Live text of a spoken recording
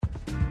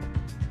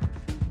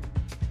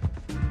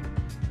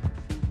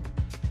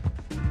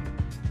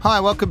Hi,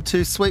 welcome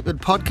to Sweetman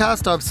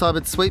Podcast. I'm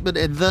Simon Sweetman,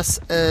 and this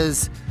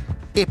is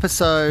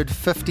episode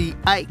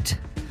 58.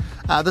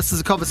 This is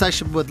a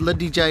conversation with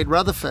Lyndee-Jane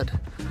Rutherford.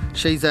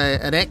 She's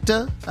an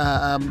actor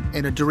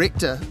and a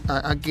director.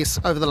 I guess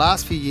over the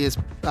last few years,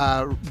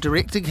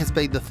 directing has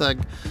been the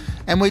thing.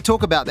 And we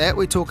talk about that.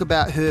 We talk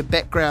about her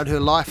background, her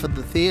life in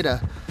the theatre,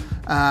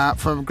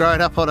 from growing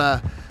up on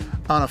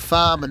a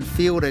farm in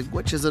Feilding,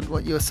 which isn't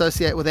what you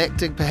associate with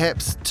acting,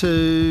 perhaps,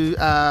 to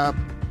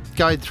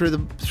going through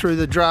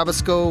the drama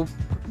school,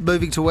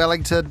 moving to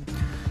Wellington,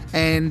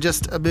 and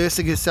just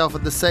immersing herself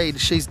in the scene.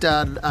 She's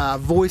done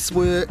voice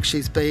work.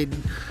 She's been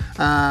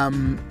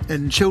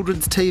in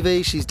children's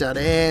TV. She's done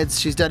ads.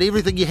 She's done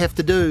everything you have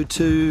to do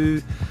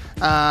to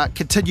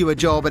continue a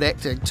job in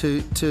acting,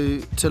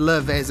 to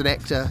live as an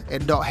actor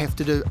and not have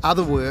to do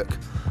other work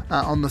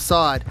on the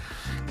side.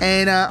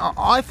 And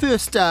I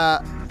first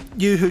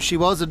knew who she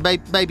was, and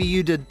maybe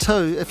you did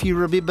too, if you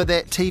remember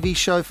that TV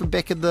show from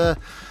back in the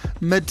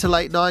mid to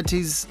late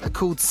 90s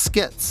called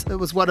Skitz. It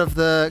was one of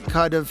the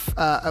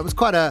it was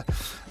quite a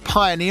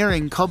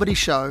pioneering comedy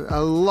show.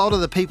 A lot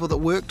of the people that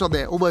worked on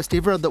that, almost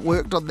everyone that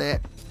worked on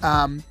that,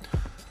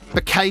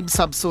 became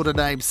some sort of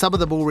name. Some of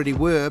them already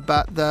were,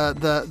 but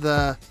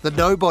the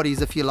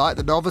nobodies, if you like,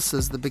 the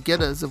novices, the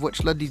beginners, of which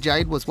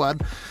Lyndee-Jane was one,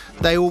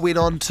 they all went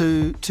on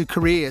to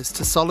careers,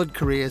 to solid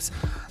careers.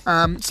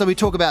 So we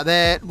talk about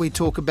that. We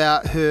talk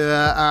about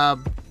her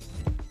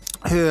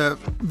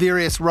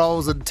various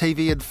roles in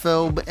TV and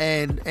film,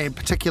 and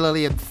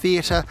particularly in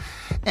theatre.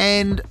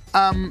 And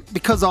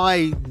because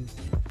I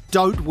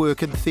don't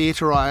work in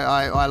theatre,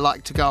 I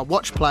like to go and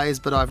watch plays,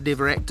 but I've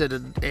never acted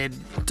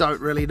and don't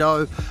really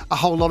know a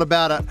whole lot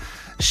about it.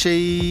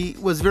 She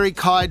was very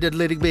kind in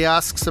letting me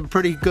ask some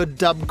pretty good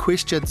dumb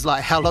questions,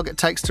 like how long it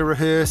takes to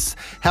rehearse,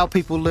 how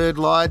people learn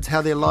lines,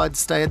 how their lines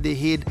stay in their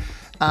head,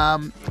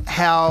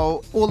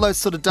 how all those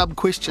sort of dumb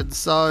questions.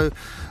 So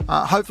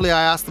hopefully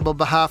I asked them on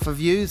behalf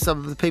of you, some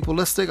of the people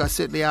listening. I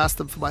certainly asked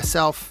them for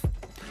myself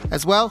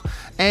as well.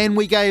 And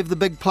we gave the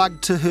big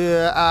plug to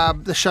her,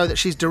 the show that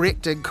she's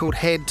directing called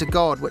Hand to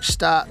God, which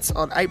starts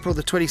on April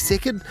the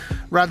 22nd,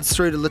 runs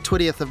through to the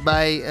 20th of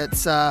May.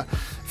 It's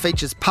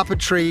features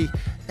puppetry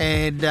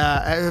and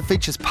it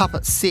features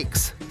puppet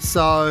sex.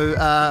 So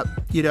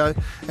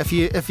if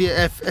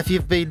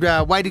you've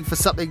been waiting for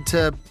something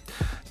to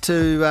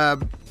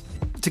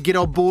get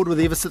on board with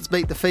ever since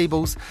Meet the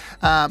Feebles,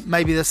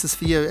 maybe this is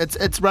for you.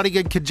 It's running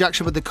in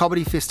conjunction with the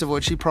Comedy Festival,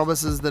 and she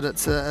promises that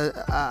it's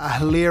a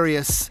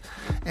hilarious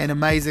and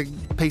amazing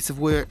piece of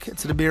work.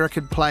 It's an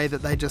American play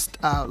that they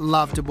just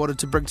loved and wanted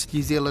to bring to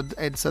New Zealand,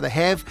 and so they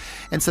have.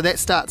 And so that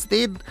starts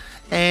then.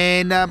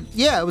 And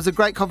it was a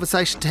great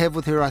conversation to have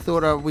with her. I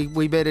thought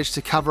we managed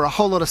to cover a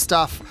whole lot of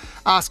stuff,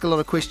 ask a lot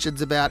of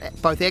questions about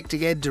both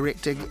acting and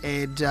directing,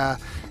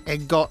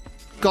 and got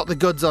the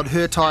goods on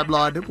her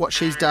timeline, what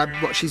she's done,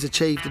 what she's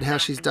achieved, and how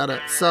she's done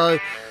it. So,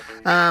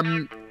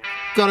 got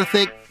to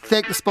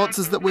thank the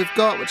sponsors that we've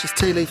got, which is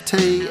Tea Leaf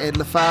Tea and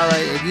Lafare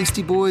and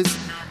Yeasty Boys.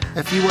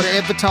 If you want to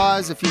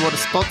advertise, if you want to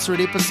sponsor an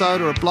episode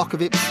or a block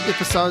of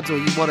episodes, or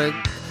you want to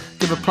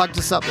give a plug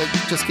to something,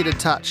 just get in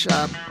touch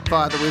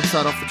via the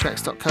website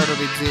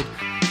offthetracks.co.nz.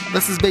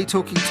 This is me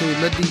talking to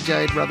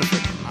Lyndee-Jane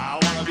Rutherford. I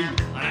want to be an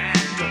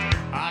actor.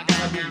 I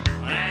gotta be an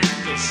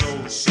actor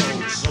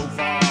so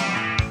far.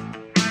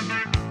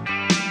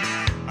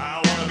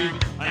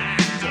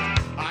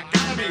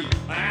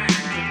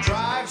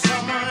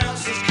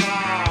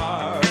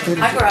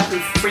 I grew up in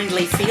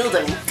friendly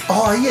Feilding.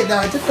 Oh yeah, no,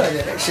 I did know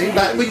that actually.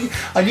 But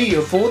I knew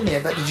you were born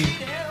there, but did you?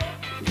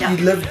 Yep.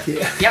 You lived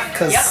there. Yep.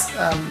 Because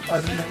I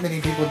don't think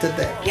many people did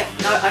that. Yep.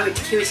 No, I went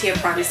to QET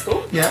Primary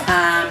School. Yeah.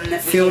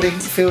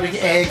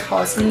 Feilding Ag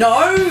High School. No,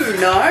 I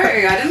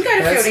didn't go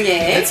to Feilding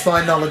Ag. That's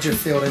my knowledge of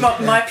Feilding.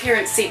 My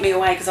parents sent me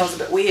away because I was a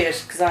bit weird,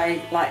 because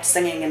I liked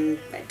singing and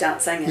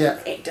dancing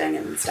and acting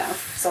and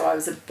stuff. So I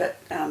was a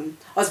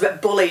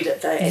bit bullied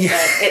at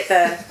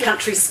the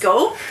country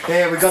school.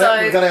 Yeah, we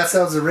got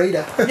ourselves a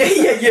reader.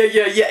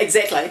 Yeah,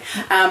 exactly.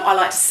 I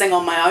like to sing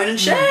on my own and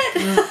shit.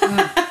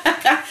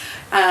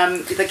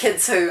 The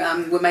kids who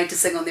were made to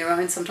sing on their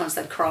own, sometimes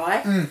they'd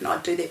cry and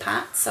I'd do their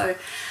part. So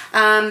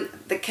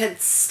the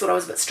kids thought I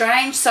was a bit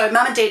strange. So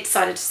Mum and Dad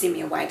decided to send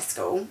me away to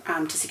school,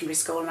 to secondary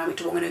school, and I went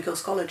to Wanganui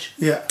Girls College.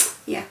 Yeah.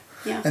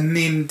 And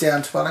then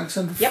down to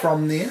Wellington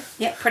from there.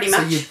 Yeah, pretty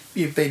much. So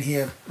you've been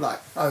here like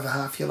over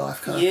half your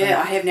life, kind of thing.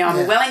 Yeah, I have now. I'm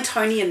a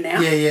Wellingtonian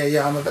now.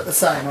 Yeah. I'm a bit the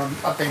same.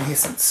 I've been here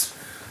since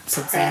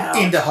the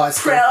end of high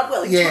school. Proud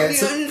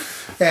Wellingtonian.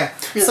 Yeah.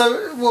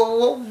 So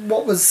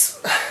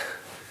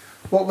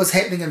what was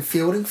happening in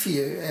Feilding for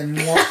you, and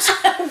what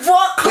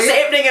was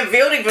happening in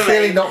Feilding for me?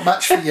 Clearly not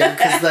much for you,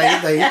 because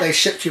they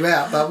shipped you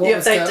out. But what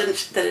was they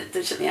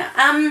didn't ship me out.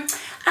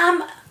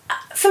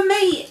 For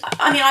me,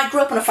 I mean, I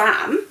grew up on a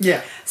farm.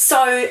 Yeah.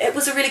 So it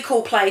was a really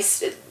cool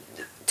place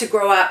to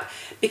grow up,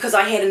 because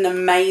I had an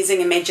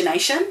amazing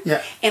imagination.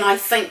 Yeah. And I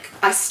think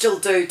I still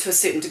do to a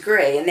certain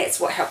degree, and that's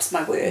what helps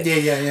my work.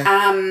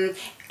 Yeah.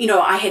 you know,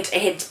 I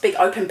had big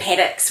open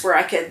paddocks where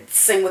I could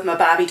sing with my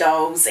Barbie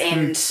dolls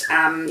and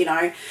you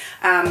know,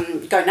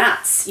 go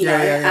nuts, you know.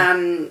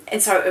 And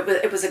so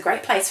it was a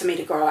great place for me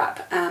to grow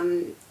up,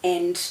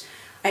 and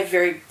I have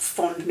very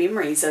fond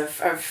memories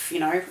of you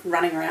know,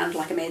 running around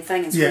like a mad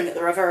thing and swimming at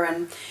the river.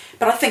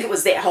 But I think it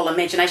was that whole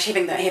imagination,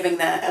 having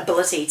the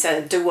ability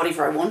to do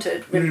whatever I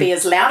wanted, and be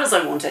as loud as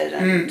I wanted,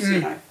 and you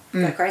know,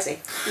 go crazy.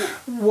 Yeah.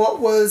 What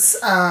was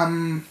I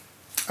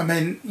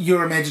mean,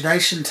 your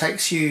imagination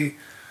takes you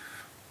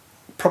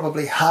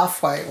probably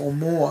halfway or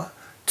more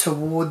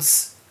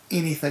towards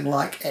anything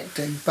like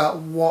acting, but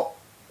what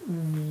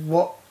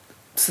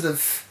sort of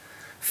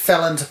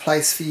fell into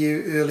place for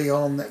you early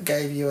on that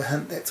gave you a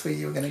hint that's where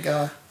you were going to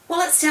go?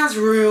 Well, it sounds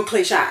real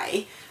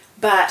cliche,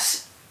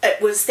 but it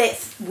was that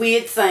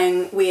weird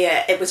thing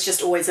where it was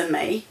just always in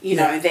me, you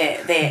know,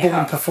 that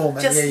born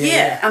performing. Just,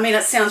 I mean,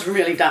 it sounds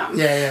really dumb.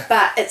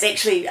 But it's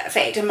actually a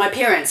fact. And my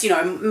parents, you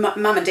know,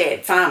 mum and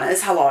dad,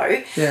 farmers,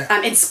 hello.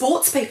 And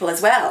sports people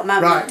as well.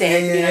 Mum and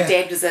dad, you know,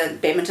 dad was a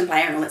badminton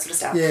player and all that sort of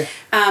stuff.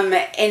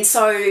 And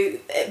so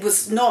it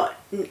was not,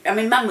 I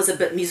mean, mum was a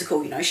bit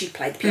musical, you know, she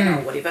played the piano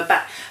or whatever,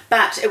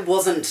 but it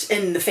wasn't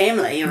in the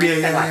family or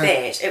anything like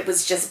that. It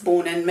was just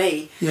born in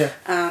me.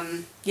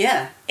 And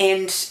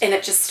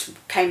it just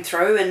came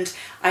through, and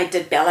I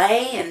did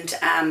ballet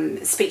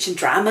and speech and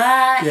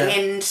drama,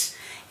 and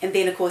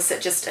then of course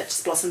it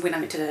just blossomed when I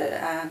went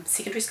to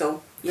secondary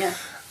school. Now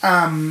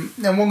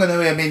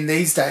Wanganui, I mean,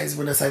 these days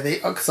when I say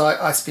that, because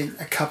I spent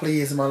a couple of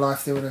years of my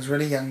life there when I was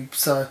really young,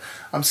 so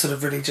I'm sort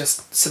of really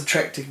just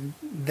subtracting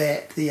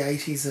that, the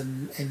 80s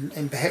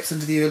and perhaps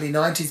into the early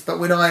 90s, but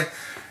when I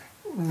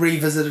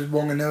revisited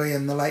Wanganui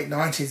in the late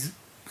 90s,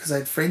 because I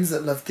had friends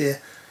that lived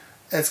there,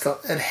 it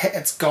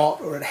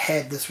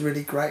had this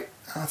really great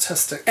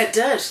artistic. It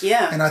did,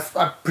 and I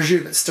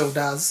presume it still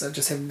does. I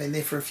just haven't been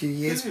there for a few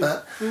years,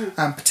 but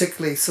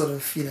particularly sort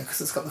of, you know,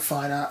 because it's got the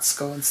fine arts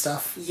school and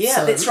stuff.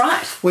 So that's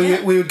right. We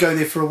would go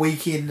there for a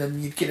weekend,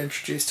 and you'd get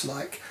introduced to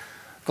like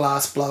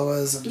glass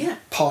blowers and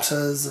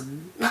potters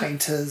and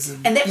painters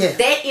and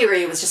that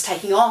area was just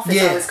taking off as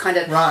I was kind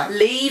of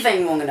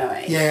leaving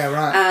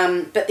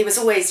Wanganui. But there was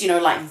always, you know,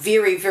 like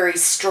very, very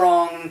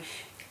strong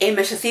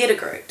amateur theatre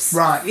groups,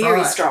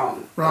 very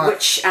strong,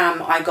 which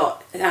I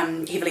got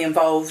heavily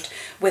involved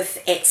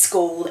with at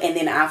school, and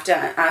then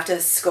after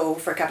school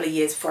for a couple of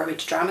years before I went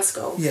to drama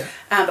school.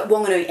 But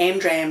Wanganui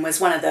Am-Dram was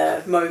one of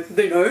the one of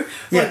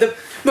the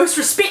most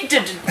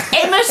respected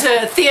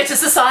amateur theatre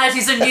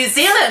societies in New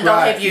Zealand.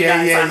 I'll have you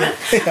know,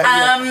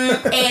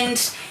 Simon.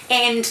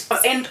 And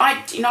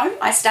I, you know,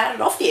 I started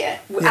off there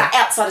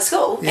outside of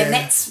school, and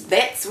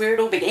that's where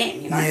it all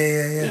began, you know.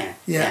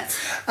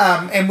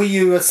 And were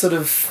you a sort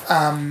of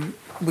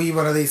were you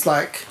one of these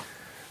like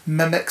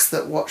mimics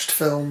that watched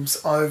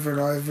films over and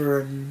over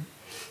and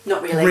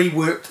not really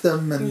reworked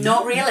them? And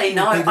not really,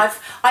 no.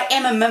 I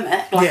am a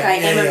mimic, like I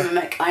am a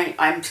mimic.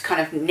 I'm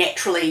kind of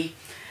naturally,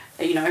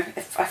 you know,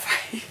 if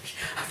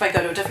I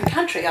go to a different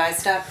country, I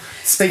start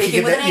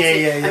speaking with an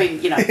accent. I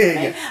mean, you know what I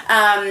mean.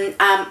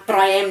 But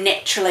I am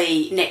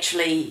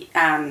naturally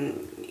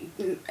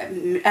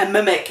a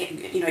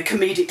mimic, you know,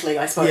 comedically,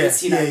 I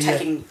suppose, you know,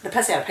 taking the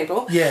piss out of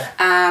people.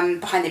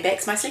 Behind their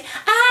backs mostly.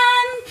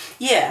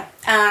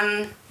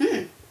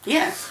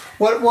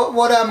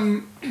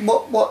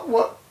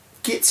 What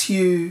gets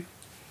you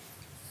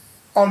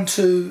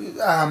onto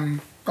I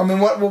mean,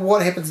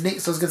 what happens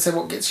next? I was going to say,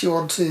 what gets you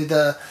onto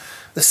the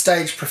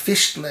stage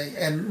professionally?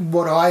 And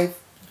what I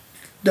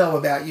know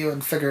about you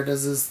and figure it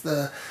is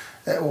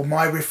or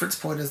my reference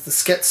point is the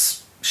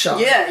Skitz show.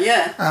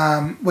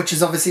 Which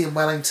is obviously in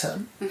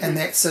Wellington, and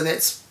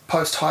that's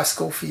post high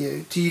school for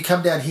you. Do you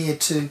come down here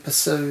to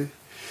pursue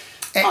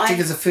acting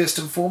as a first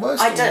and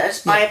foremost? I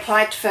did. I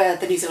applied for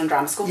the New Zealand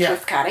Drama School,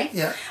 Whakari,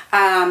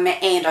 and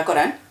I got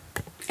in.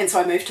 And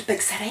so I moved to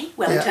big city,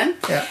 Wellington.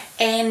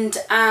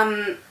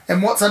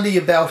 And what's under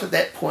your belt at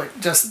that point?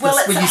 Just when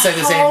you say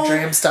this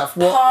Am-Dram stuff,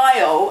 a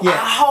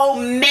whole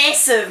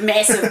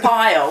massive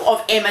pile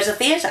of amateur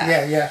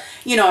theatre.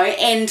 You know,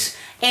 and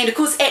of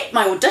course at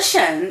my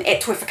audition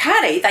at Toi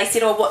Whakari, they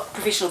said, "Oh, what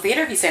professional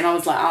theatre have you seen?" I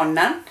was like, "Oh,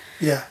 none."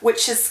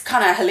 Which is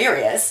kind of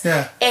hilarious.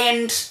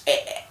 And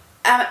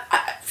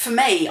for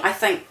me, I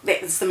think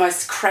that was the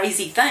most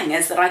crazy thing,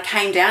 is that I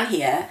came down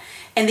here.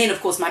 And then,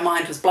 of course, my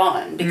mind was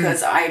blown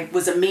because I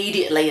was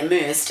immediately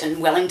immersed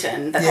in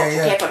Wellington, the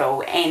cultural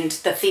capital, and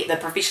the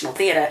professional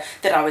theatre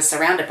that I was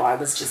surrounded by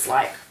was just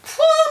like,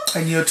 whoop.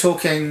 And you're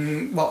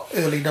talking, what,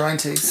 early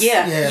 90s?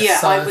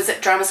 So I was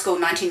at drama school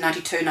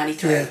 1992,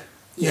 93.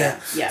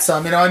 So,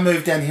 I mean, I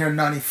moved down here in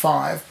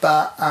 95,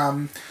 but, I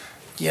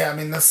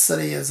mean, this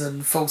city is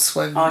in full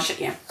swing. Oh,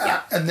 shit, in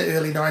the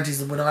early 90s,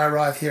 and when I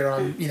arrive here,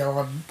 I'm, you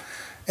know,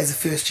 as a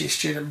first year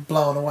student,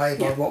 blown away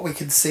by what we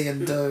can see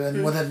and do,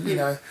 and within, you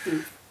know,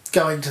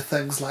 going to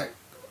things like,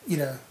 you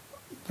know,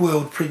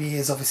 world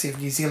premieres, obviously, of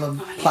New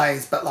Zealand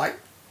plays, but like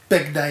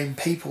big name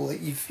people that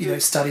you've, you know,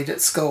 studied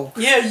at school.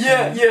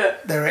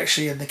 They're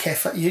actually in the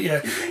cafe, you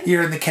know,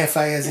 you're in the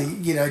cafe as a,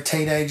 you know,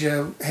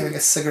 teenager having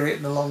a cigarette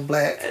and a long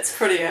black. It's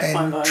pretty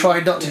and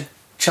trying not to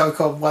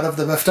choke on one of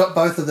them, if not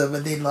both of them,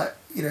 and then like,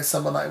 you know,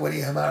 someone like Winnie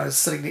Hamara is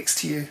sitting next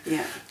to you,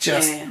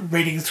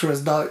 reading through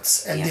his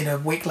notes, and then a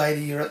week later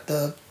you're at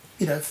the,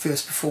 you know,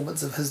 first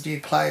performance of his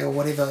new play or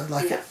whatever.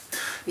 Like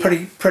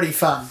pretty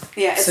fun.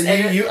 Yeah. So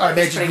I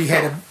imagine you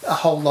had a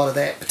whole lot of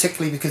that,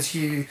 particularly because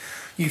you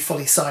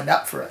fully signed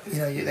up for it. You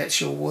know, that's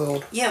your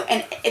world. Yeah,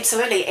 and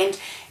absolutely,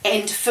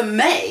 and for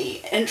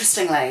me,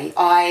 interestingly,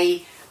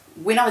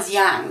 when I was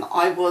young,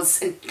 I was,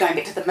 going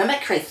back to the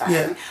mimicry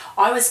thing,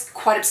 I was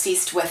quite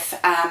obsessed with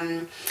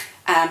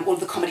all of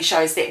the comedy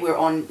shows that were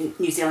on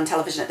New Zealand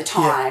television at the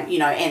time, you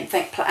know,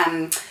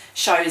 and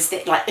shows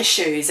that like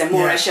Issues and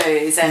More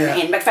Issues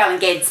and McFarlane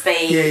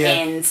Gadsby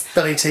and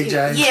Billy T.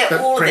 James.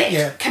 All of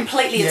that.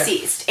 Completely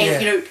obsessed.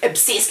 And, you know,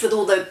 obsessed with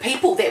all the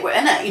people that were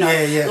in it, you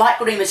know, like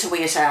Rima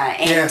Taweta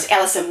and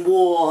Alison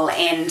Wall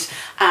and,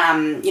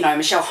 you know,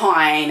 Michelle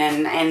Hine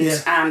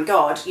and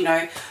God, you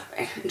know,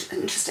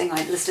 interesting,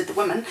 I listed the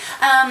women,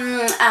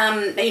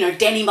 you know,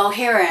 Danny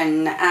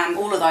Mulheron,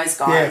 all of those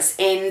guys,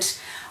 and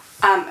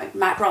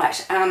Mark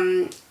Wright,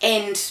 and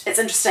it's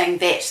interesting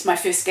that my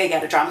first gig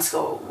out of drama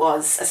school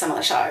was a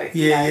similar show.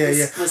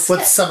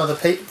 With some of the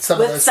people. That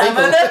was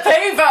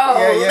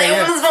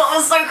what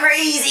was so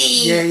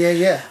crazy.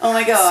 Oh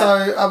my god.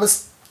 So I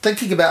was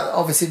thinking about,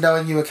 obviously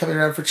knowing you were coming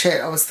around for a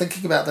chat, I was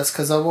thinking about this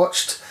because I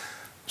watched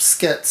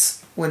Skitz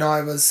when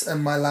I was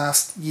in my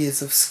last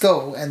years of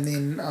school, and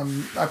then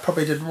I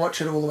probably didn't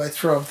watch it all the way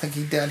through. I'm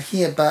thinking down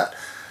here, but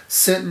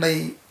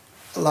certainly,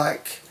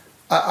 like,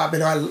 I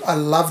mean, I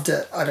loved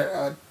it.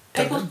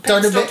 People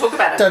still talk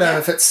about it. Don't know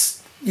if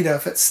it's, you know,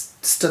 if it's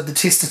stood the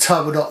test of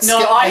time or not. No,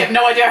 I have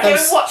no idea. I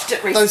haven't watched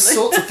it recently. Those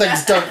sorts of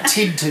things don't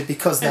tend to,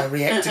 because they're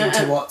reacting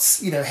to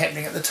what's, you know,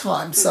 happening at the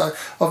time. So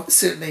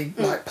certainly,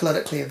 like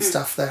politically and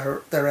stuff,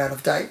 they're out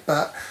of date.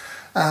 But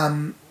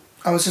I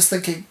was just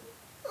thinking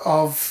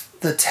of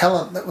the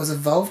talent that was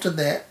involved in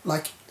that.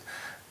 Like,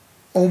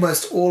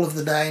 almost all of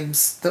the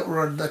names that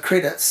were in the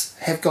credits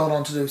have gone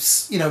on to do,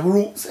 you know, we're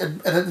all,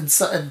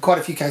 in quite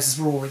a few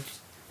cases, we're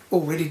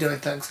already doing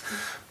things,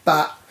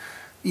 but,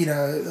 you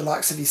know, the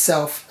likes of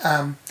yourself,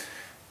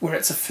 where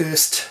it's a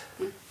first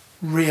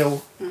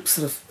real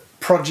sort of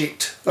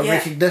project of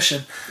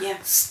recognition,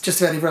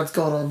 just about everyone's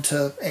gone on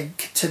to and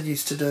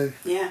continues to do.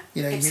 You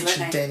know, you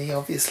mentioned Danny,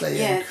 obviously.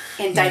 And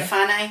Dave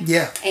Farnay.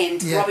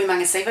 And Robbie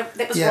Mangasiva.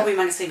 That was Robbie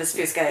Mangasiva's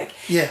first gig.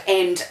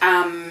 And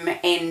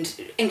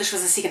English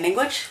was a second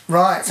language.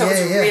 Right. So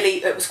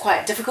it was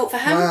quite difficult for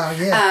him. Wow,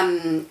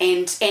 and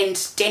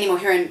Danny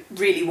Mulheron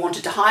really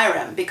wanted to hire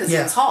him because he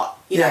was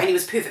hot, you know, and he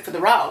was perfect for the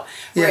role.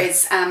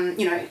 Whereas,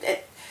 you know,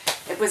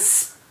 it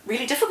was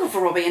really difficult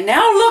for Robbie, and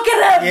now look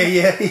at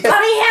him!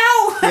 Bloody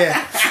hell!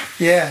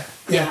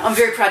 I'm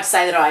very proud to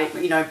say that I,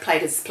 you know,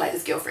 played his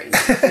girlfriend.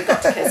 We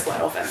got to kiss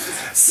quite often.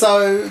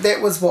 So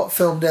that was what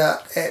filmed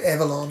out at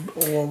Avalon,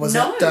 or was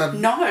it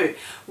done? No,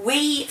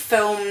 we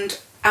filmed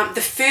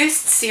the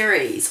first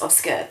series of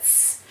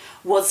Skitz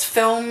was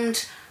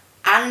filmed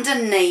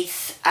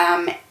underneath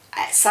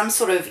some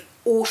sort of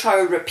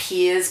auto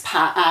repairs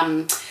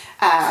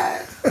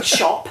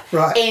shop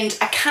and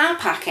a car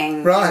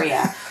parking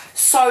area.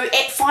 So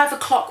at 5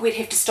 o'clock we'd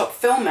have to stop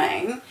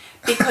filming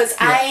because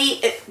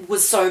it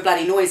was so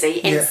bloody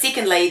noisy, and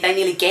secondly they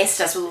nearly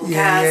gassed us with all the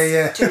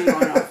cars turning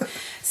on and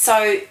off. So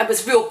it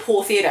was real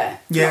poor theatre.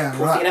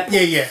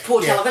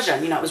 Poor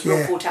television. You know, it was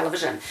real poor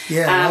television.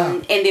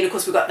 And then of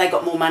course they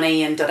got more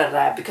money and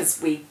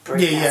because we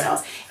proved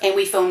ourselves, and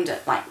we filmed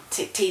at like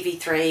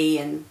TV3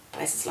 and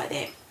places like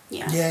that.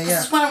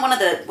 This is one of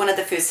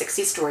the first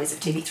success stories of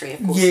TV3,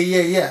 of course.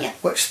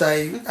 Which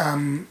they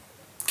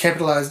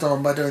capitalised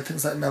on by doing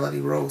things like Melody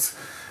Rules.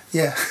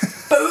 Boom!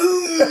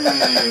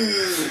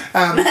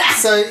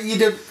 So you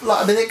did,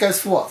 like, I mean, that goes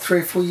for what, 3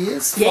 or 4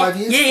 years? 5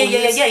 years?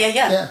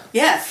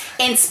 Yeah.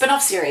 And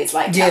spin-off series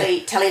like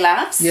Telly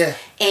Laughs,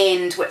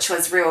 and which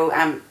was real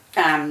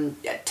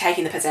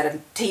taking the piss out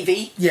of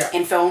TV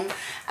and film,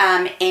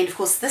 and of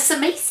course the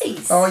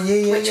Samisis,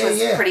 which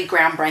was pretty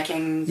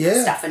groundbreaking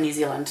stuff in New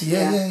Zealand.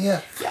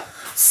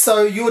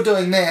 So you're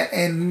doing that,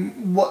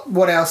 and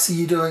what else are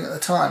you doing at the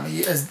time?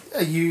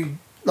 Are you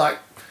like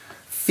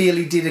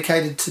fairly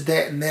dedicated to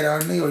that and that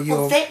only, or you're?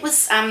 Well, that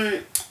was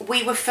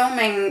we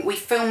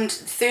filmed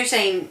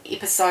 13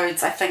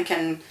 episodes, I think,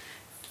 in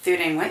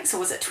 13 weeks, or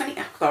was it 20?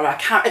 Oh God, I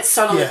can't. It's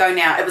so long ago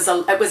now. It was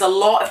a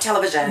lot of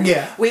television.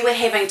 We were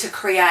having to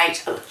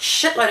create a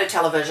shitload of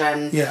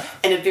television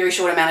in a very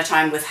short amount of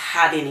time with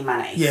hardly any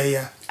money.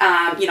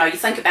 You know, you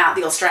think about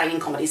the Australian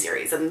comedy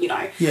series, and you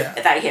know, they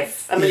have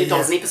 $1 million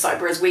an episode,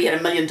 whereas we had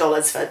 $1 million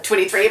for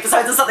 23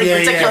 episodes or something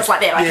ridiculous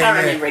like that. I can't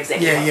remember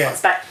exactly what it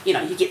was, but you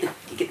know, you get the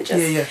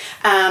gist.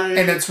 And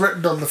it's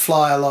written on the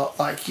fly a lot,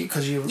 like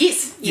because you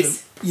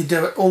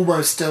do it,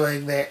 almost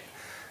doing that.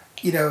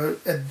 You know,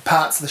 in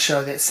parts of the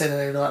show, that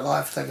Saturday Night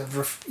Live thing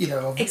of, you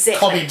know,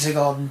 commenting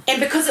on, and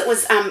because it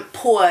was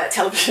poor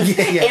television,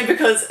 and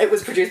because it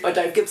was produced by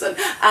Dave Gibson,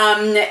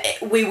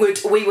 we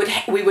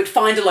would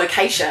find a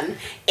location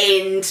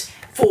and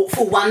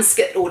for one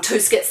skit or two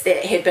skits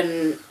that had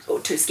been, or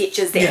two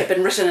sketches that had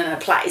been written in a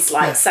place,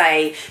 like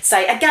say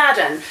a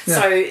garden.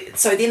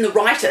 So then the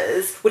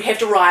writers would have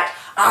to write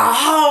a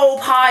whole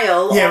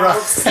pile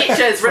of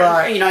sketches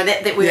written,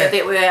 that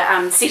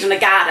were set in a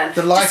garden.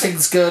 The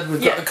lighting's good.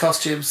 We've got the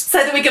costumes, so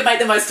that we could make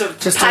the most of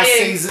just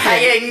paying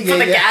for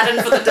the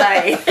garden for the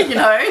day.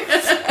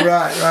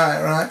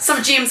 Right.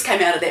 Some gems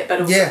came out of that,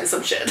 but also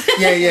some shit.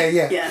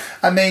 Yeah.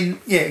 I mean,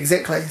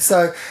 exactly.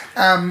 So,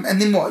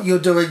 and then what you're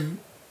doing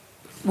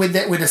when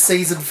a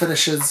season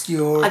finishes,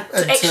 I'd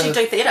actually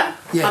do theatre.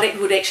 I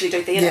would actually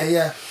do theatre.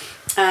 Yeah.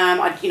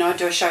 I'd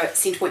do a show at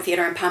Centrepoint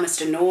Theatre in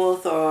Palmerston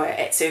North, or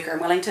at Circa in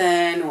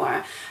Wellington,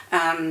 or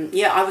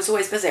I was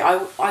always busy.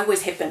 I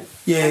always have been.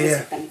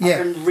 I've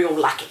been real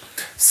lucky.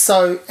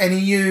 So, and are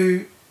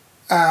you?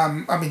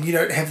 I mean, you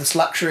don't have this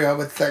luxury, I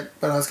would think,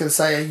 but I was going to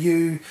say, are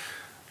you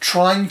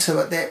trying to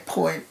at that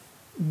point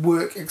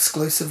work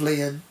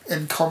exclusively in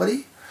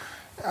comedy?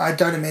 I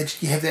don't imagine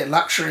you have that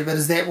luxury, but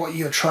is that what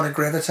you're trying to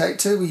gravitate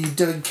to? Were you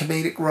doing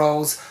comedic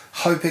roles,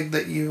 hoping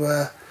that you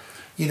were,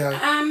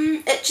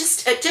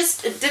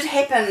 It did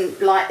happen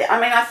like that. I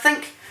mean, I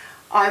think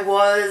I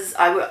was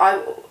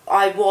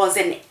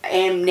and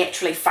am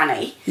naturally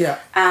funny. Yeah.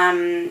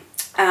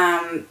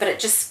 But it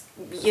just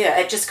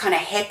kind of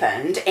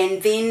happened,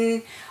 and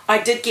then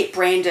I did get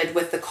branded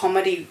with the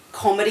comedy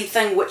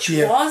thing, which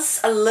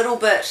was a little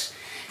bit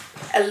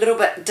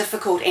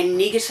difficult and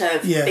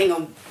negative.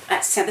 Being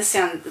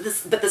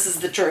this is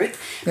the truth.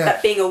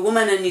 But being a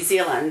woman in New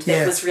Zealand,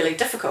 that was really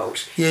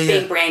difficult.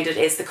 Being branded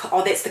as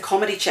that's the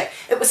comedy chick.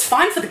 It was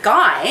fine for the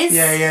guys.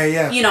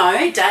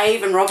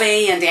 Dave and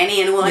Robbie and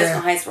Danny and all those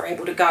guys were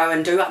able to go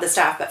and do other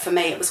stuff, but for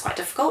me it was quite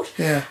difficult.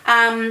 But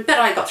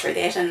I got through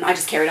that, and I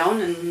just carried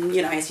on, and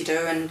as you do,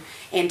 and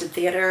did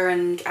theatre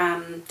and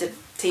did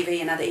TV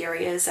in other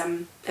areas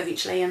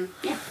eventually, and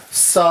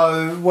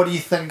So what do you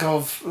think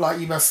of, like,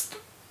 you must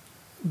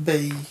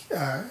be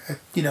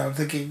I'm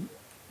thinking,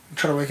 I'm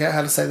trying to work out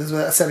how to say this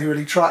without sounding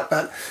really trite,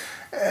 but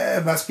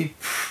it must be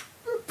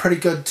pretty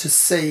good to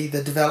see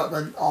the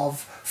development of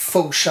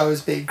full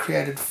shows being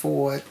created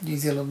for New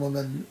Zealand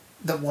women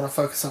that want to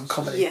focus on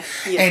comedy.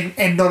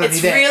 And not only that,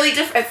 it's really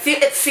different.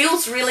 It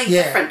feels really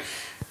different.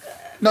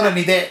 Not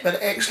only that,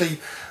 but actually,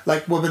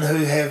 like, women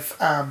who have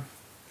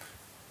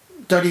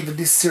don't even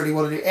necessarily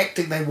want to do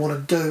acting, they want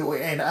to do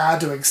and are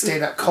doing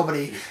stand-up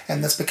comedy,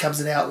 and this becomes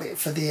an outlet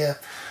for their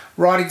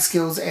writing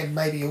skills, and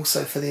maybe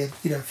also for their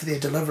for their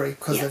delivery,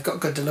 because they've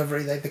got good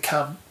delivery, they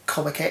become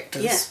comic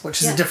actors,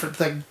 which is a different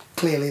thing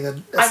clearly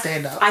than a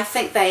stand-up. I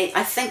think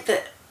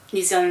that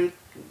New Zealand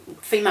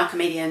female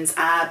comedians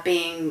are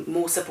being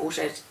more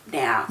supported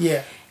now,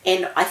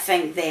 and I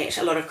think that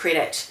a lot of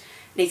credit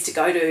needs to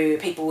go to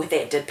people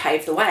that did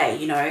pave the way,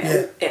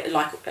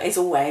 like, as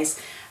always.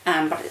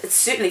 But it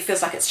certainly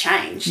feels like it's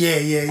changed.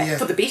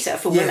 For the better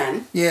for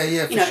women. For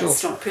sure.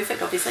 It's not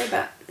perfect, obviously,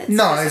 but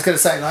no, I was going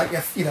to say, like,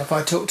 if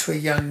I talk to a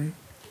young,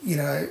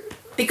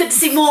 be good to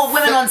see more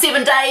women on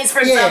 7 days, for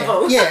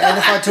example. And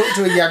if I talk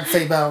to a young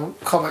female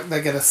comic,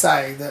 they're going to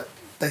say that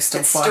they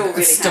still find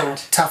it's still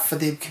tough for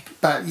them.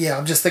 But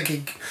I'm just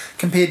thinking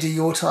compared to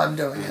your time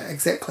doing it,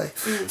 exactly.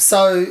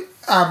 So,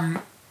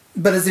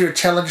 but is there a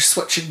challenge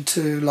switching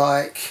to,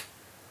 like,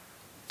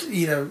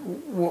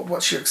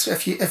 what's your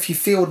if you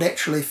feel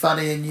naturally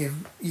funny and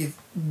you've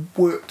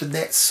worked in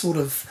that sort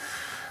of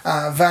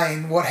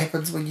vein, what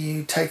happens when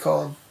you take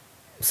on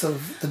sort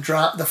of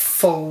the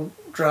full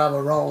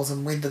drama roles,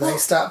 and when do they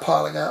start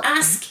piling up?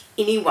 Ask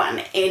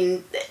anyone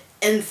in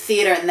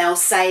theatre, and they'll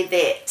say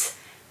that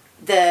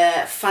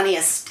the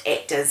funniest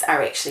actors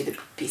are actually the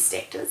best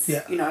actors.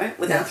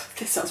 That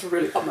sounds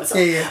really odd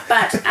myself.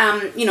 But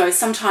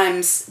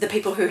sometimes the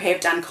people who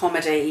have done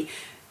comedy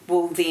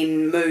will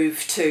then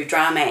move to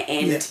drama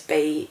and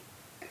be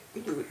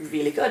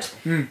really good,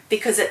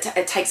 because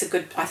it takes a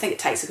good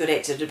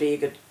actor to be a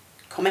good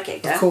comic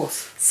actor. Of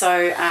course.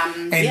 So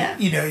I'm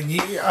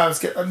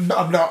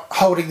not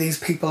holding these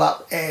people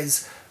up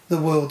as the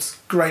world's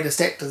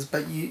greatest actors,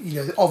 but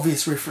the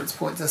obvious reference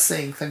points are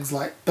seeing things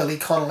like Billy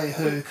Connolly,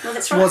 who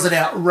was an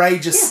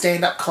outrageous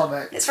stand-up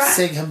comic. That's right.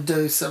 Seeing him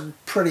do some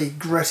pretty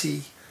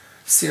gritty,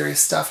 serious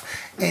stuff,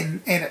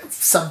 and at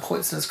some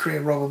points in his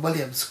career, Robin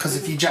Williams, because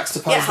if you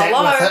juxtapose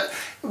that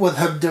with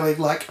him doing,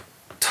 like,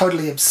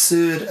 totally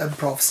absurd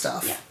improv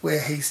stuff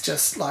where he's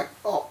just, like,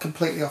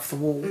 completely off the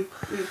wall.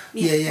 That's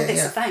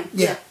the thing.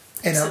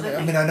 And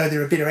I mean, I know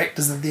there are better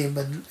actors than them,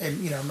 and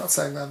I'm not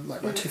saying they're,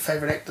 like, my two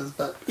favourite actors,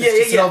 but it's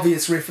just an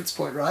obvious reference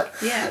point, right?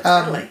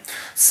 Totally.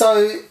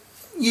 So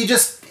you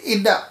just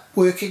end up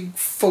working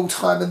full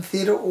time in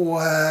theatre,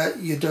 or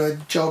you're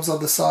doing jobs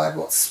on the side?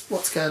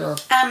 What's going on?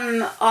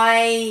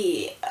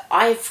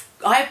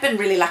 I've been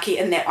really lucky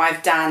in that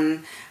I've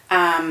done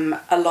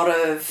a lot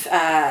of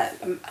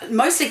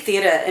mostly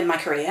theatre in my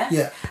career.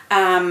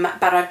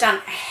 But I've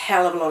done a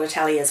hell of a lot of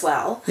telly as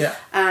well. Yeah.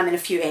 And a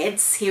few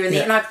ads here and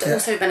there. And I've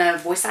also been a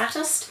voice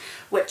artist,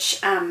 which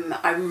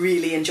I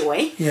really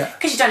enjoy. Yeah.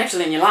 Because you don't have to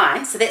learn your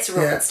lines, so that's a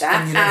real good start.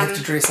 And you don't have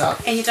to dress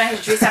up. And you don't have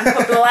to dress up and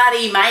put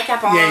bloody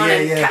makeup on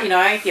Yeah. you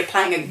know, if you're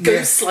playing a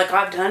goose like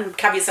I've done,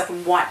 cover yourself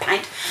in white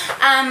paint.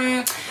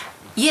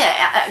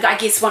 I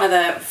guess one of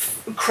the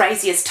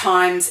craziest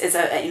times as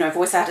a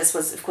voice artist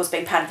was, of course,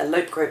 being part of the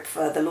Loop group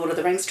for the Lord of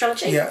the Rings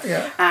trilogy.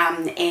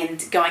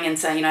 And going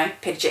into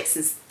Peter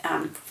Jackson's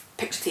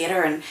picture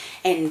theatre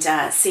and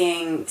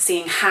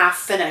seeing half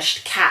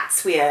finished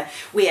cuts where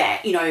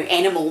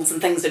animals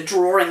and things are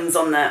drawings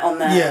on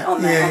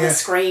the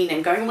screen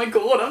and going, oh my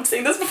god, I'm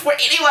seeing this before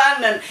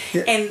anyone,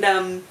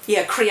 and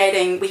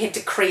creating. We had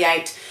to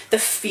create the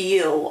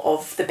feel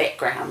of the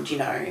background,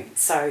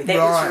 so that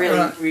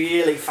was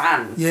really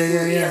fun.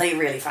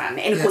 Really fun.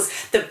 And of course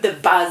the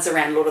buzz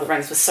around Lord of the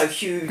Rings was so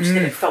huge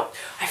that I felt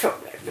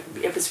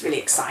it was really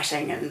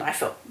exciting, and I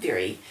felt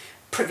very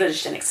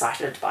privileged and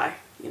excited by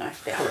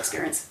that whole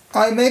experience.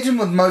 I imagine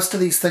with most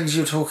of these things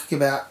you're talking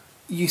about,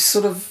 you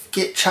sort of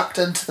get chucked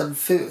into them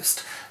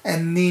first,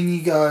 and then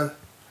you go,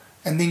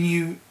 and then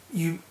you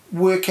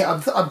work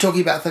out. I'm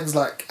talking about things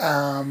like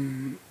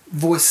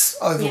voice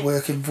over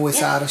work and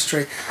voice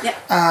artistry,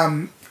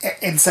 and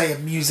say a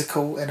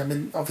musical, and I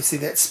mean obviously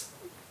that's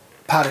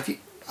part of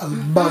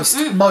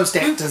most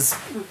actors'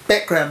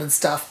 background and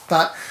stuff,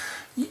 but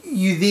do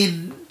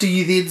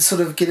you then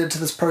sort of get into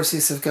this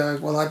process of going,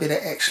 well, I better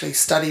actually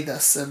study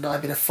this, and I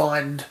better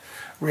find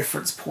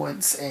reference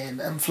points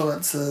and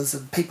influences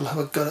and people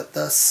who are good at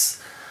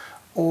this,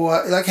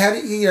 or like how do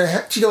you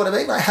know what I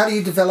mean? Like how do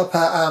you develop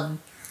a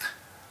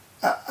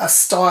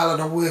style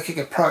and a working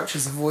approach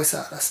as a voice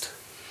artist?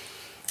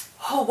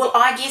 Oh well,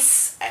 I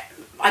guess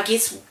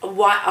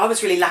why I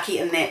was really lucky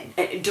in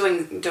that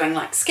doing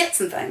like skits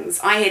and things,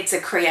 I had to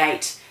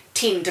create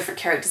 10 different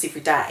characters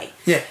every day.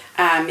 Yeah.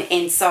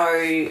 And so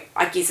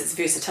I guess it's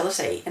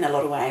versatility in a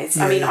lot of ways.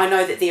 I mean, I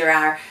know that there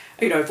are,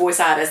 voice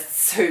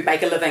artists who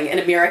make a living in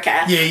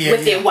America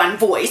with their one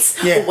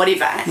voice or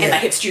whatever, and they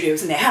have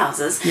studios in their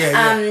houses.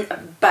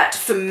 But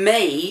for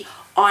me,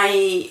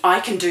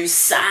 I can do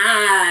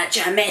such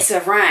a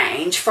massive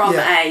range from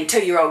a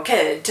 2-year-old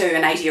kid to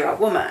an 80-year-old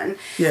woman,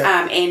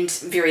 and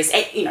various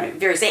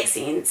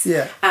accents.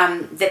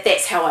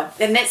 That's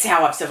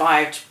how I've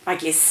survived, I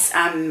guess,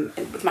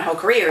 with my whole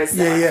career as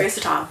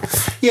versatile.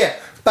 Yeah,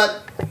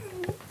 but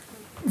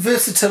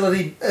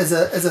versatility is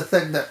a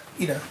thing that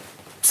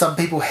some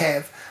people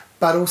have,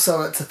 but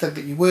also it's a thing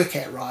that you work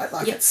at, right?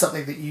 Like it's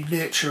something that you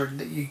nurture and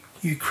that you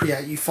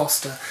create, you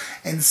foster.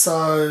 And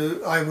so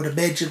I would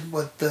imagine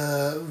with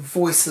the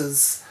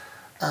voices,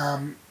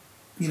 apart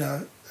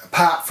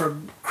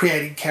from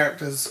creating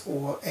characters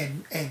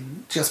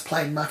and just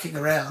plain mucking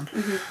around,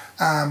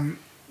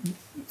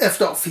 if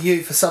not for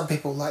you, for some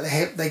people, like they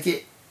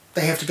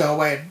have to go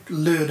away and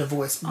learn a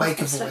voice, make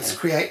a voice,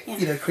 create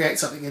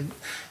something,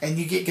 and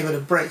you get given a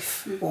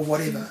brief or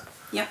whatever.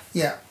 Yeah.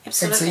 Absolutely.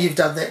 And so you've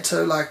done that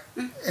too, like,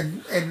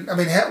 and I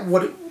mean,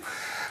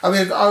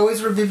 I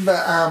always remember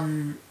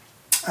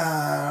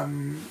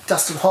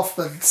Dustin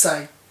Hoffman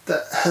saying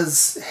that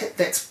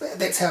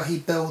that's how he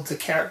builds a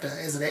character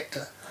as an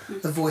actor.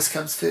 The voice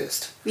comes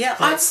first. Yeah,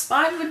 I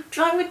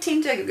would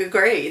tend to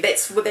agree.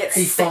 That's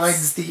he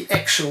finds the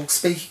actual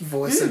speaking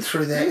voice, and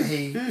through that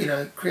he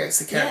creates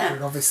the character,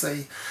 and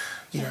obviously.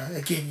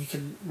 Again, you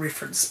can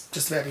reference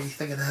just about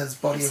anything in his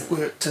body of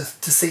work to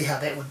see how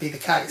that would be the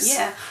case.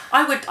 Yeah,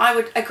 I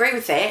would agree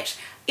with that.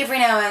 Every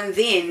now and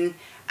then,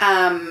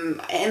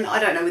 and I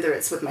don't know whether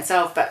it's with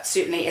myself, but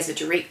certainly as a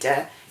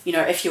director,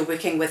 if you're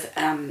working with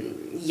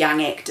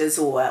young actors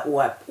or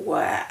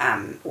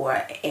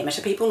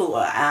amateur people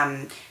or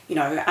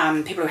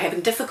people who are having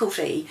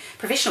difficulty,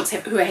 professionals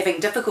who are having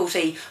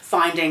difficulty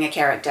finding a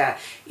character,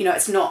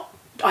 it's not.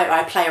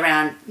 I play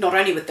around not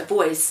only with the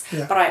voice,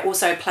 but I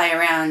also play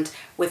around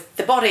with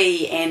the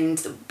body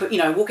and,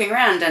 walking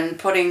around and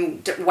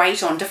putting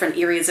weight on different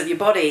areas of your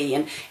body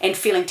and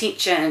feeling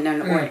tension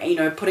and,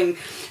 or, putting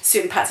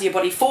certain parts of your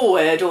body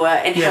forward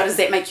and how does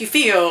that make you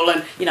feel?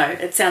 And,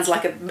 it sounds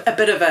like a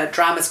bit of a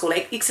drama school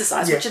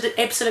exercise, which it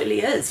absolutely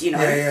is,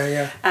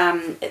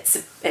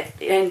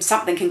 and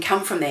something can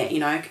come from that,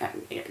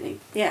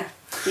 Yeah.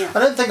 I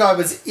don't think I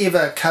was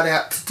ever cut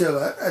out to do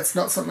it. It's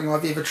not something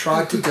I've ever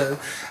tried to do.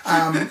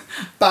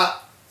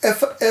 But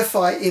if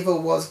I ever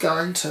was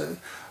going to,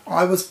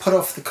 I was put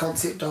off the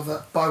concept of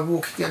it by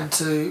walking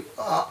into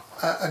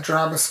a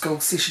drama school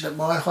session at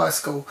my high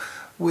school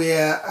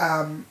where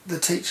the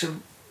teacher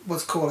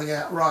was calling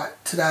out, right,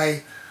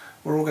 today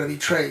we're all going to be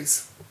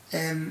trees.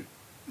 And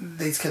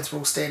these kids were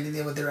all standing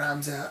there with their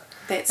arms out.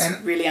 That's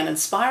really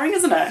uninspiring,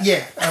 isn't it?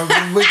 Yeah,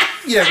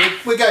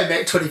 we're going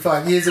back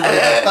 25 years or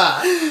whatever,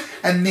 but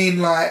and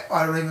then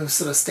I remember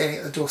sort of standing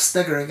at the door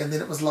sniggering, and then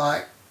it was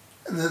like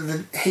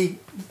he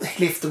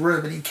left the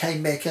room and he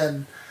came back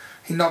in,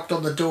 he knocked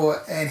on the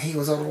door and he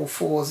was on all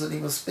fours and he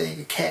was being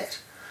a cat,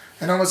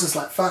 and I was just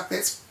like, fuck,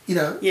 that's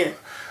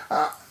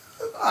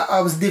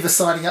I was never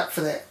signing up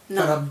for that,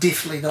 but I'm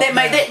definitely not.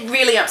 That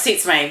really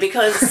upsets me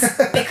because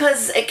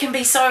it can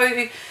be so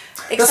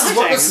exciting.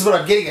 This is what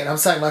I'm getting at. I'm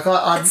saying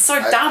it's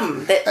so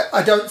dumb that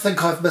I don't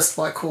think I've missed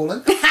my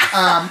calling.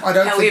 I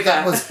don't think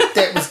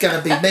that was going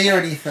to be me or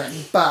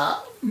anything,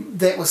 but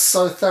that was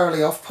so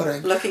thoroughly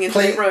off-putting. Looking into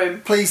that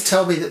room. Please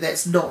tell me that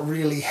that's not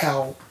really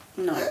how.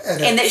 No,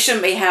 and that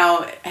shouldn't be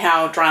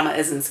how drama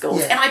is in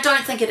schools, and I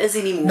don't think it is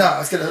anymore. No, I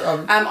was going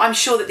to. I'm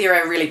sure that there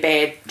are really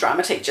bad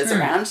drama teachers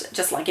around,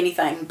 just like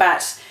anything,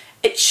 but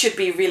it should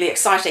be really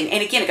exciting.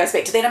 And again, it goes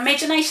back to that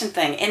imagination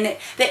thing and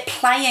that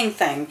playing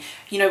thing.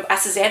 You know,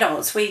 us as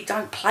adults, we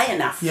don't play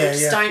enough. Yeah, we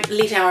just don't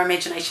let our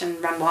imagination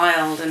run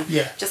wild and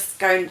just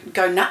go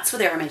nuts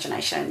with our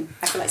imagination.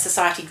 I feel like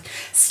society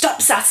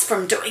stops us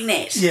from doing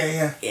that.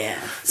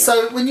 Yeah.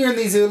 So when you're in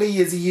these early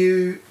years, are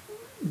you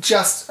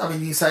just, I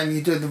mean, you're saying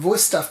you're doing the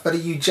voice stuff, but are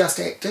you just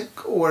acting,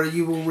 or are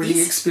you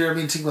already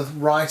experimenting with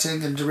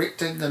writing and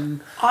directing?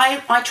 And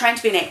I trained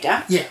to be an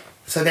actor. Yeah,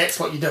 so that's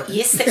what you're doing.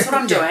 Yes, that's what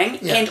I'm doing.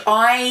 Yeah. And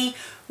I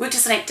worked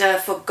as an actor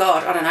for,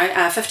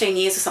 15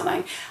 years or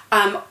something.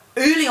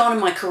 Early on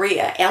in my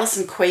career,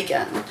 Alison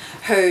Quegan,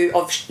 who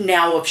of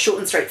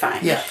Shorten Street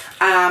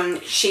fame,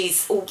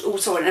 she's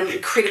also an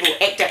incredible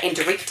actor and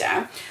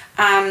director.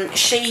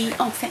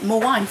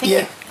 More wine, thank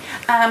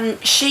you.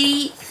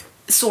 She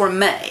saw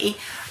me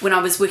when I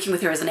was working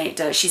with her as an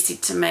actor. She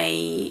said to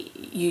me,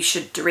 you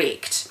should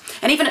direct.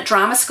 And even at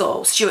drama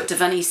school, Stuart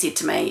Deviney said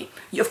to me,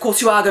 of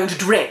course you are going to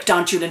direct,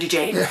 aren't you,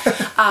 Lyndee-Jane?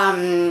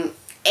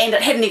 And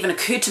it hadn't even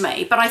occurred to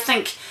me, but I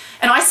think,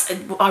 and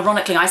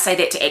ironically I say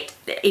that to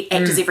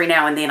actors every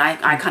now and then.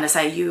 I kind of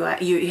say you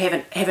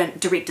haven't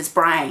director's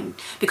brain,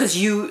 because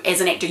you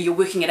as an actor, you're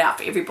working it out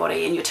for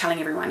everybody and you're telling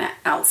everyone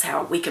else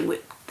how we can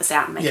work this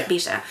out and make it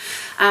better.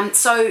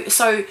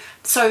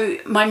 So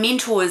my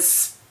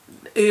mentors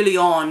early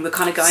on were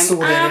kind of going,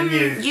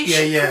 you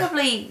should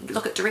probably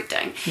look at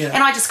directing.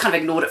 And I just kind of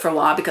ignored it for a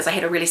while because I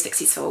had a really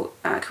successful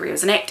career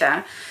as an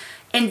actor.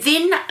 And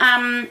then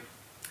Alison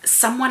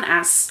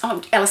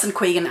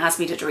Quegan asked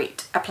me to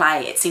direct a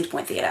play at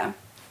Centrepoint Theatre.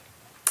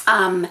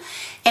 And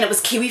it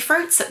was Kiwi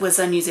Fruits. It was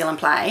a New Zealand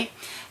play.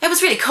 It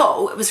was really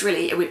cool. It was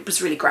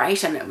really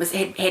great, and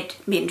it had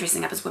men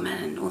dressing up as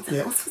women and all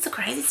sorts of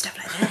crazy stuff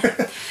like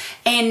that.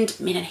 And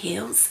men in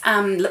heels,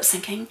 lip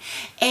syncing.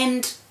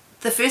 And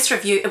the first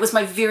review, it was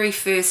my very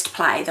first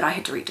play that I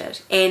had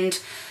directed, and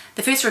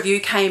the first review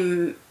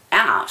came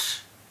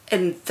out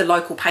in the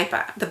local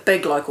paper, the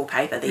big local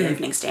paper, the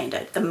Evening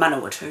Standard, the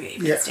Manawatu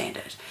Evening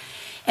Standard,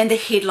 and the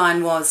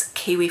headline was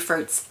Kiwi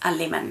Fruits a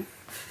Lemon.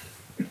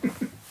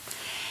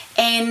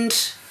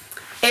 And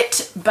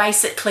it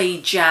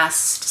basically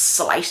just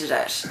slated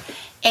it.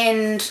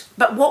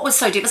 But what was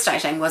so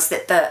devastating was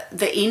that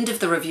the end of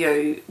the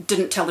review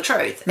didn't tell the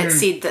truth. It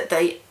said that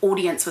the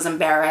audience was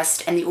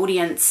embarrassed, and the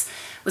audience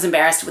was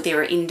embarrassed with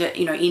their end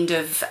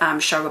of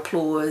show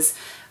applause.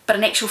 But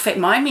in actual fact,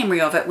 my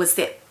memory of it was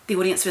that the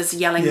audience was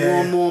yelling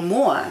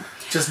more.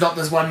 Just not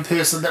this one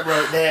person that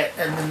wrote that,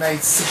 and then they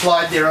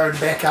supplied their own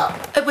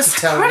backup. It was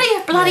pretty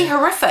bloody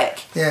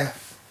horrific. Yeah.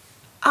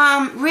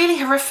 Really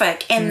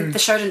horrific, and the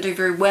show didn't do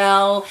very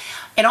well.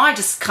 And I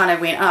just kind of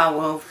went, oh,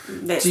 well,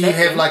 that's Do you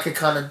have like a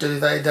kind of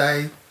duvet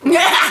day?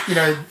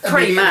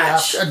 Pretty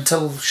much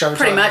until showtime.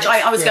 Pretty much.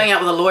 I was going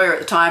out with a lawyer at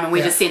the time, and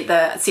we just sent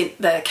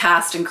the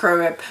cast and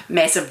crew a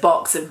massive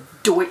box of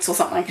Deutz or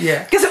something.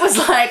 Yeah. Because it was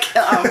like,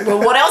 well,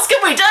 what else can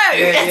we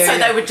do? So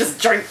they would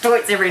just drink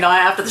Deutz every night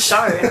after the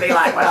show and be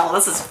like, well,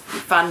 this is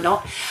fun,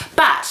 not.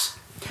 But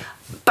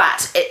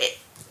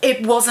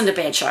it wasn't a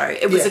bad show.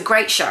 It was a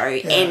great show,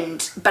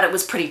 but it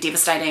was pretty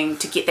devastating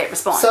to get that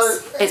response. So,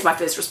 as my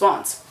first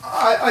response.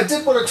 I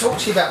did want to talk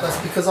to you about this,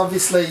 because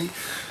obviously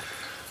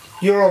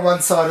you're on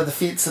one side of the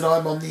fence and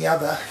I'm on the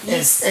other,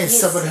 as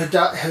someone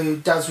who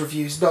does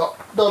reviews, not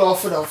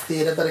often of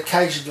theatre, but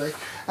occasionally.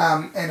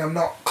 And I'm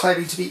not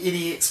claiming to be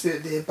any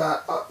expert there,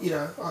 but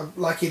I'm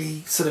like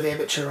any sort of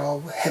amateur,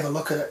 I'll have a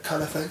look at it,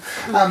 kind of thing.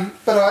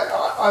 But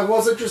I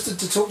was interested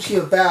to talk to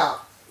you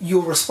about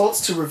your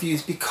response to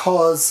reviews,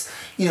 because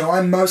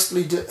I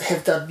mostly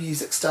have done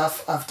music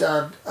stuff. I've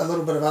done a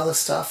little bit of other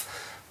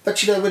stuff,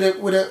 but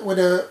when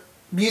a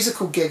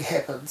musical gig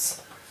happens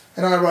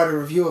and I write a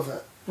review of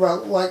it,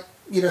 well, like,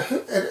 in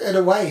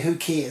a way, who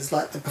cares?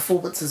 Like, the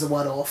performance is a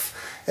one-off,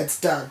 it's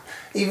done.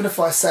 Even if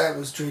I say it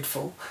was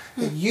dreadful,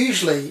 and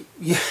usually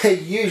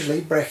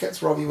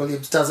brackets Robbie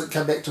Williams doesn't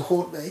come back to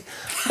haunt me,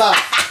 but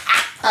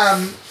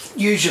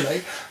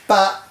usually,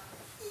 but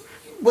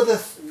with a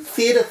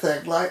theatre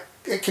thing, like,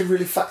 it can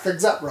really fuck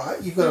things up,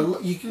 right? You've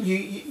got you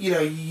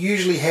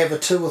usually have a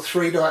 2 or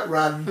 3 night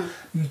run,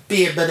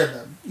 bare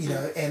minimum,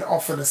 and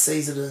often a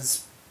season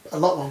is a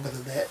lot longer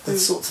than that. The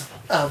sorts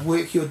of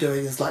work you're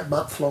doing is like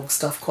month-long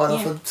stuff, quite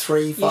often,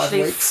 3-5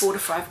 usually weeks. 4 to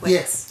 5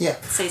 weeks.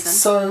 Season.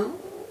 So,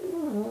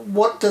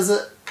 what do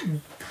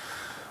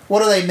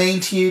they mean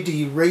to you? Do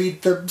you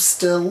read them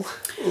still?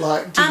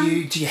 Like, do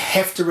you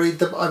have to read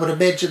them? I would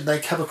imagine they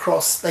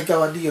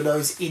go under your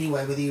nose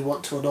anyway, whether you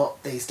want to or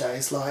not these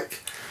days.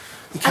 Like,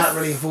 you can't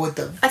really avoid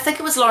them. I think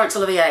it was Laurence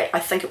Olivier.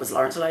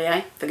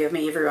 Forgive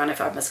me, everyone,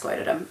 if I've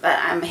misquoted him.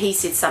 But he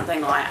said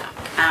something like,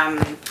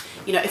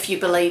 if you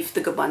believe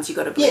the good ones, you've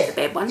got to believe the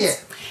bad ones. Yeah.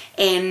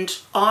 And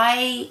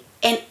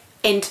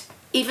and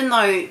even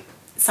though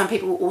some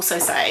people also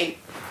say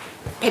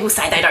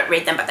they don't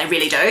read them, but they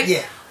really do.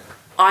 Yeah.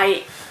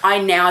 I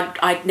now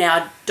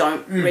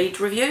don't read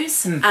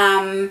reviews.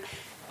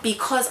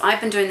 Because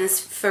I've been doing this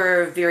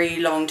for a very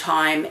long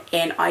time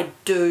and I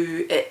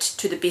do it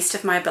to the best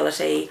of my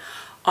ability.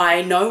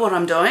 I know what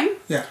I'm doing.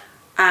 Yeah.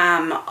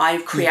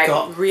 I create You've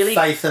got really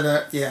faith in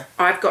it. Yeah.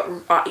 I've got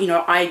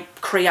I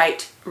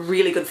create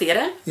really good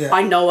theatre. Yeah.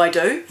 I know I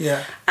do.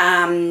 Yeah.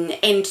 And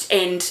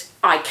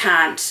I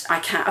can't.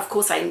 Of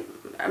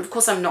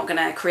course, I'm not going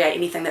to create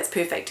anything that's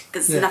perfect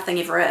because nothing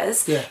ever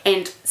is. Yeah.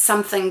 And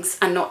some things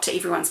are not to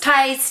everyone's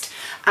taste,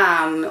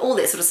 all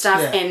that sort of stuff.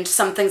 Yeah. And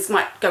some things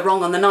might go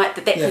wrong on the night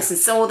that person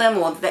saw them,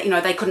 or that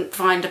they couldn't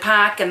find a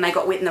park and they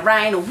got wet in the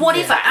rain, or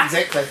whatever. Yeah,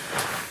 exactly.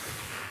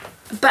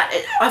 But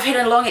I've had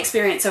a long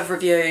experience of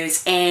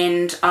reviews,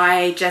 and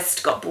I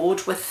just got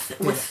bored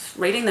with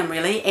reading them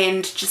really,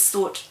 and just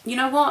thought, you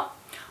know what,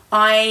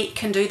 I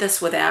can do this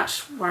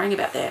without worrying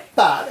about that.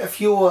 But if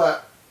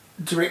you're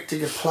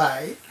directing a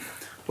play,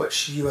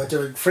 which you are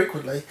doing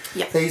frequently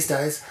these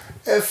days,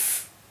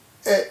 if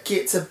it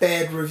gets a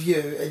bad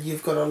review and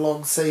you've got a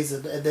long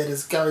season and that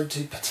is going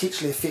to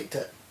potentially affect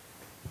it,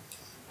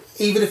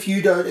 even if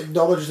you don't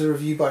acknowledge the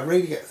review by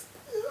reading it,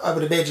 I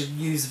would imagine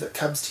news of it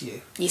comes to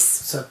you. Yes.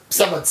 So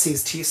someone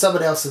says to you,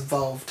 someone else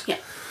involved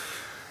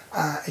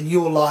in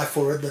your life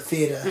or in the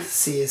theatre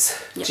says,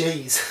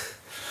 geez,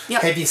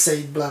 have you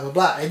seen blah, blah,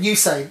 blah? And you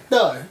say,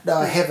 no,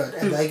 I haven't.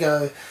 And they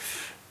go,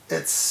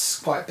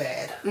 it's quite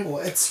bad,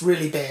 or it's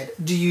really bad.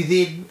 Do you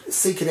then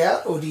seek it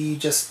out, or do you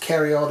just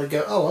carry on and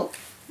go, oh well,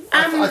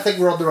 I think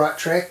we're on the right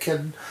track,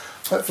 and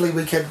hopefully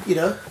we can,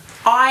 You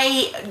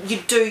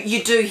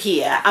do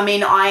hear. I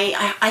mean,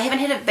 I haven't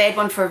had a bad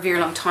one for a very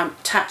long time.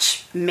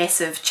 Touch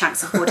massive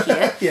chunks of wood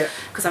here,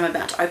 because I'm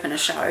about to open a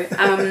show.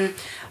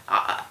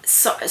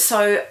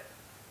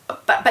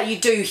 But you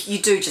do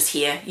just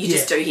hear. You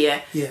just do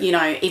hear.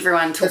 Yeah.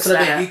 Everyone talks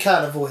about it. You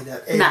can't avoid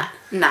it. Nah.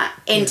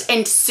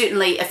 And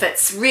certainly if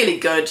it's really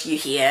good, you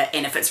hear,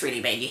 and if it's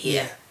really bad, you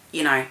hear.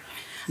 Yeah.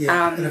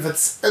 And if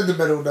it's in the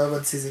middle, no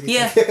one says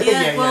anything. Pretty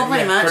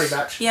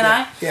much.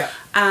 Yeah.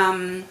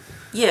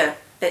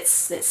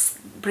 That's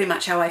pretty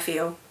much how I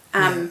feel.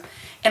 And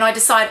I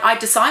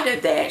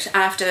decided that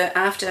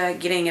after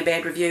getting a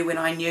bad review, when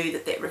I knew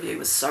that review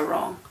was so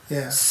wrong.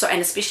 Yeah. So,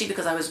 and especially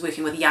because I was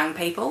working with young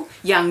people,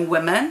 young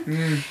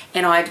women,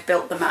 and I'd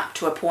built them up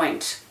to a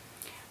point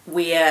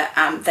where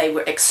they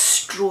were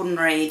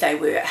extraordinary, they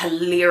were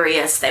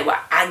hilarious, they were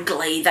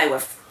ugly, they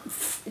were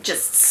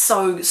just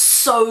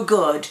so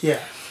good. Yeah.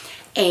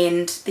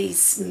 And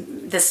this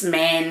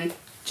man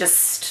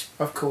just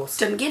of course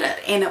didn't get it,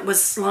 and it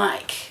was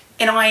like,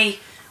 and I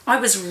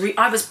was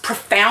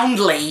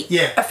profoundly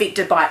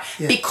affected by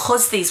it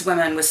because these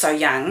women were so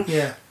young.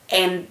 Yeah.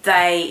 And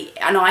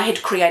I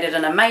had created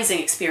an amazing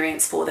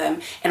experience for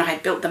them, and I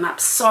had built them up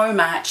so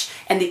much,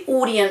 and the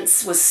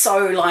audience was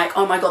so like,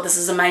 oh my God, this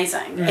is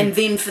amazing. And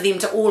then for them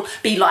to all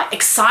be like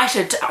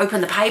excited to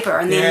open the paper,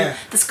 and then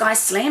this guy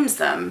slams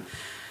them.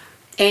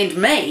 And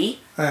me,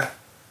 that's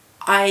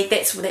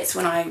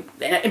when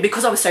and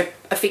because I was so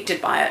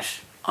affected by it,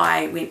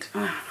 I went,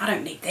 oh, I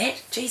don't need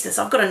that. Jesus,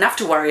 I've got enough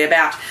to worry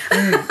about.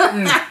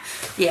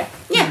 Yeah.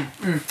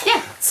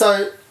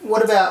 So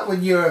what about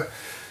when you're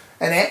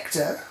an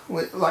actor,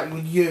 like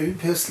when you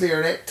personally are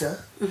an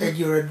actor and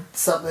you're in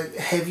something,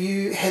 have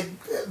you had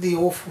the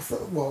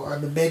awful well,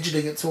 I'm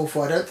imagining it's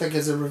awful. I don't think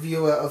as a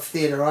reviewer of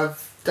theatre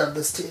I've done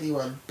this to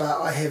anyone,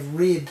 but I have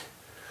read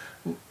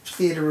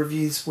theatre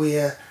reviews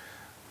where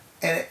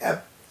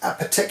a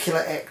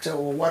particular actor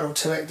or one or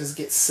two actors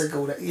gets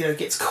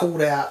gets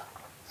called out,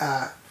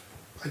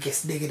 I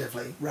guess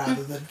negatively,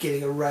 rather than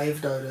getting a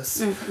rave notice.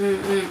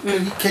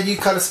 Can you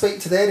kind of speak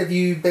to that? Have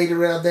you been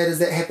around that? Has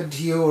that happened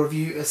to you, or have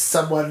you, as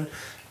someone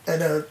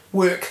in a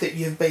work that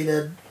you've been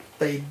in,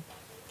 been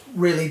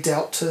really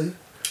dealt to?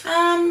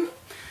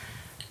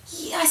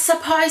 Yeah, I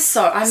suppose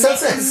so. It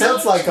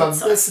sounds like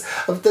this is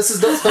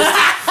not supposed to.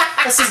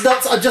 This is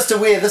not. I'm just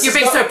aware. You're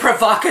being so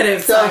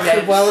provocative.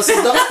 Well, this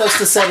is not supposed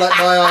to sound like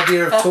my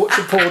idea of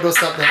torture porn or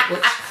something.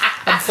 Which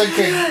I'm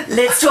thinking.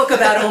 Let's talk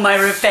about all my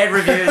bad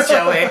reviews,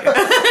 shall we?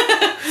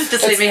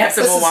 Just let me have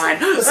some more wine.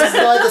 This is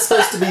neither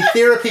supposed to be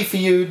therapy for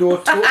you nor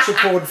torture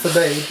porn for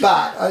me.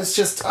 But I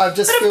just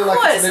feel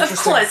like it's an interesting.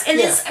 Of course,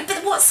 and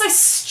but what's so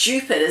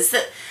stupid is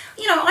that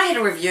I had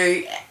a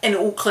review in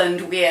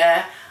Auckland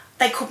where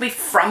they called me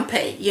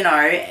frumpy,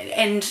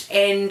 and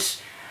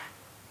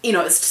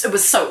it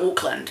was so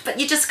Auckland. But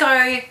you just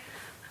go,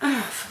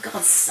 oh, for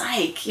God's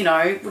sake,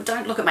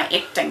 don't look at my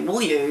acting,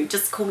 will you?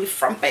 Just call me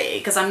frumpy,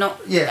 because I'm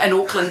not an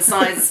Auckland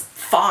size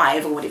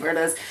 5 or whatever it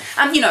is.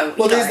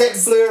 Well,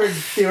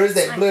 there is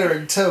that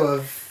blurring too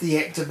of the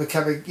actor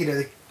becoming,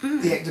 the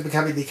actor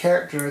becoming the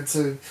character, and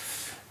so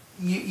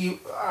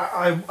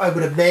I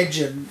would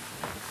imagine,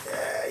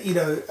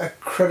 a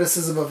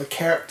criticism of a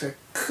character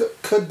could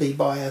could be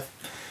by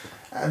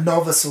a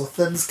novice or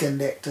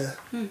thin-skinned actor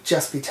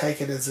just be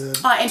taken as a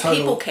and total...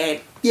 people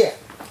can. Yeah.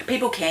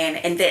 People can,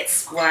 and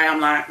that's why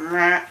I'm like,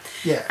 meh.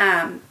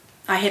 Yeah.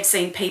 I have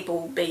seen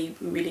people be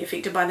really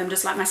affected by them,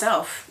 just like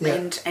myself,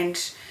 Yeah.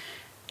 and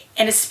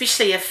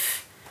especially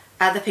if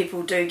other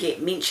people do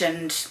get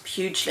mentioned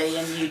hugely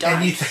and you don't.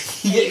 And you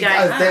think, and you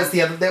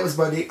go, that was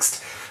my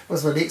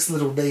next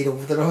little needle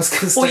that I was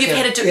going to stick Or you've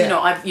had a, yeah.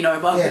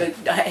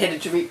 I had a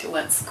director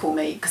once call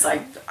me, because I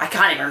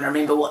can't even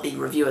remember what the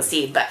reviewer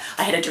said, but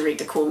I had a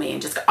director call me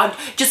and just go,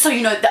 just so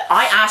you know that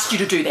I asked you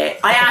to do that.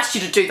 I asked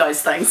you to do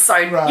those things, so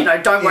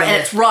Right. don't worry. Yeah.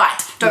 And it's right.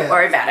 Don't Yeah.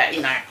 worry about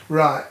it.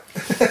 Right.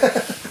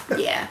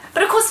 Yeah,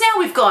 but of course now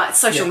we've got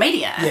social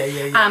media.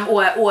 Yeah.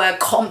 Or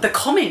the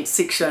comment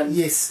section.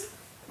 Yes.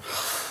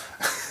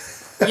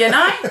 You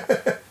know.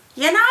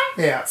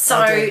 Yeah. So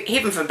I do.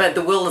 heaven forbid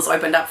the world has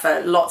opened up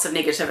for lots of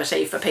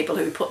negativity for people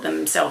who put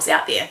themselves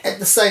out there. At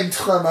the same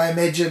time, I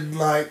imagine,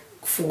 like,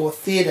 for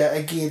theatre,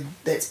 again,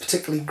 that's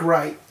particularly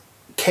great,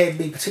 can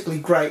be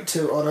particularly great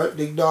too on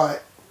opening night.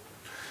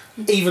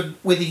 Even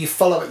whether you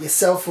follow it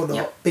yourself or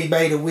not, be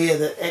made aware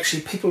that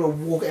actually people are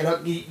walking,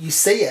 and you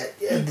see it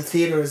in the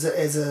theatre as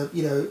a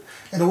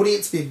an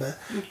audience member.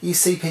 You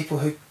see people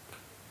who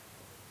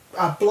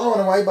are blown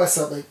away by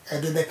something,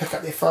 and then they pick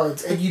up their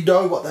phones, and you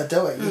know what they're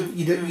doing.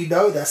 You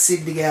know they're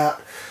sending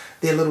out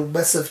their little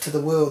missive to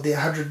the world, their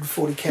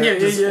 140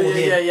 characters, or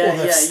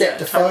they've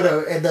snapped a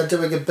photo and they're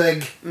doing a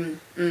big,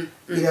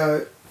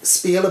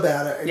 spiel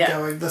about it and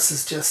going, "This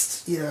is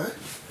just,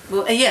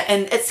 Well,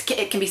 and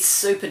it can be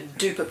super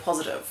duper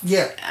positive.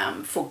 Yeah.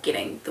 For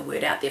getting the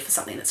word out there for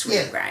something that's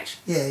really great.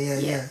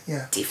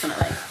 Yeah.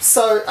 Definitely.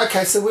 So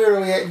where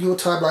are we at in your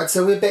timeline?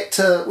 So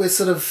we're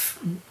sort of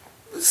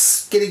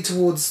getting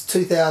towards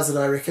 2000,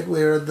 I reckon.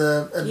 We're in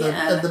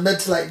the mid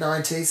to late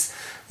 90s.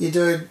 You're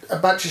doing a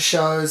bunch of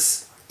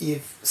shows.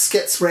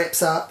 Skitz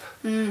wraps up.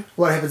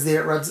 What happens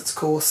there? It runs its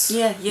course.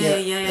 Yeah.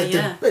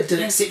 It did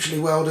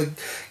exceptionally well to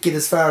get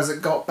as far as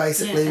it got.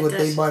 Basically, would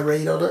be my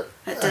read on it.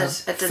 It did.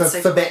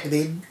 For back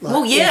then.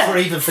 Well, yeah. Or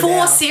even for 4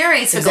 now.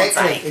 series, for God's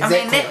sake. I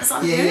mean, that was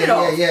unheard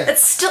of. Yeah.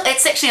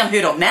 It's actually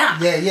unheard of now.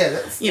 Yeah.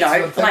 That's You know, what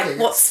I'm like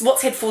thinking.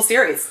 what's had 4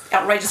 series?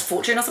 Outrageous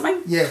Fortune or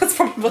something? Yeah. That's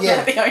probably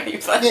the only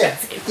thing.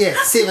 Yeah.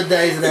 7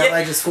 days of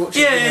outrageous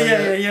fortune.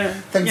 Yeah.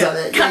 Things like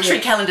that. Country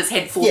calendars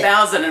had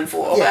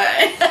 4,004.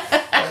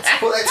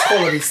 That's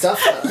quality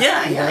stuff. Though,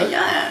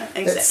 Yeah.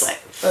 Exactly.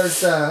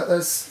 Those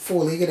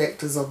 4-legged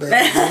actors on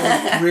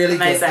that really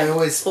Amazing. good. They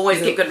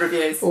always get good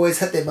reviews. Always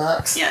hit their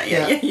marks. Yeah.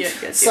 And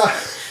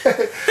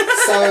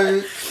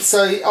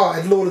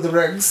Lord of the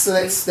Rings. So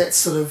that's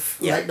sort of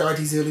late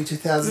 90s, early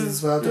 2000s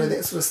as well, doing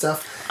that sort of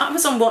stuff. I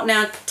was on What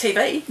Now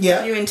TV.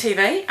 Yeah.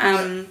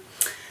 UNTV.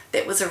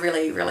 That was a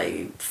really,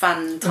 really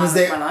fun time of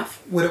my life.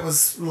 When it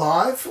was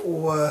live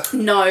or?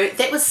 No,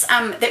 that was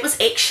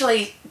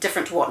actually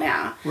different to What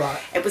Now. Right.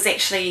 It was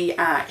actually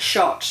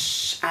shot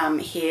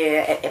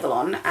here at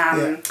Avalon.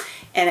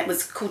 And it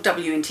was called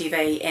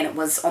WNTV, and it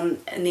was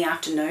in the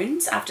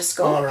afternoons after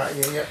school. Oh, right,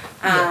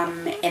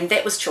 And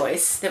that was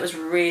choice. That was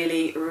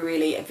really,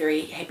 really a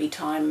very happy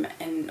time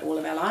in all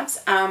of our lives.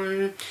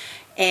 And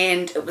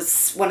it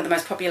was one of the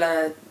most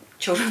popular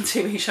children's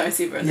TV shows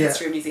ever in the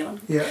history of New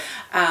Zealand. Yeah.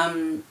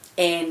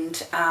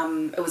 And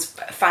it was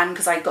fun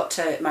because I got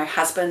to, my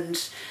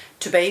husband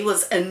to be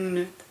was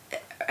in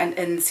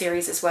the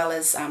series, as well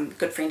as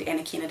good friend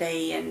Anna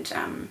Kennedy and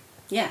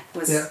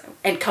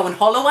and Cohen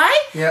Holloway.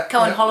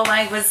 Cohen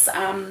Holloway was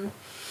on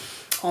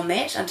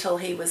that until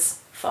he was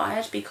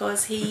fired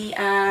because he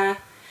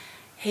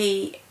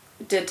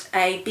did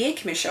a beer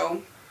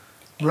commercial.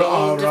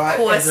 Oh, and right. Of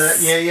course,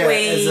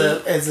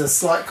 as a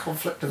slight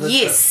conflict of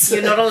interest. Yes,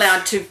 you're not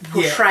allowed to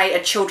portray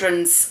a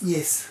children's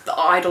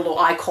idol or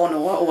icon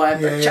or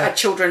a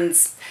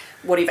children's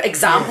whatever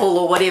example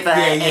or whatever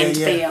and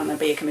be on a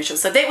beer commercial.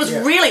 So that was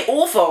really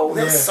awful.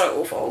 That was so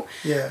awful.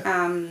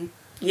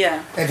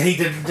 Yeah. And he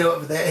didn't do it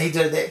for that. He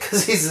did that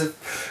because he's a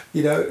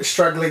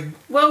struggling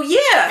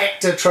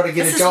actor trying to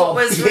get a job.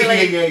 This is what was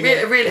really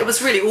it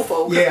was really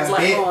awful. Yeah, it was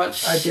like,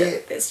 I shit,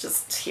 bet. that's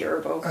just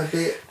terrible. I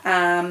bet.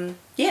 And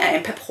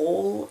Pip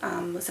Hall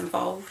was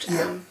involved.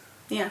 It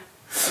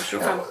was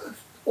real fun.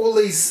 All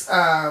these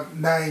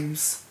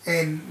names,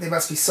 and there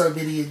must be so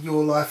many in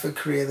your life and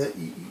career that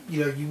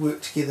you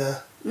work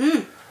together.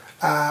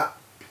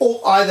 Or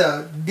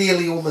either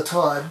nearly all the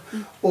time,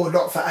 or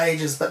not for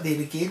ages, but then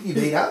again you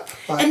meet up.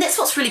 And that's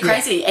what's really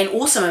crazy and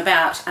awesome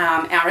about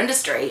our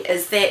industry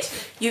is that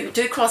you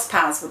do cross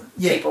paths with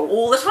people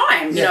all the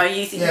time. You know,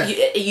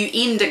 you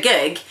end a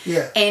gig,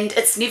 and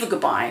it's never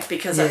goodbye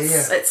because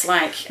it's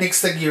like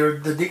next thing you're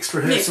in the next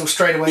rehearsal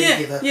straight away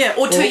together. Yeah,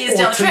 or 2 years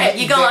down the track,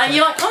 you go and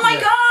you're like, oh my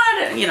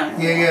god, you know.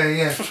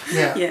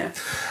 Yeah.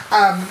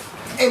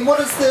 And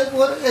what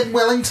in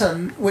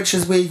Wellington, which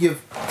is where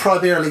you've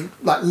primarily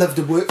lived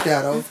and worked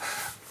out of,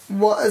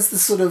 what is the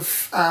sort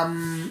of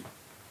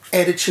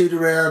attitude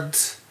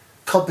around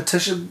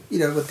competition?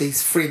 With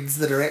these friends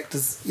that are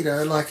actors.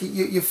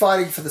 You're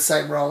fighting for the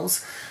same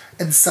roles,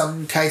 in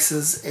some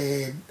cases,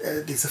 and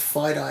there's a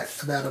finite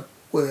amount of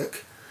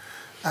work.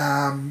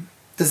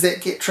 Does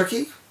that get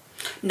tricky?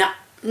 No,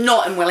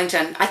 not in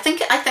Wellington. I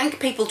think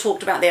people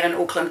talked about that in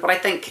Auckland, but I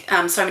think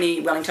so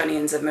many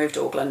Wellingtonians have moved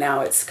to Auckland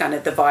now. It's kind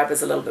of the vibe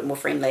is a little bit more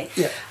friendly.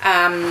 Yeah.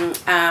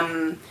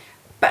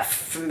 But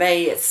for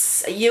me,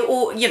 it's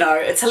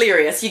it's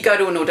hilarious. You go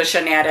to an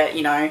audition out of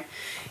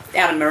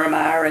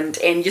Miramar, and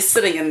you're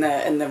sitting in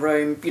the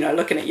room,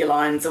 looking at your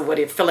lines or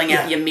whatever, filling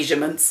out your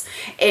measurements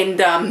and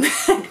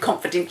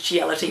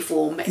confidentiality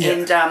form,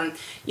 and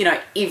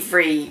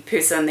every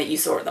person that you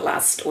saw at the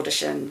last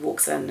audition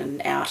walks in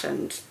and out,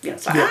 and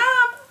it's like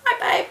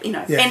hi babe,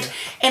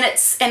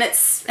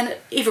 and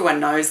everyone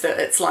knows that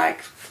it's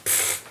like.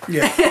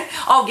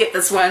 I'll get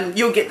this one,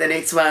 you'll get the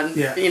next one.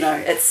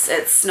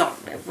 It's not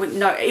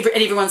and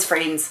everyone's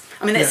friends.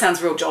 I mean that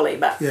sounds real jolly,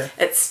 but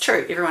it's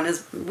true.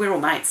 We're all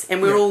mates,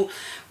 and we're all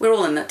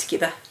in it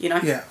together.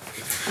 The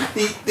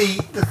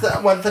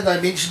one thing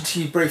I mentioned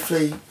to you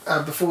briefly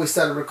before we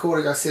started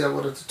recording, I said I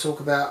wanted to talk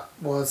about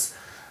was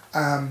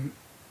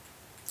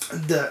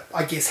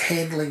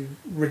handling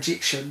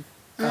rejection,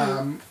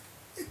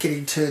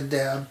 getting turned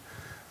down.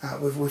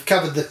 We've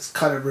covered this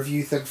kind of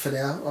review thing for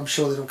now. I'm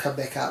sure that'll come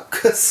back up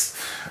because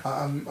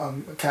I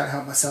can't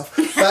help myself.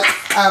 But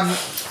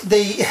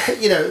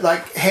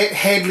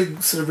handling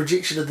sort of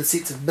rejection in the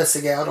sense of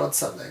missing out on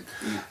something,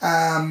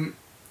 and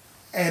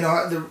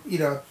I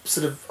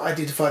sort of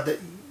identified that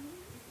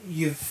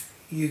you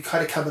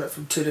kind of come at it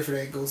from two different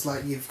angles.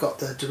 Like you've got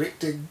the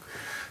directing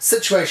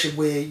situation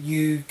where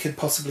you could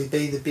possibly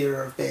be the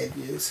bearer of bad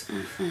news,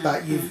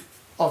 but you've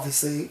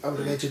obviously, I would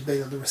imagine,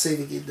 being on the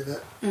receiving end of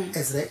it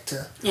as an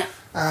actor. Yeah.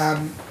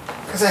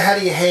 So how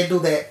do you handle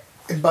that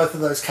in both of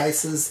those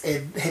cases,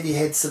 and have you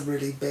had some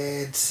really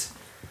bad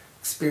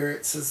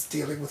experiences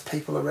dealing with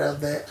people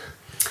around that?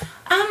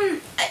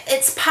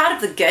 It's part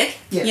of the gig,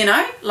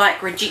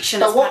 like rejection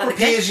but is part of the gig. What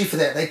prepares you for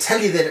that? They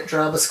tell you that at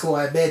drama school,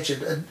 I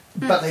imagine,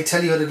 but they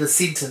tell you it in a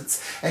sentence,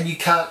 and you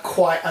can't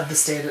quite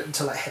understand it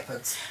until it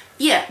happens.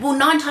 Yeah, well,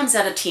 9 times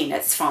out of 10,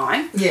 it's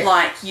fine. Yeah.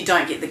 Like, you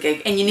don't get the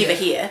gig, and you never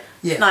hear.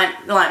 Yeah.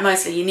 Like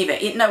mostly,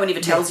 no one ever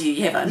tells you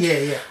haven't.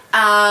 Yeah.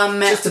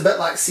 Just a bit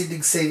like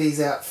sending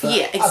CVs out for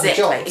other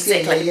jobs.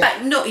 Exactly.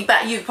 Yeah.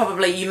 But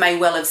you may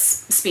well have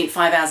spent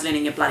 5 hours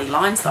learning your bloody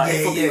lines, though,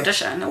 for the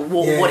audition, or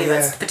whatever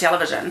it's for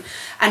television.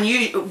 And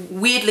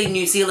weirdly,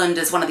 New Zealand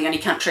is one of the only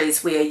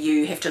countries where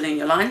you have to learn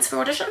your lines for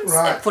auditions,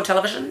 for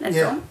television and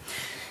film.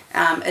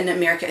 In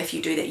America, if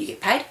you do that, you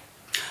get paid.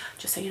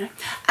 Just so you know.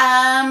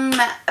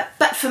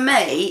 But for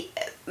me,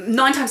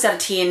 9 times out of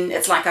 10,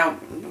 it's like,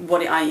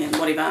 whatever.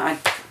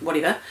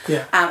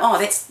 Yeah.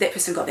 That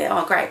person got there.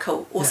 Oh, great,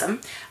 cool,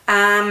 awesome.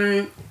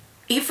 Yeah.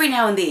 Every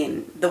now and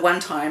then, the 1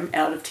 time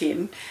out of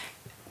 10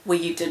 where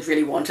you did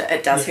really want it,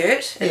 it does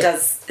hurt. It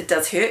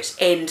does hurt,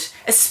 and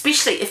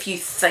especially if you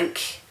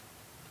think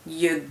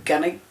you're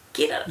gonna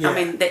get it. Yeah. I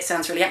mean, that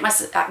sounds really up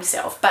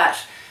yourself, but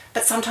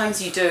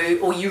sometimes you do,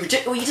 or you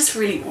just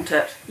really want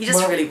it.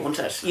 Really want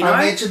it, I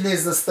imagine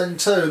there's this thing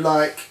too,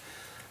 like,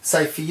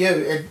 say for you,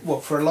 and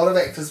for a lot of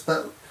actors,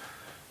 but,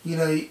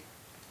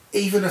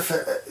 even if,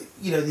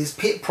 there's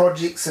pet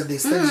projects and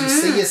there's things you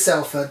see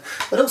yourself in,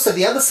 but also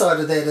the other side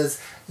of that is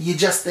you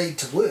just need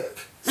to work.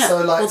 Yeah.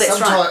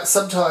 So,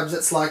 sometimes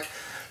it's like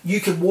you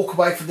can walk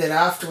away from that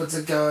afterwards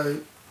and go,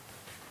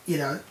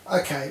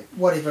 okay,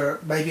 whatever,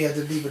 maybe I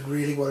didn't even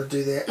really want to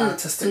do that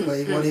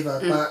artistically,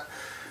 but,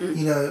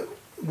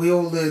 we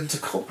all learn to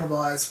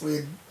compromise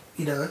when,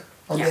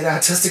 on that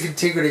artistic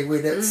integrity,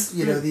 when it's,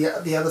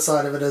 the other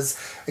side of it is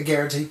a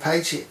guaranteed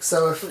paycheck.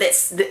 So if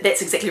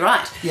that's exactly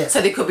right. Yeah. So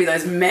there could be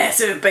those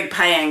massive, big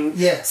paying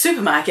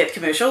supermarket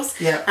commercials.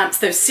 Yeah.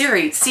 So those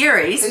series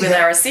where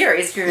they're a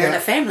series, if you're in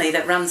a family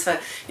that runs for,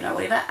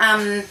 whatever.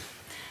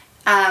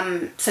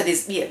 So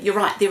there's, you're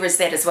right, there is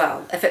that as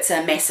well. If it's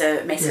a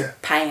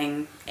massive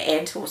paying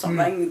ad or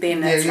something,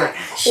 then it's like...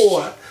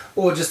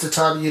 Or just a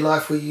time in your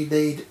life where you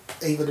need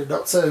even a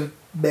not so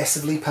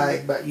massively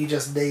paid, but you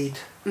just need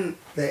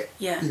that,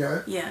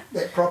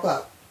 that prop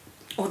up.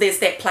 Or there's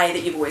that play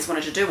that you've always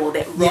wanted to do, or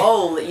that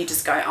role that you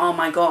just go, oh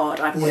my God,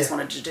 I've always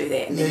wanted to do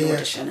that, and then you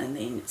audition, and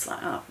then it's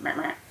like, oh,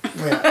 meh.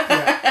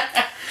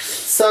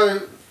 So,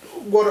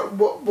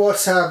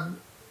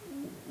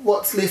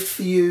 what's left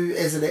for you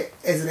as an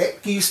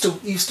actor? You still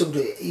do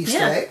it. You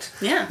still act.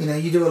 Yeah.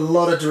 You do a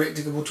lot of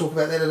directing, and we'll talk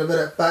about that in a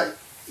minute. But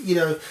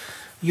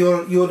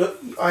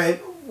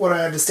what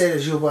I understand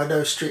is you're by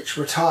no stretch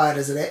retired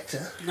as an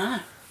actor. No,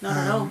 not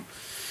at all.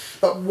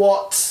 But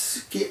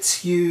what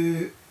gets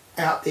you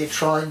out there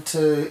trying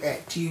to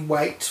act? Do you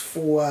wait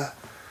for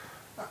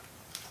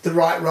the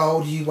right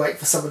role? Do you wait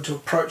for someone to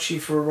approach you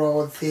for a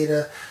role in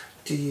theatre?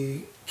 Can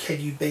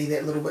you be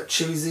that little bit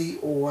choosy,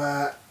 or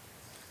are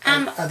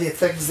there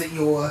things that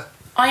you're...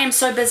 I am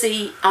so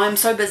busy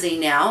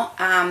now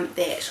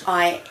that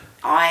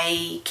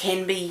I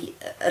can be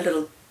a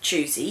little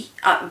choosy,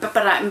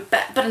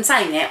 but in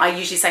saying that, I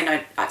usually say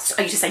no. I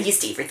usually say yes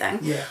to everything.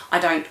 Yeah. I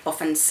don't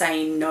often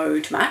say no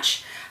to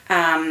much.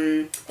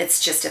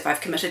 It's just if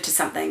I've committed to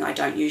something, I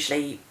don't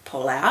usually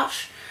pull out,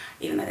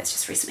 even though that's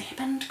just recently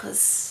happened,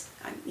 because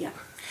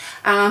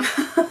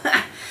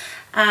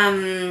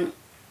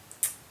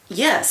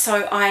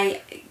so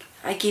I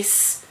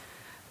guess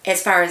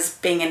as far as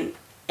being an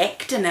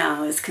actor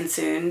now is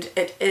concerned,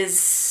 it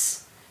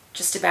is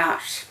just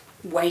about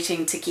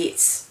waiting to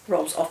get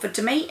roles offered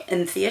to me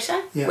in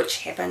theatre, which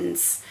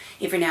happens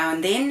every now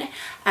and then.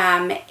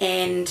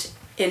 And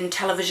in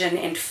television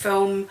and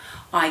film,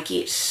 I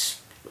get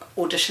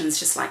auditions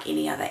just like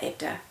any other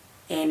actor.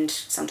 And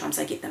sometimes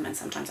I get them and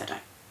sometimes I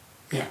don't.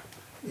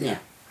 Yeah.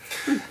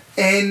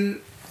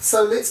 And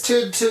so let's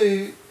turn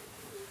to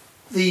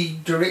the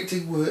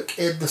directing work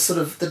and the sort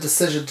of the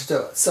decision to do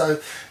it. So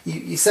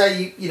you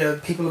say, you know,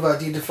 people have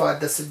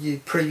identified this in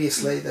you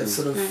previously. They've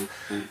sort of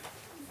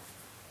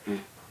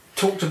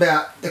talked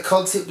about the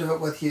concept of it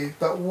with you,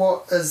 but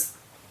what is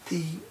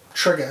the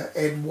trigger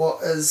and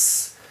what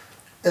is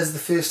the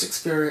first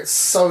experience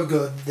so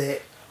good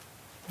that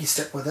you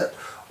stick with it?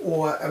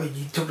 Or, I mean,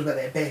 you talked about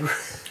that bad...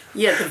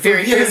 Yeah, the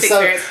very first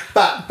experience.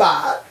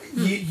 But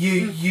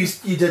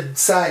you did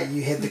say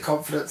you had the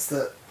confidence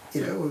that,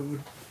 you know,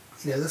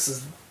 this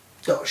is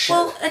not shit.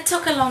 Well, it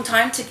took a long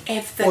time to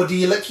have the... Or do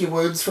you lick your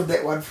wounds from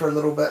that one for a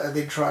little bit and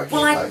then try again?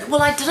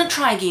 I didn't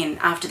try again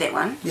after that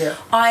one. Yeah.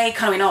 I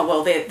kind of went, oh,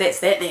 well, that's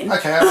that then.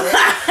 Okay,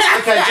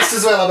 okay, just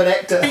as well I'm an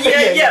actor.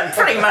 Yeah,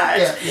 pretty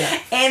much.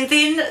 Yeah. And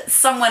then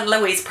someone,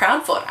 Louise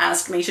Proudfoot,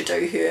 asked me to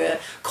do her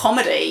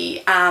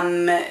comedy.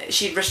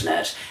 She'd written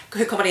it,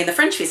 her comedy in the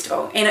Fringe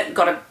Festival, and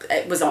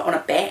it was on a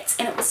Bats,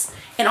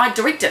 and I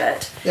directed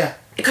it. Yeah.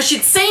 Because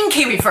she'd seen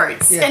Kiwi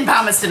Fruits in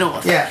Palmerston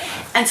North. Yeah.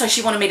 And so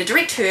she wanted me to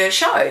direct her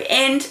show.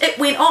 And it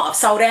went off,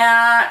 sold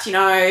out, you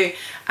know.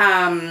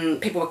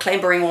 People were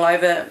clambering all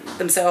over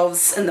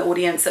themselves in the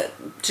audience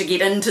to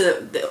get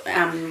into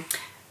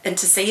and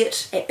to see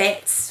it at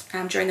Bats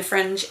during the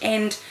Fringe.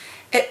 And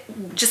it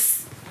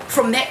just,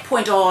 from that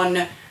point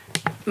on,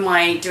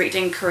 my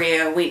directing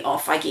career went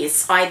off, I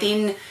guess. I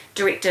then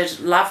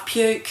directed Love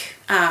Puke,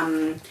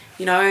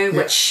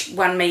 which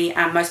won me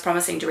Most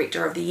Promising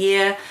Director of the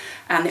Year.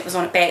 That was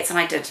on at Bats, and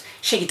I did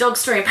Shaggy Dog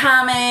Story in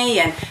Palmy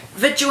and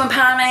Vigil in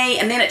Palmy,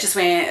 and then it just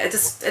went,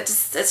 it's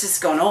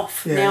just gone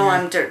off. Now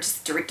I'm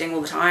just directing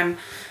all the time,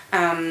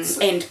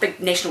 and big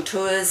national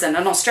tours and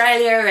in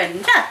Australia,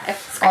 and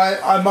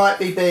I might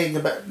be being a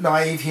bit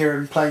naive here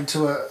and playing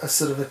to a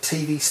sort of a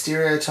TV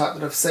stereotype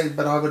that I've seen,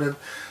 but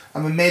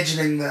I'm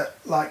imagining that,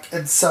 like,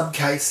 in some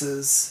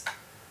cases,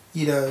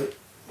 you know,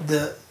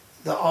 the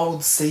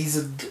old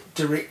seasoned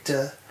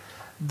director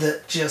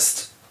that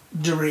just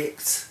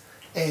directs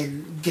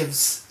and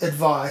gives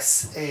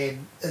advice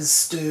and is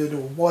stern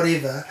or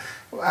whatever,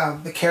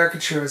 the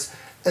caricature is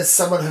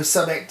someone who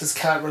some actors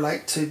can't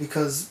relate to,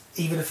 because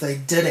even if they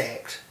did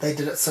act, they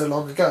did it so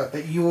long ago.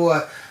 But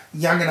you're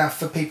young enough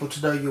for people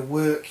to know your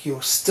work,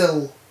 you're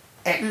still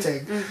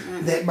acting.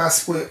 That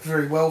must work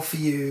very well for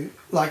you.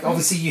 Like,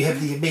 obviously you have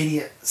the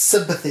immediate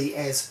sympathy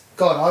as,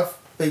 God, I've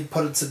been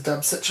put in some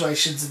dumb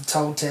situations and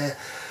told to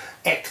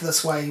act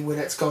this way when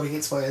it's gone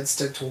against my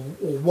instinct or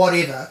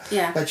whatever.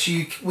 Yeah. But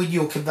when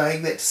you're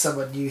conveying that to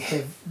someone, you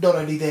have not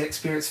only that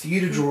experience for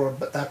you to draw on,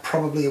 but they're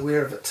probably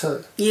aware of it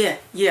too. Yeah.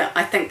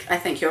 I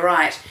think you're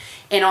right,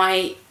 and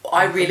I'm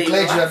really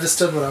glad you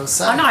understood what I was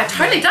saying. Oh no, I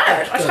totally did.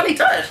 I totally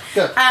did.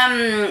 Good.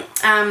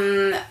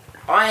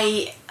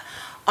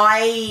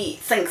 I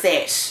think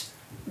that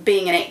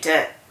being an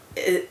actor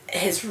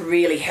has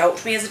really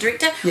helped me as a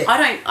director. Yeah.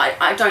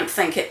 I don't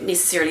think it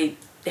necessarily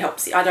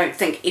helps. I don't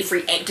think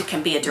every actor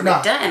can be a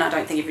director, and I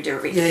don't think every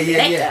director can be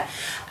an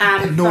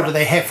actor. Nor do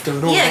they have to.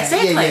 And all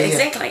that.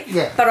 Exactly.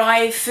 Yeah. But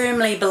I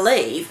firmly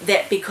believe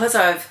that because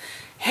I've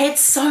had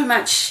so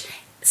much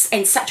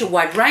and such a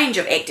wide range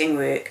of acting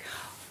work,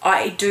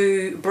 I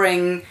do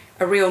bring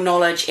a real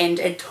knowledge and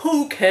a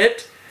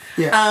toolkit.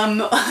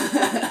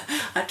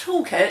 A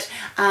toolkit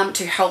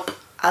to help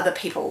other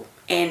people.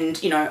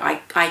 And, you know,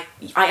 I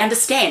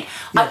understand.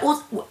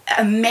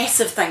 A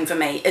massive thing for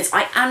me is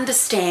I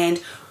understand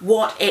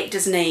what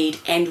actors need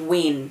and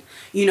when.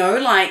 You know,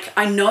 like,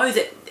 I know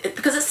that,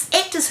 because it's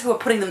actors who are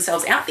putting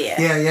themselves out there.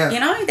 You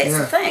know, that's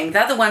the thing.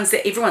 They're the ones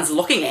that everyone's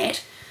looking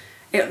at.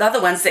 They're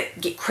the ones that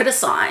get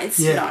criticised,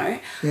 you know,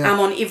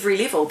 on every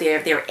level.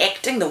 They're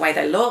acting, the way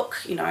they look,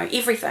 you know,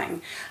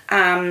 everything.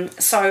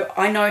 So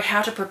I know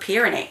how to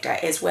prepare an actor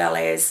as well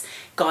as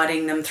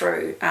guiding them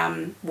through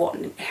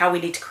how we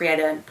need to create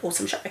an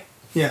awesome show.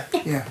 Yeah.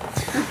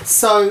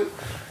 So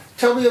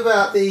tell me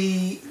about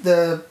the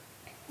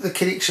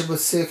connection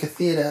with Circa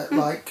Theatre,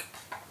 like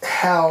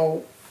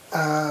how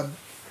that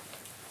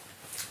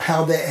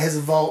has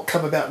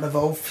come about and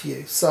evolved for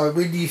you. So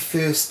when do you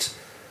first,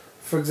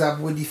 for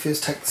example, take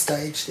the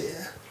stage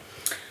there?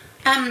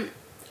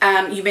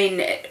 You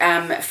mean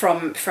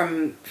from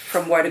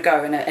where to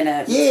go in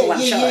a one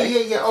show?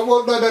 Yeah. Oh,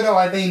 well, no.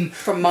 I mean,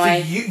 from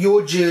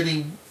your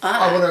journey.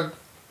 I want to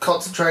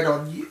concentrate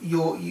on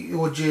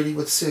your journey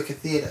with Circa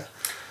Theatre.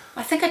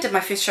 I think I did my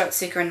first show at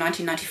Circa in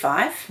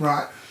 1995.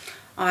 Right.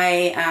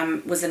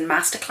 I was in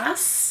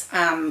Masterclass,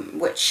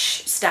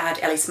 which starred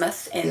Ellie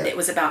Smith, and it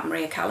was about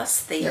Maria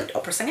Callas, the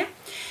opera singer,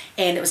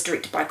 and it was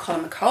directed by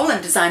Colin McCall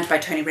and designed by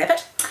Tony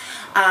Rabbit,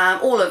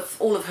 all of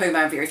whom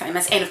are very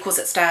famous, and of course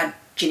it starred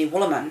Jenny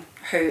Wollerman,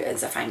 who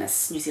is a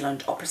famous New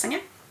Zealand opera singer.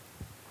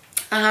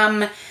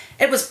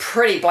 It was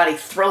pretty bloody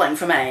thrilling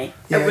for me.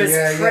 It was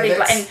pretty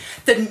bloody, and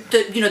the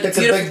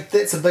beautiful.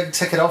 That's a big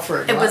ticket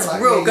offering. It was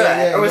real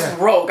good. It was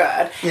real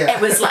good. Yeah. It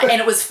was like, and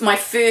it was my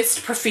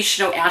first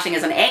professional outing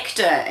as an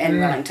actor in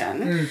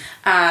Wellington.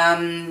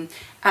 And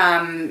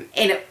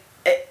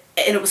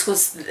it was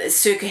because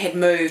Circa had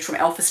moved from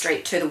Alpha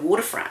Street to the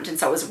waterfront, and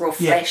so it was a real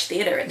flash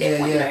theatre at that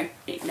point.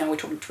 We're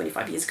talking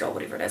 25 years ago,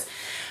 whatever it is.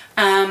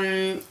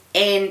 And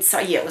so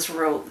it was a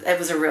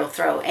real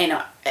thrill, and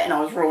I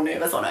was real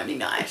nervous on opening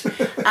night.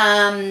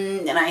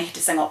 And I had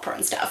to sing opera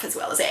and stuff as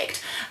well as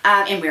act,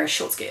 and wear a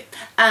short skirt.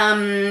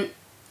 And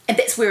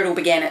that's where it all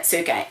began at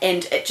Circa,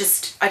 and I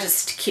just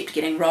kept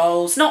getting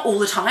roles, not all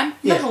the time.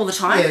 It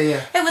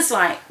was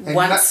like and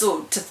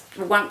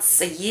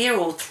once a year,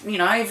 or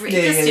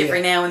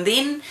every now and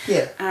then.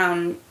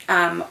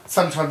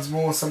 Sometimes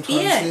more, sometimes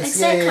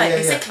less.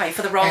 Exactly,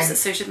 for the roles that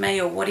suited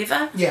me or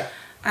whatever.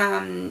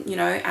 And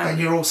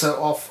you're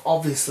also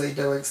obviously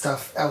doing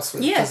stuff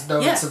elsewhere, because no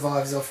one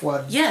survives off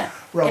one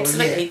role.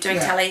 Absolutely, doing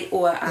telly,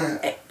 or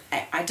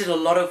I did a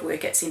lot of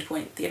work at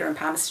Centrepoint Theatre in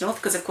Palmerston North,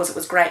 because of course it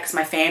was great, because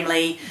my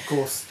family, of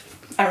course,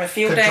 are a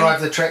Feilding. Could drive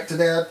the tractor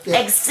down.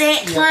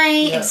 Exactly.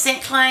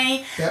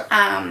 Yep.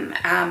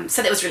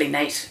 So that was really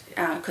neat,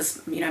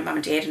 because mum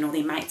and dad and all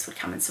their mates would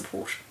come and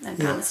support in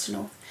Palmerston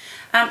North.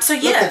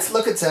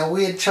 Look, it's our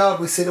weird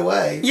child we sent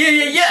away.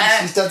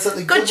 She's done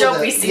something good job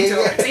with we sent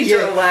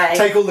her away.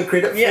 Take all the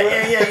credit for it.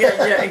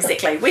 Yeah,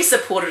 exactly. We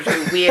supported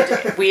her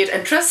weird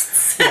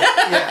interests.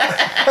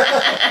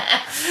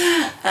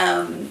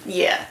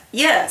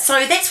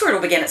 So that's where it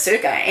all began at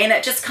Circa, and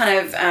it just kind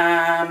of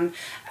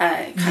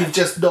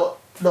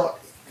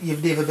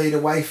you've never been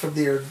away from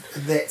there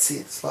in that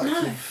sense. Like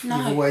you've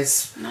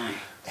always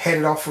had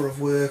an offer of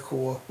work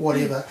or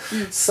whatever.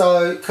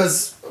 So,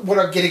 because what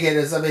I'm getting at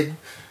is,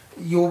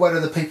 you're one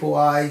of the people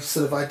I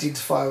sort of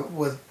identify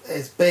with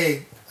as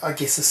being, I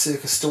guess, a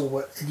Circa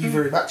stalwart, and you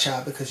very much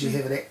are, because you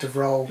have an active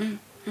role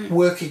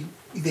working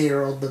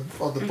there on the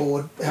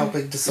board,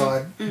 helping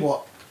decide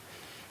what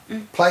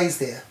plays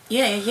there.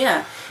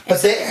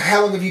 But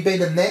how long have you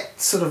been in that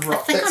sort of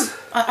role?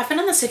 I've been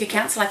on the Circa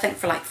Council, I think,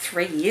 for like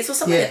 3 years or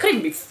something. It could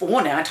even be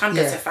 4 now. Time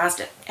goes so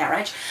fast at our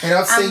age. And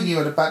I've seen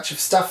you in a bunch of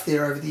stuff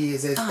there over the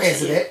years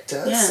as an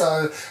actor. Yeah.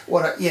 So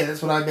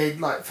that's what I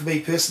mean. Like, for me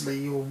personally,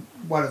 you're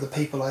one of the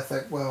people I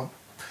think, well,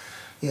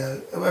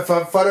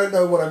 if I don't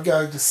know what I'm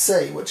going to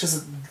see, which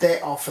isn't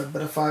that often,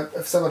 but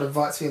if someone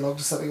invites me along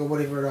to something or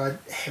whatever, and I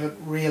haven't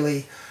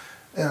really,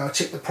 I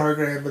check the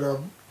program, and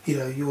I'm,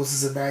 yours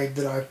is a name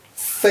that I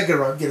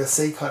figure I'm going to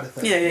see, kind of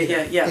thing.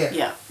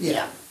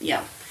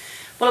 Yeah.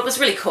 Well, it was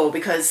really cool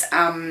because,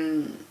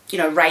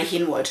 Ray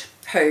Henwood,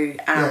 who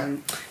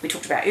we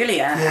talked about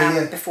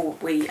earlier before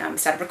we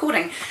started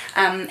recording,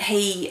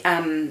 he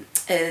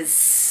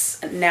is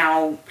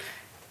now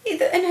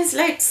either in his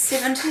late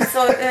 70s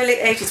or early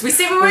 80s. We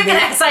weren't going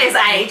to say his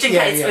age in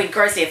case we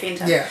grossly offend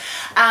him.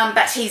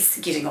 But he's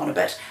getting on a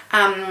bit.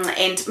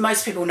 And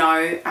most people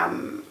know,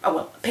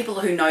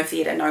 people who know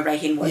theatre know Ray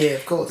Henwood. Yeah,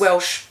 of course.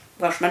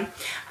 Welshman.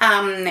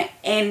 And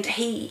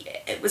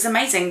it was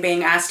amazing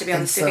being asked to be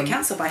on the Circa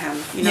Council by him.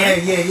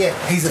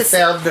 He's the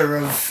founder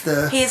of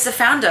the... He is the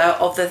founder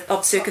of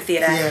Circa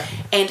Theatre,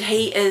 and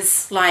he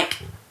is like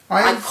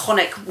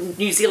iconic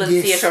New Zealand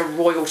theatre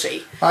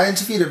royalty. I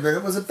interviewed him, and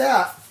it was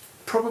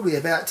probably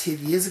about 10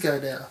 years ago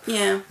now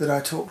that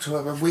I talked to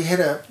him, and we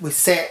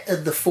sat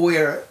in the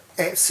foyer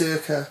at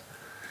Circa,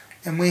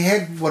 and we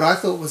had what I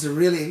thought was for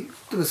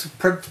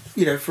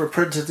a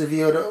print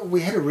interview, and we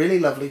had a really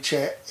lovely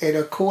chat, and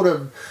I caught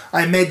him,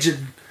 I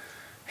imagine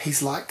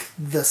he's like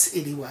this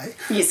anyway.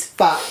 Yes.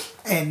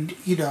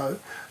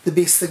 The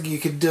best thing you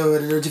can do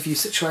in an interview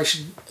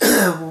situation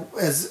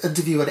is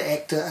interview an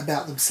actor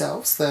about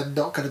themselves. They're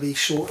not going to be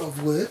short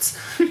of words.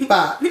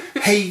 But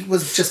he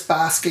was just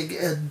basking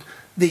in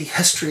the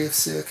history of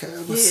Circa.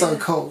 It was so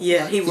cool.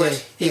 Yeah, he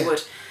would.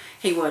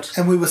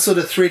 And we were sort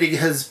of threading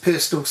his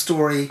personal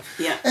story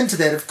into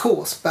that, of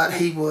course, but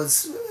he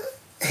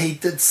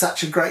did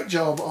such a great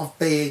job of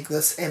being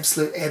this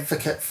absolute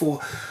advocate for,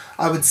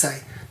 I would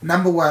say,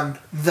 number 1,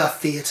 the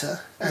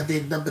theatre, and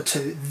then number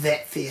 2,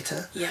 that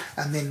theatre,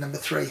 and then number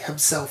 3,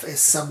 himself as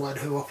someone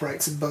who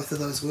operates in both of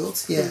those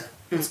worlds. It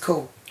was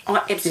cool.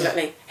 Oh,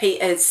 absolutely. Yeah. He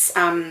is,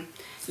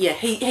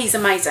 he's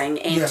amazing,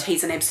 and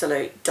he's an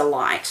absolute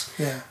delight.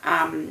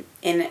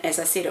 And as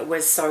I said, it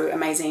was so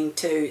amazing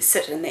to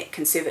sit in that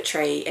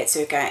conservatory at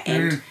Circa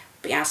and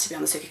be asked to be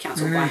on the Circa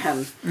Council by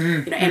him.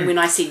 And when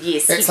I said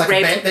yes, that's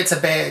that's a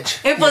badge.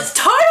 It was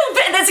total.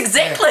 That's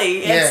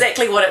exactly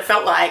what it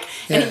felt like.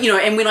 And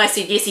and when I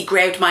said yes, he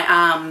grabbed my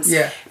arms,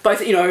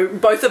 both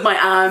of my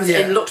arms,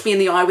 and looked me in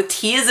the eye with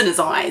tears in his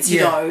eyes.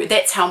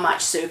 That's how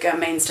much Circa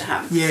means to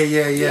him.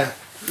 Yeah.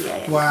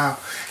 Wow.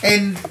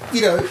 And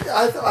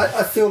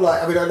I feel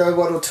like, I know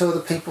 1 or 2 of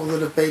the people that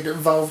have been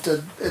involved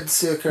in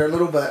Circa a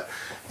little bit,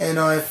 and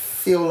I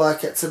feel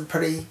like it's in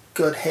pretty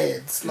good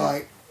hands.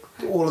 Like,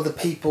 all of the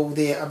people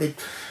there, I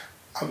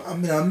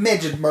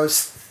imagine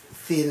most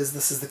theatres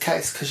this is the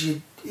case, because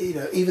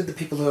even the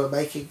people who are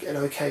making an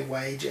okay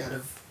wage out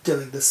of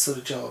doing this sort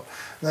of job,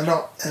 they're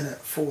not in it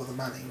for the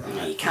money, right?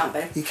 No, you can't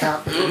be. You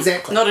can't be,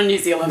 exactly. Not in New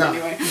Zealand, no,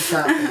 anyway. You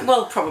can't be.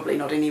 Well, probably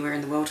not anywhere in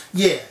the world.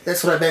 Yeah,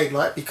 that's what I mean,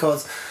 like,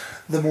 because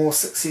the more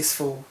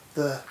successful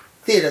the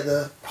theatre,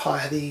 the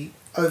higher the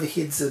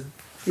overheads and,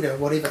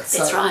 whatever.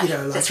 That's right.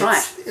 That's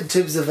right. In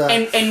terms of...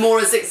 and more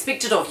is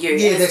expected of you.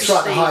 Yeah, that's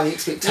right, the higher the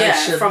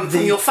expectation. Yeah, from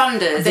your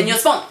funders and your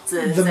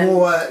sponsors the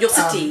more, your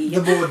city.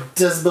 The more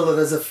dismal it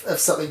is if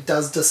something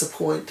does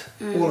disappoint,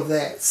 all of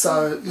that.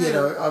 So,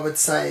 I would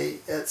say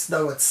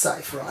no one's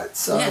safe, right?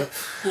 So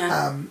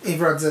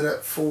everyone's in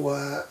it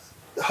for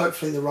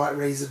hopefully the right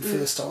reason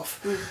first off.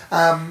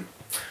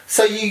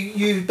 So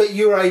but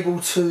you're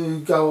able to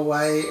go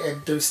away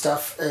and do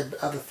stuff in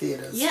other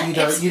theatres. Yeah,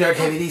 you don't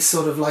have any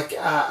sort of like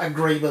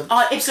agreement.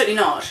 Oh, absolutely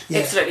not. Yeah.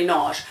 Absolutely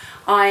not.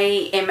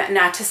 I am an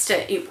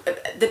artistic.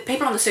 The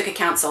people on the Circa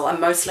Council are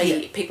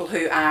mostly people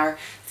who are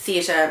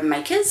theatre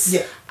makers.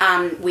 Yeah.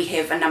 We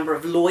have a number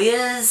of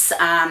lawyers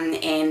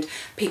and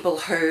people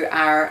who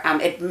are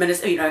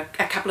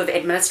a couple of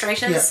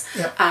administrators.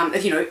 Yeah.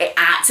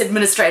 Arts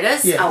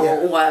administrators. Yeah,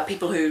 or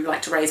people who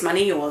like to raise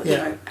money or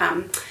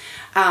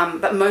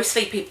but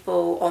mostly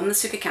people on the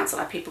Circa Council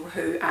are people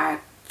who are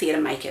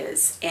theatre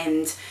makers,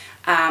 and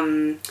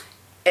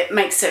it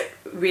makes it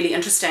really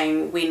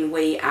interesting when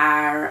we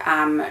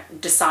are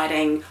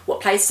deciding what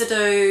plays to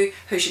do,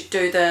 who should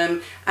do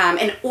them,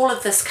 and all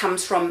of this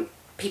comes from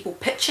people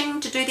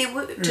pitching to do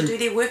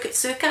their work at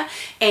Circa,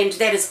 and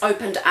that has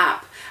opened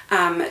up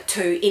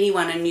to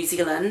anyone in New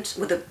Zealand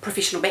with a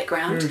professional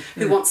background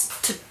who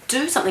wants to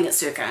do something at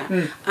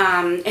Circa.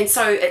 And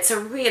so it's a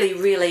really,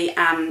 really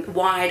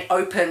wide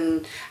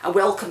open,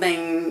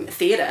 welcoming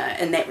theatre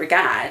in that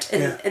regard,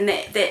 in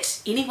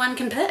that anyone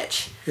can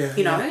pitch,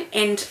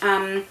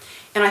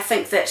 and I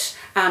think that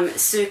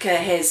Circa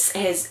has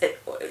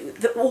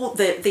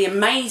the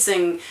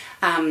amazing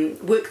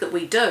work that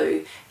we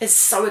do is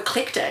so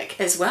eclectic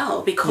as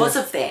well because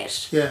of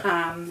that.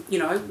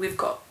 We've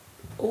got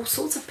all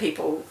sorts of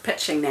people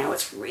pitching now.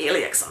 It's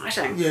really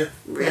exciting.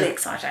 Really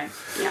exciting.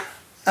 Yeah.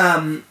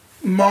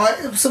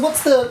 So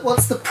what's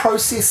the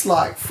process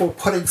like for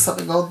putting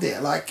something on there?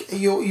 Like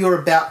you're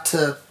about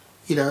to,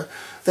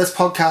 this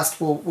podcast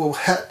will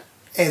hit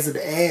as an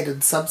ad in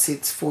some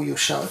sense for your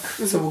show.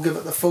 So we'll give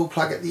it the full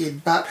plug at the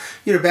end. But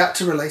you're about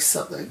to release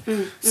something.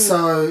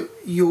 So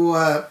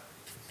you're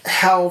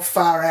how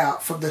far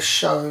out from the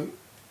show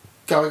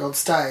going on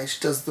stage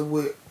does the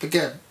work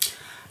begin?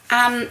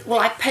 Well,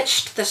 I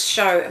pitched this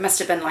show. It must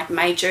have been like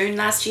May, June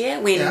last year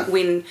when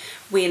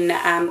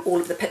all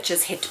of the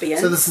pictures had to be in.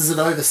 So this is an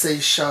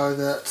overseas show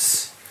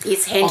that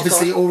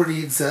obviously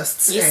already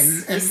exists,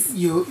 and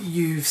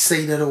you've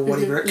seen it or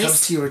whatever. It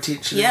comes to your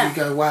attention, and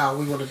you go, "Wow,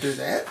 we want to do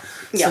that."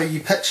 So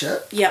you pitch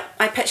it. Yeah,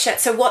 I pitched it.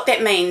 So what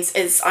that means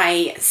is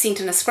I sent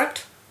in a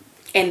script,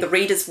 and the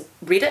readers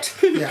read it,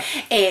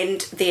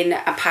 and then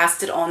I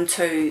passed it on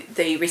to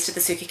the rest of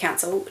the Circa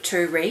Council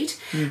to read,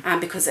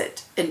 because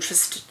it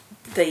interested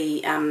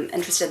the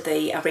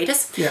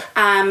readers.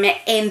 And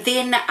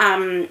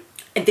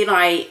then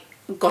I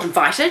got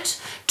invited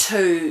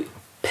to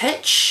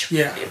pitch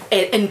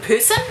in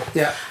person.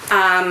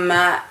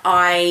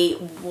 I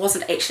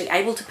wasn't actually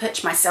able to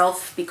pitch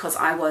myself because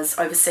I was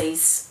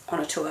overseas on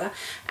a tour,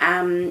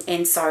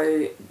 and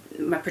so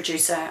my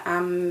producer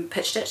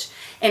pitched it,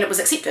 and it was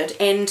accepted,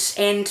 and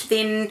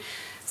then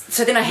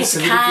I had to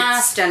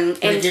cast and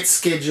it gets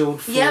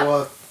scheduled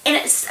for.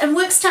 And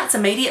work starts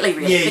immediately,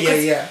 really,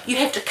 because you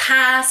have to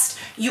cast.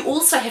 You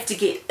also have to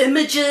get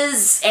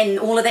images and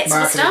all of that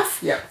sort of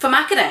stuff for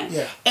marketing.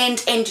 And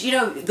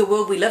the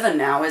world we live in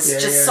now is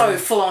just so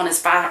full on as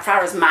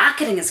far as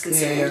marketing is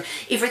concerned.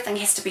 Everything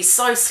has to be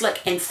so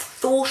slick and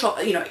thought of.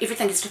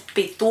 Everything has to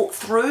be thought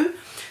through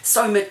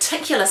so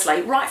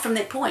meticulously right from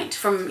that point.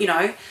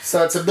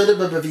 So it's a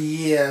minimum of a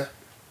year.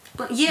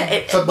 For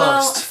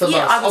most.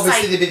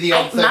 Obviously, there'd be the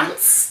odd 8 thing.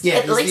 months.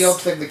 There's the odd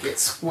thing that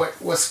gets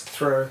whisked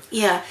through.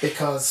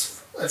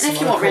 Because it's and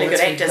if you want really good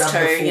actors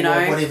too,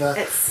 whatever.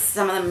 It's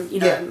some of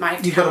them, might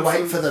have to you've got to come wait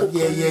from for them.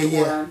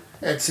 Auckland.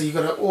 And so you've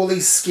got all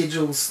these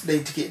schedules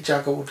need to get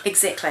juggled.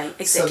 Exactly.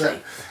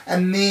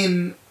 And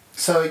then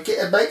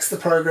it makes the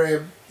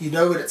program. You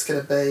know what it's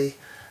going to be.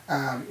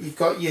 You've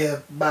got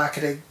your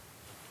marketing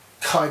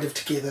kind of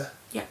together.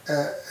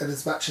 And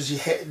as much as you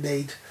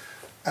need.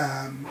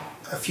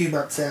 A few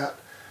months out,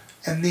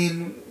 and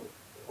then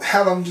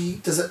how long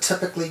does it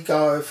typically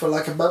go for?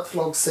 Like a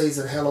month-long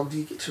season, how long do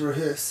you get to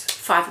rehearse?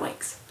 5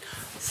 weeks.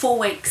 4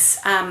 weeks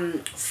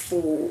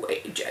for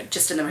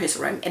just in the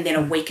rehearsal room, and then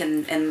a week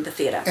in the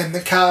theatre. And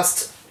the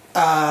cast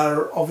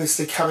are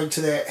obviously coming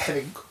to that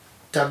having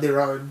done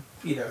their own,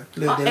 learned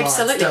their lines,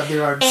 done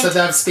their own, so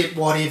they've spent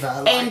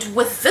whatever. And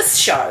with this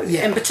show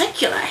in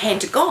particular,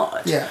 Hand to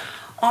God,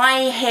 I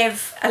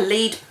have a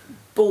lead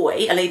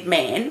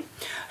man,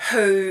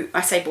 who,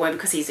 I say boy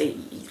because he's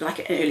like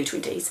in early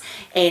 20s,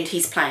 and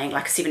he's playing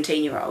like a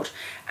 17-year-old.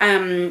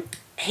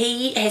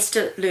 He has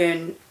to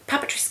learn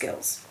puppetry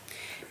skills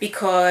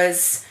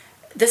because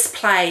this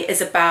play is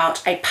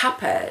about a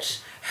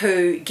puppet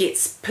who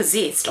gets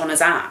possessed on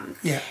his arm.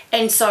 Yeah.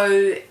 And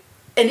so,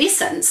 in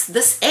essence,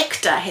 this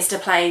actor has to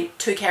play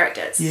two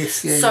characters.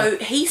 Yes, yeah, so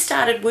he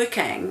started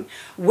working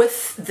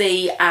with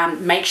the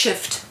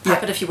makeshift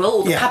puppet, if you will,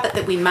 or the puppet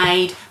that we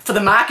made for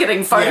the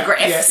marketing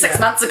photograph 6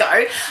 months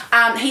ago.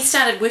 He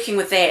started working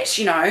with that,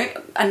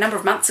 a number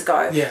of months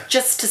ago,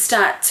 just to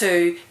start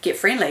to get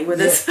friendly with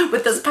this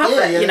puppet, that's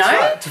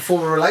right, to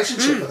form a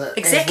relationship with it.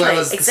 Exactly, as well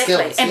as exactly.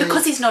 The skills. And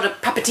because he's not a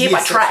puppeteer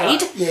by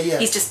trade, right.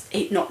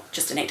 he's not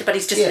just an actor, but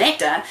he's just an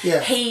actor. Yeah.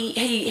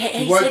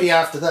 He won't be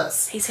after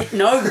this. He said,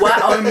 no way,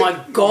 oh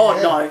my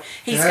God, no.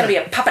 He's going to be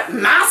a puppet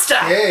master.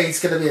 Yeah, he's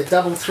going to be a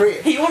double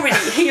threat. He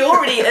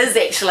already is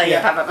actually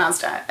a puppet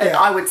master.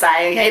 I would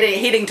say,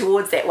 heading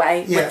towards that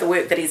way with the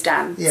work that he's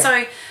done.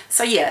 Yeah.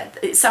 So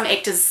some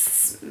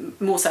actors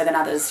more so than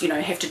others,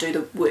 have to do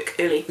the work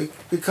early.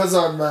 Because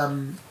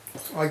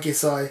I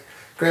guess I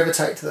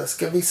gravitate to this.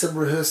 Give me some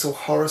rehearsal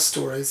horror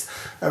stories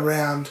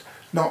around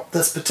not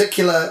this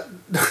particular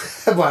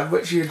one,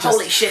 which you just...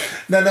 Holy shit.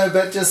 No,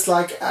 but just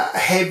like,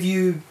 have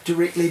you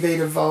directly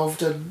been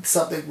involved in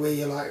something where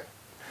you're like,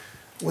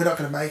 we're not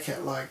going to make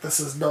it, like, this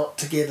is not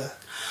together?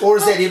 Or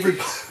is that every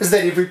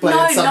play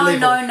at some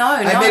level? No.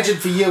 I imagine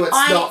for you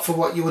it's not for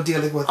what you were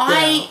dealing with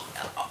now.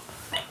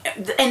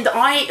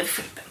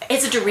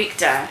 As a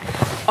director,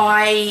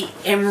 I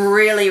am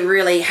really,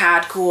 really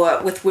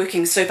hardcore with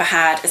working super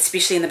hard,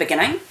 especially in the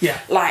beginning. Yeah.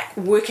 Like,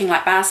 working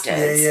like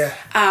bastards. Yeah.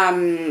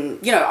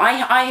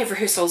 I have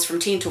rehearsals from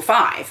 10 till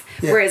 5,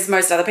 whereas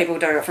most other people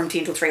do it from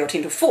 10 till 3 or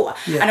 10 till 4.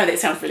 Yeah. I know that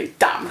sounds really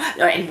dumb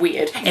and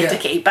weird and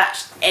dicky,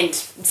 and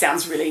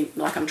sounds really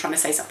like I'm trying to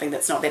say something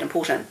that's not that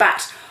important,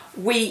 but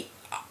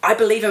I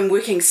believe in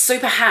working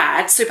super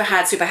hard, so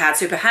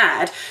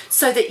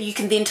that you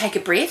can then take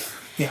a breath.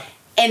 Yeah.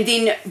 And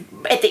then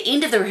at the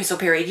end of the rehearsal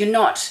period, you're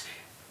not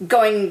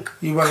going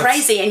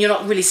crazy and you're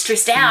not really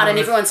stressed out and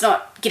everyone's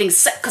not getting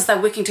sick because they're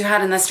working too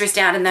hard and they're stressed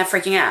out and they're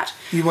freaking out.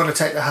 You want to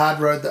take the hard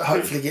road that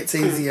hopefully gets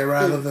easier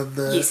rather than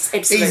the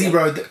easy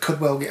road that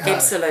could well get harder.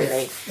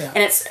 Absolutely. Yeah.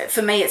 And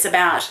for me, it's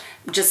about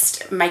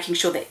just making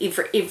sure that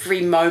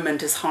every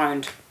moment is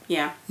honed.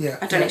 Yeah.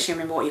 I don't actually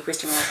remember what your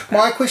question was.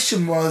 My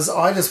question was,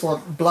 I just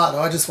want blood.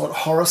 I just want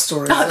horror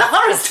stories. Oh, the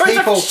horror stories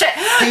people, of shit.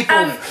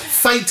 People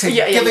fainting,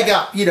 giving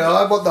up.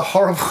 I want the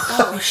horrible...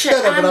 Oh, shit.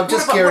 No, but I'm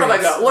just curious.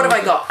 What have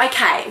I got?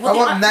 Okay. Well, I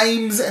want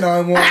names and I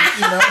want,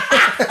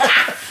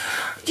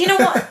 Do you know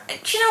what?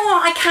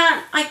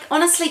 I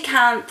honestly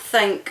can't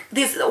think.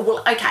 You're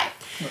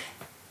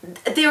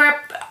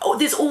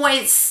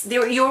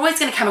always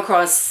going to come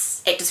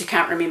across actors who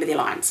can't remember their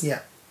lines.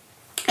 Yeah.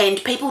 And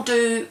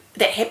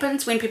that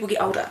happens when people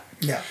get older.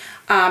 Yeah.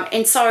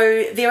 And so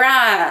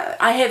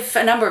I have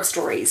a number of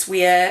stories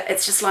where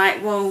it's just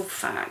like, well,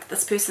 fuck,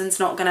 this person's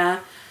not going to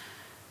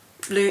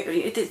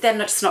learn, they're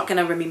just not going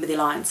to remember their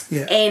lines.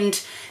 Yeah. And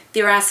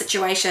there are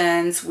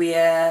situations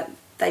where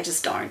they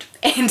just don't.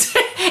 And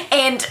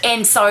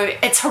so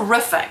it's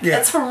horrific. Yeah.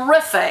 It's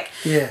horrific.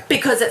 Yeah.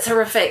 Because it's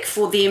horrific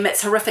for them.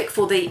 It's horrific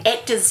for the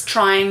actors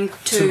trying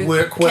to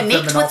work with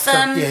connect with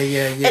them.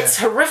 Yeah. It's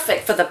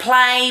horrific for the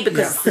play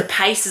because the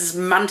pace is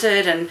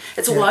munted and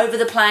it's all over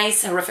the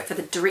place. Horrific for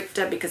the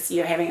director because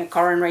you're having a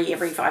coronary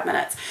every 5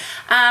 minutes.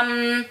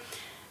 I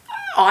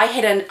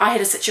had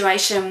a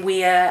situation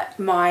where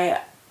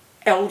my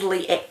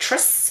elderly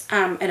actress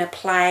in a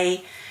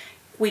play,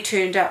 we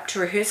turned up to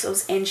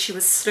rehearsals and she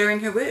was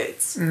slurring her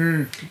words.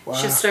 Wow.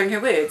 She was slurring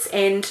her words,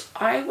 and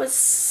I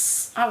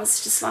was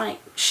just like,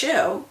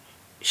 Shirl,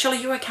 are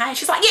you okay?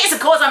 She's like, yes, of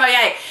course I'm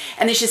okay.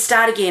 And then she'd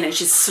start again and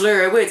she'd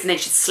slur her words and then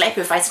she'd slap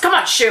her face. Come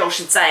on, Shirl,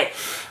 she'd say.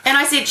 And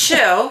I said,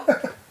 Shirl,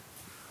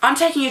 I'm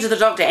taking you to the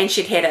doctor. And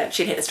she'd had a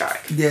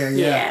stroke.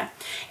 Yeah.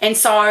 And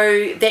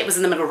so that was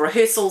in the middle of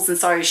rehearsals, and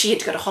so she had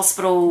to go to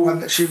hospital.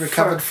 One that she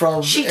recovered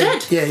from. She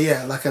did.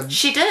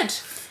 She did.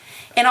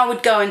 And I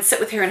would go and sit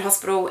with her in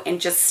hospital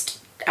and just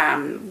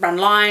run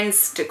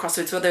lines, do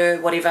crosswords with her,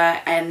 whatever,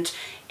 and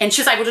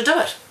she was able to do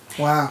it.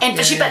 Wow. And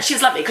but she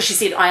was lovely because she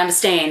said, I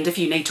understand if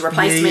you need to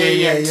replace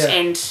me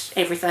and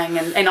everything.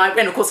 And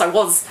of course I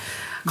was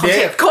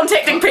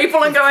contacting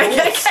people and going,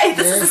 okay,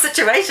 this is the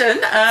situation.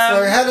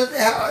 So how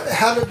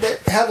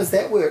does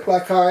that work?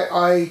 Like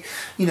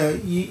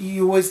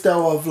you always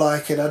know of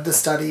like an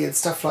understudy and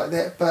stuff like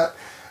that, but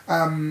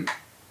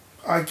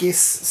I guess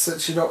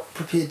since you're not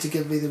prepared to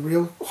give me the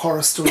real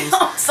horror stories.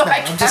 Oh,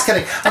 sorry. No, I'm just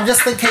kidding. I'm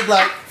just thinking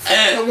like,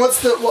 what's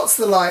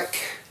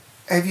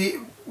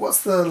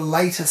the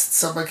latest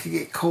someone can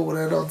get called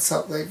in on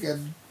something,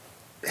 and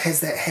has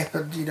that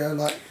happened?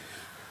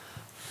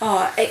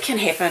 Oh, it can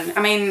happen.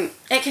 I mean,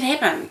 it can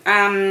happen.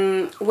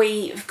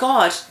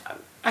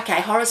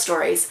 Horror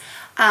stories.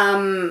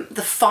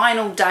 The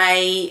final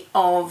day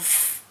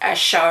of a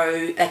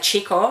show, a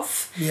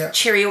Chekhov,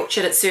 Cherry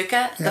Orchard at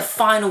Circa, the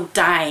final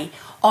day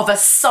of a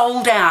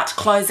sold-out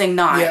closing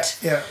night.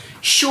 Yeah.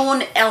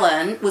 Sean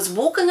Allen was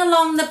walking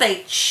along the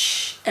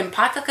beach in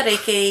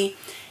Paikakariki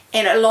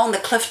and along the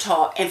cliff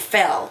top and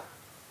fell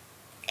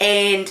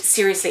and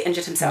seriously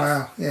injured himself.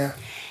 Wow, yeah.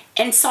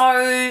 And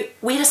so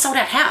we had a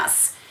sold-out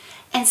house.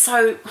 And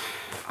so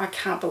I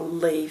can't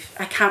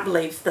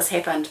believe this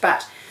happened,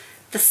 but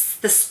this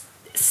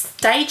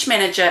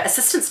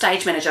assistant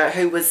stage manager,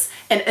 who was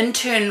an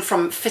intern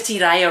from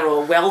Whitireia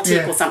or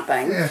Wellington or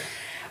something,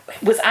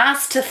 was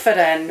asked to fit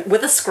in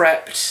with a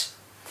script.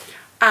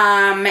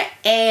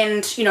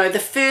 And, you know, the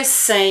first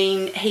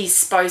scene, he's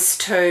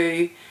supposed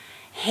to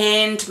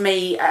hand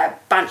me a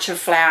bunch of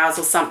flowers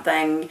or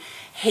something.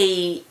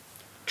 He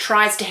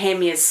tries to hand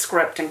me his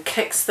script and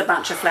kicks the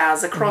bunch of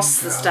flowers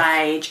across the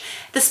stage.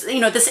 This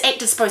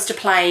actor's supposed to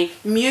play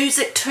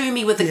music to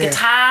me with a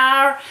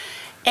guitar,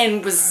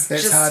 and was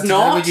That's just hard to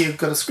not. know when you've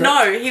got a script.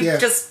 No, he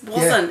just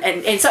wasn't.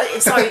 And so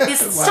there's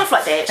stuff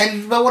like that.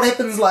 But what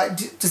happens, like,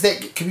 does that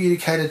get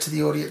communicated to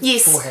the audience?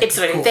 Yes, beforehand?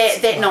 absolutely.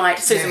 That night,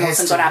 Susan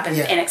Wilson got up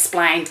and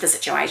explained the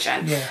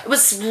situation. Yeah. It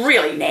was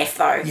really naff,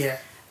 though. Yeah.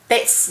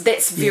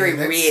 That's very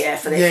rare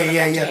for that sort of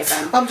thing to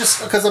happen. I'm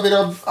just, because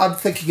I'm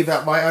thinking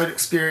about my own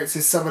experience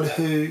as someone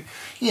who,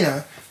 you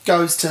know,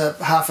 goes to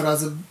half a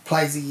dozen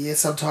plays a year,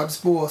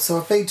 sometimes more. So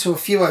I've been to a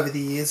few over the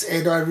years,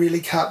 and I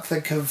really can't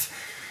think of,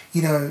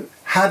 you know,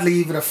 hardly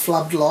even a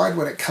flubbed line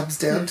when it comes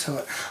down to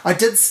it. I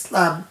did,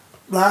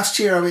 last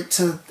year I went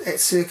at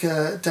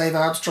Circa, Dave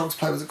Armstrong's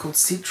play, was it called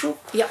Central?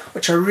 Yep.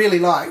 Which I really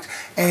liked,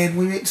 and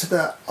we went to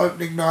the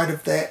opening night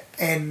of that,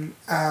 and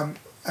I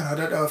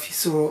don't know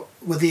if you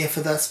were there for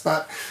this,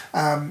 but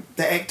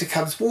the actor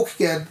comes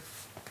walking in,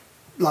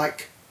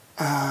 like,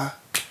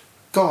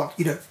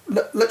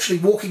 literally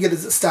walking in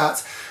as it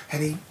starts,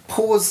 and he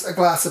pours a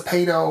glass of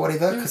Pinot or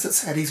whatever,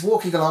 and he's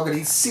walking along, and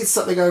he says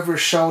something over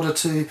his shoulder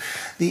to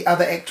the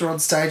other actor on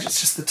stage.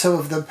 It's just the two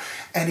of them,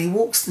 and he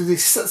he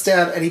sits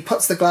down, and he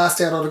puts the glass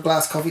down on a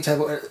glass coffee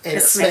table, and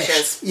it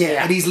smashes.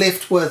 Yeah, and he's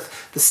left with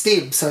the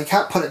stem, so he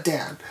can't put it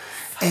down.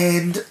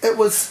 And it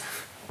was...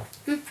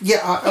 I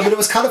mean, it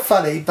was kind of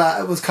funny,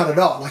 but it was kind of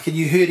not. Like, and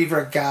you heard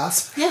everyone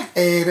gasp. Yeah.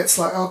 And it's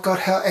like, oh, God,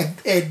 how...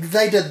 And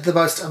they did the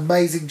most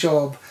amazing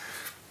job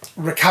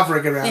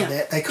recovering around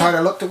that. They kind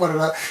of looked at one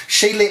another.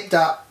 She leapt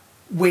up,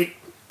 went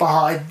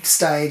behind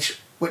stage,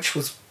 which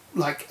was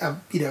like,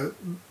 the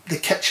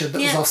kitchen that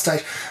was off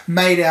stage,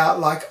 made out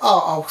like,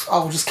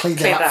 I'll just clean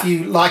that up for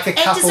you, like a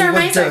couple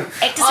would do.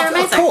 Actors are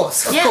amazing. Of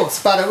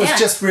course. But it was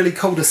just really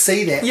cool to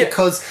see that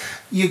because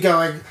you're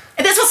going...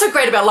 And that's what's so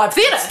great about live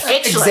theatre, actually.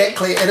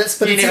 Exactly, and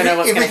it's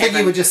everything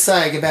you were just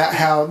saying about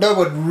how no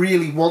one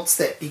really wants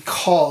that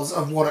because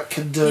of what it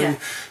can do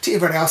to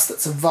everyone else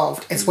that's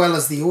involved, as well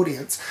as the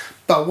audience.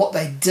 But what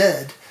they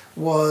did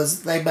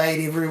was they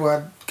made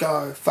everyone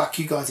go, fuck,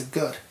 you guys are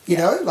good. You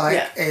know?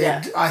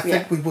 I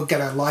think we were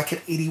going to like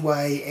it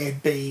anyway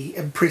and be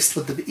impressed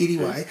with them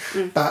anyway.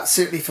 But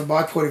certainly from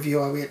my point of view,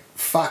 I went,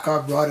 fuck,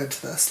 I'm right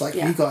into this. Like,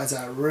 you guys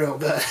are real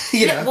good.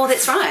 you know? Well,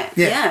 that's right.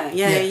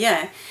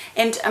 Yeah.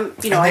 And,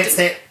 that's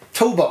that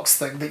toolbox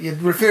thing that you're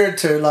referring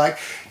to. Like,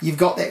 you've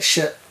got that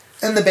shit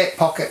in the back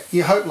pocket.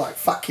 You hope, like,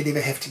 fuck, you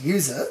never have to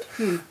use it.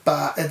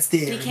 But it's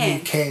there. You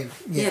can.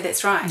 Yeah,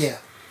 that's right. Yeah.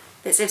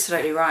 That's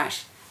absolutely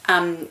right.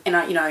 And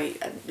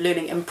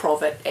learning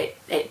improv at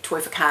Toi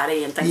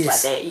Whakaari and things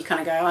like that, you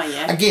kind of go, oh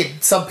yeah. Again,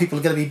 some people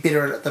are going to be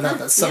better at it than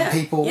others. Some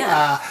people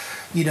are,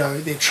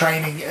 their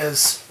training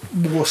is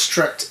more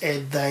strict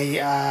and they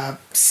are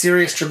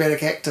serious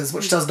dramatic actors,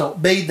 which does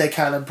not mean they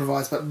can't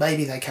improvise, but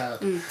maybe they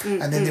can't.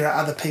 And then there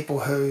are other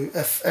people who,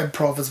 if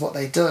improv is what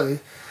they do,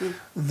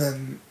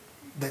 then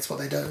that's what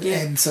they do.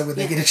 And so when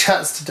they get a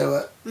chance to do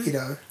it,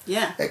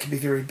 it can be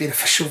very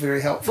beneficial,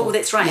 very helpful. Well,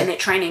 that's right, and that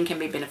training can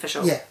be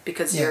beneficial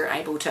because you're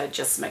able to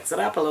just mix it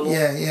up a little.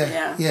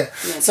 Yeah.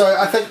 So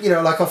I think,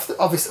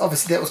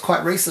 obviously that was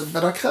quite recent,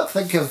 but I can't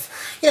think of,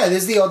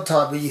 there's the odd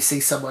time where you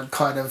see someone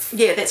kind of...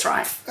 Yeah, that's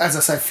right. As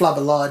I say, flub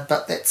a line,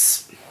 but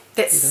that's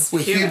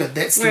we're human.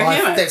 That's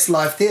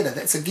live theatre.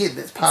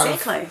 That's part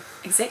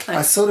of... Exactly.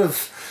 I sort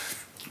of...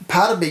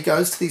 Part of me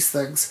goes to these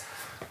things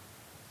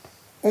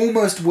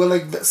almost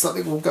willing that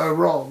something will go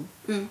wrong.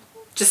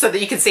 Just so that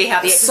you can see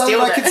how the actors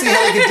deal with it. So I can see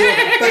how they can deal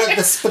with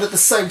it. But at the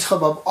same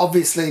time, I'm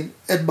obviously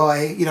in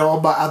my,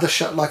 on my other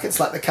shot, like it's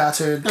like the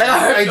cartoon.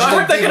 I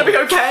hope they're going to be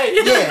okay.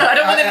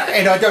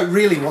 And I don't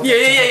really want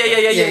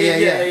that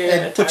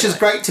Yeah. And, which is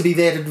great to be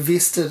that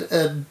invested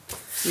in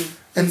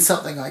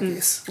something, I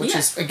guess, which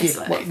is, again,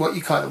 what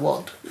you kind of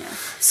want. Yeah.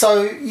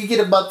 So you get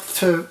a month,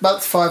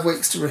 5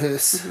 weeks to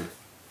rehearse,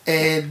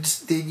 and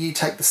then you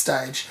take the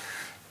stage.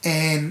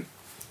 And...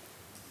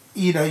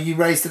 you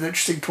raised an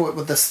interesting point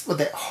with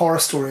that horror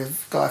story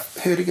of a guy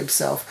hurting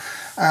himself.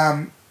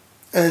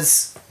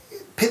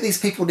 These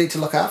people need to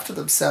look after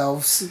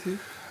themselves.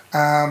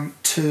 There's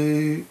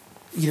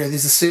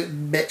a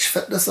certain match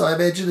fitness, I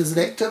imagine, as an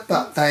actor,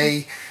 but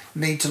they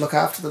need to look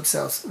after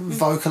themselves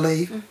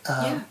vocally,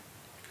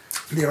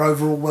 their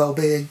overall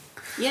well-being.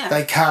 Yeah.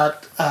 They can't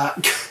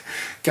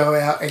go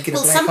out and get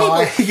a black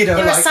eye.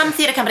 There are some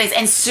theatre companies,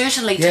 and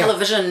certainly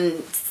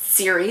television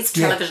series,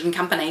 television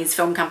companies,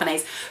 film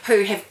companies,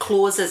 who have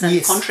clauses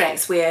in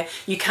contracts where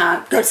you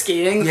can't go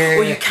skiing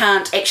or you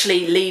can't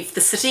actually leave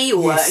the city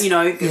or,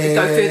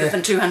 go further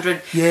than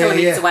 200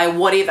 kilometres away,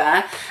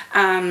 whatever,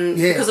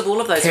 because of all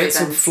of those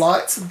Cancelled reasons.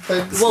 flights and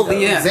things. Well,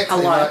 exactly,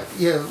 a lot.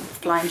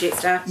 Flying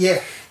Jetstar.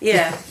 Yeah.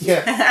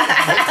 Exactly.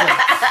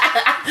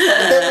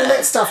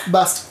 that stuff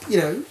must,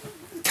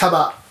 come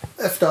up.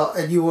 If not,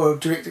 in your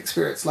direct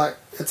experience, like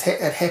it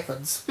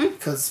happens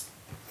because,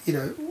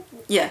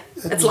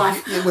 it's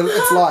life.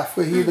 It's life.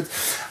 We're humans.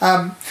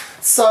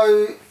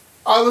 So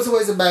I was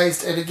always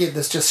amazed, and again,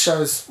 this just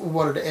shows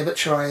what an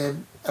amateur I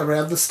am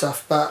around this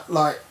stuff. But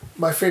like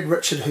my friend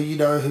Richard, who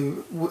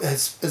who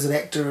is an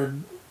actor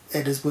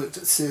and has worked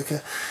at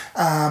Circa,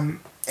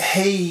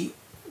 the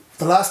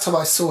last time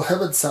I saw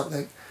him in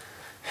something,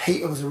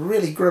 it was a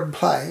really grim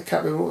play. I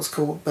can't remember what it was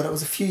called, but it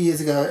was a few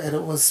years ago, and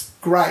it was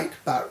great,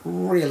 but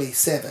really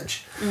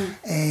savage.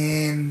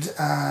 And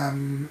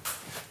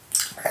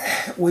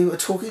we were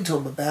talking to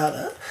him about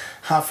it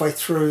halfway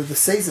through the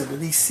season,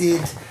 and he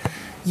said,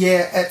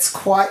 it's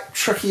quite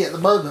tricky at the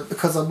moment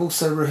because I'm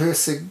also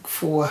rehearsing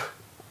for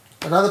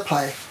another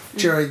play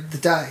during the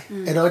day.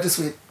 And I just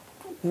went,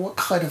 what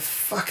kind of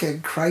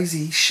fucking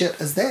crazy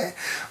shit is that?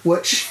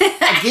 Which,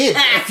 again,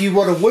 if you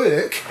want to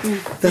work,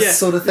 this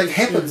sort of thing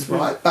happens,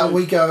 right? But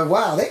we go,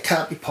 wow, that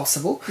can't be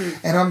possible.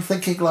 And I'm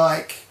thinking,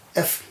 like,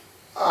 if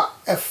I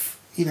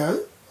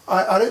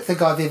don't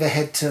think I've ever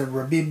had to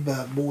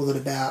remember more than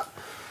about,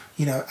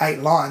 8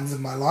 lines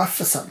in my life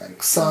for something.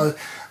 So,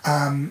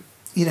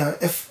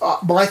 if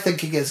my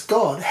thinking is,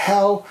 God,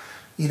 how...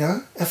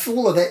 if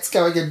all of that's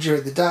going in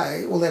during the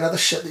day, all that other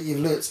shit that you've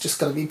learnt is just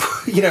going to be,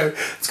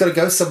 it's got to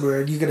go somewhere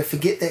and you're going to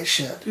forget that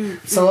shit.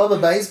 So I'm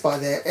amazed by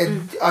that.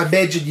 And I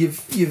imagine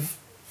you've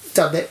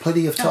done that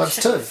plenty of times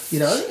too,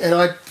 and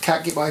I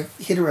can't get my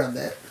head around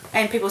that.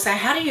 And people say,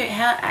 how do you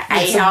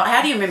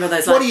remember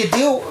those lines? What do you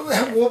deal,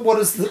 what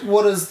is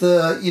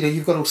the,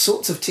 you've got all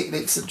sorts of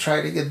techniques and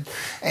training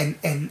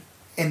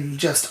and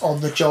just on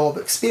the job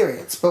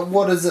experience, but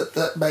what is it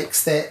that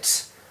makes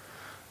that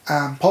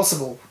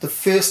possible? The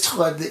first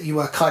time that you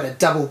are kind of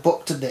double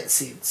booked in that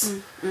sense,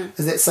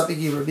 is that something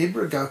you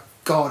remember and go,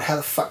 God, how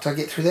the fuck did I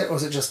get through that? Or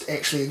is it just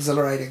actually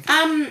exhilarating?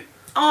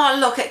 Oh,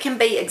 look, it can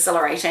be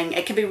exhilarating.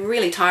 It can be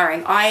really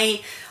tiring.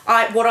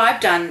 What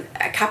I've done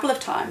a couple of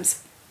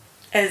times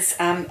is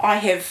I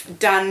have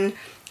done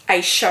a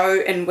show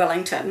in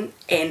Wellington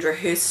and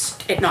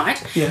rehearsed at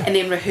night and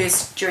then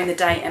rehearsed during the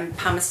day in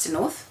Palmerston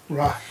North.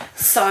 Right.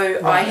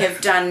 So I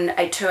have done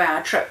a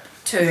 2-hour trip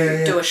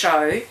to do a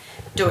show,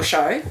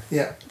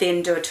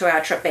 then do a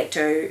 2-hour trip back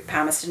to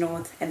Palmerston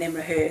North and then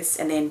rehearse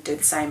and then do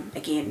the same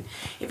again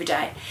every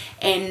day.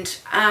 And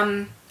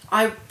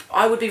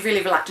I would be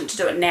really reluctant to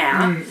do it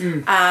now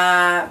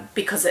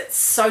because it's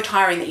so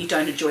tiring that you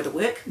don't enjoy the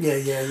work.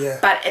 Yeah.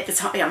 But at the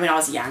time, I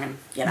was young and,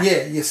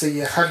 so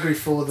you're hungry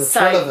for the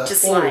thrill of it.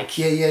 Just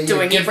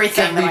doing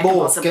everything that I can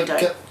possibly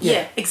do.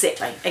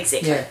 Exactly.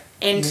 Yeah.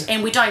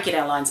 And we don't get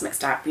our lines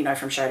mixed up,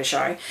 from show to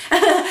show.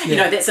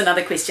 That's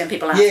another question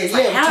people ask.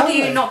 How do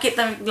you not get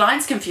the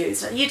lines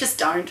confused? You just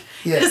don't.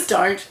 You just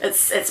don't.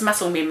 It's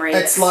muscle memory.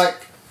 It's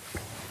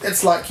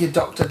like your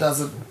doctor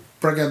doesn't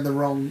bring in the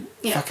wrong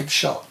fucking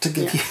shot to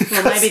give you.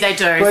 Well, maybe they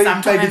do.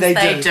 Sometimes they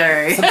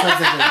do. Sometimes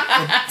they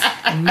do.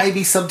 And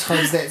maybe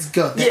sometimes that's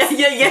good.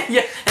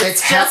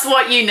 That's just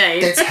what you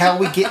need. That's how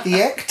we get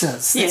the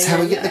actors. That's how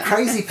we get the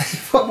crazy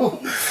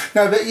people.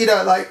 No, but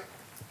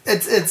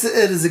it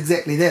is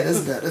exactly that,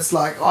 isn't it? It's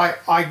like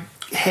I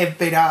have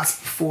been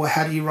asked before,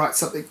 how do you write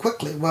something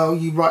quickly? Well,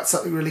 you write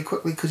something really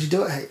quickly because you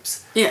do it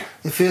heaps. Yeah.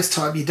 The first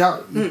time you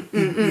don't.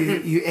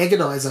 You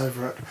agonise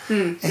over it.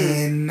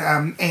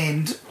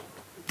 And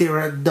there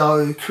are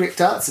no correct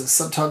answers.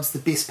 Sometimes the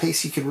best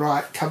piece you can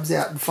write comes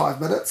out in 5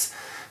 minutes.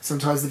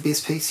 Sometimes the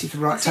best piece you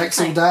can write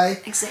takes all day.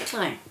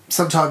 Exactly.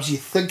 Sometimes you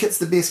think it's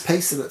the best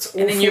piece and it's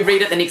awful. And then you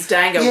read it the next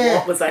day and go,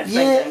 what was I thinking?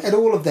 Yeah, and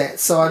all of that.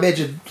 So I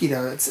imagine,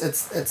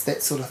 it's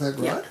that sort of thing,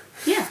 right?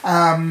 Yeah.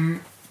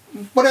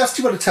 What else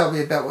do you want to tell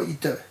me about what you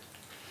do?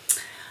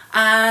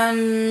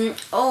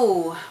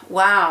 Oh,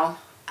 wow.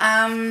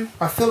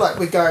 I feel like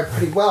we're going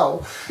pretty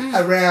well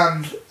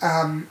around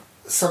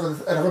some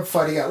of, and I'm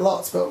finding out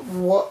lots, but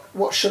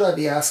what should I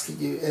be asking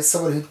you as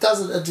someone who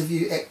doesn't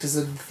interview actors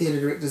and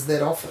theatre directors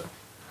that often?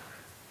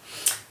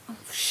 Oh,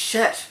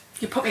 shit.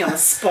 You put me on the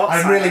spot.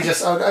 I'm put you on the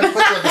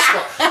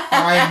spot.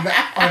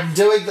 I'm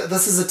doing that.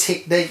 This is a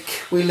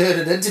technique we learn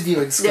in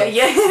interviewing school.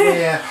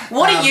 Yeah.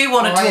 What do you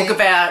want to talk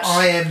about,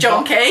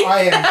 John Key?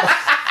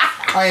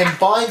 I am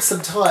buying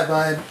some time,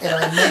 and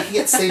I'm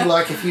making it seem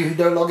like if you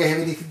no longer have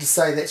anything to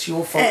say, that's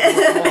your fault.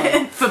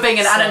 For being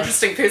an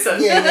uninteresting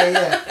person.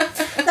 Yeah.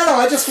 No,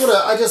 I just want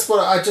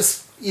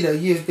to,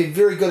 you've been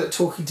very good at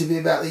talking to me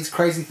about these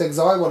crazy things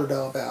I want to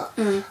know about.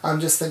 I'm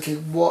just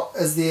thinking, what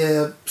is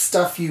there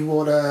stuff you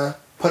want to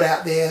put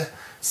out there,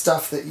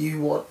 stuff that you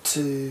want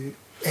to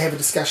have a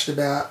discussion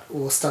about,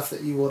 or stuff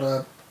that you want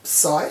to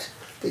cite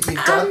that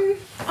you've done?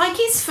 I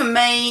guess for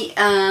me,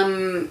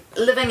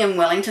 living in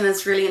Wellington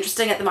is really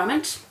interesting at the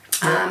moment.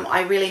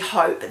 I really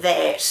hope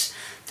that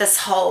this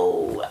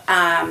whole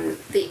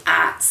the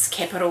arts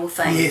capital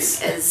thing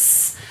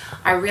is.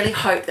 I really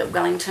hope that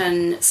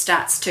Wellington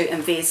starts to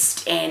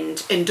invest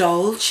and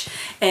indulge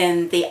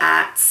in the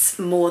arts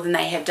more than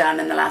they have done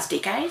in the last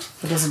decade.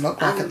 It doesn't look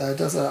like it though,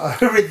 does it? I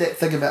read that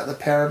thing about the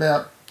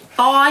Paramount.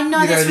 Oh, I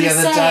know, that's really the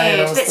other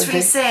day, and sad.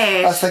 Really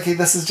sad. I was thinking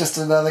this is just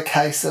another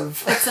case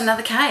of... It's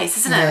another case,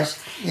 isn't it?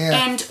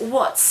 Yeah. And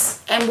what,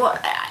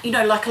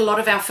 like a lot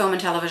of our film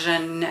and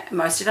television,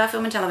 most of our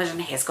film and television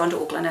has gone to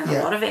Auckland, and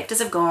a lot of actors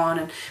have gone,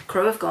 and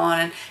crew have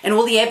gone, and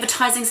all the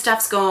advertising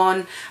stuff's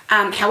gone.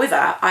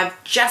 However,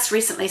 I've just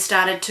recently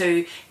started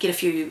to get a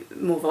few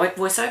more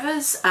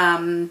voiceovers,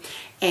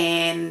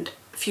 and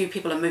a few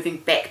people are moving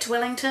back to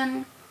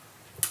Wellington.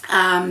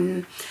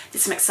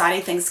 There's some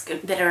exciting things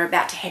that are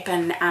about to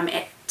happen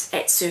at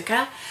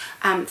Circa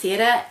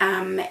Theatre,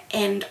 and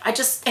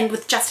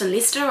with Justin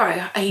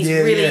Lester,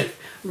 he's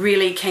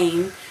really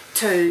keen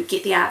to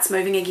get the arts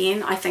moving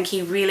again. I think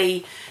he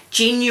really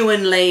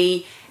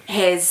genuinely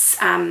has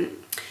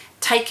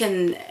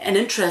taken an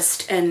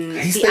interest in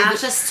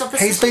artists of the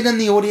He's been in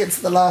the audience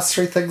at the last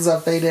 3 things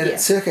I've been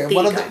at Circa.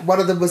 One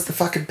of them was the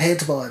fucking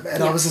pantomime,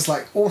 and I was just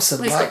like,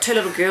 awesome. Well, he's got 2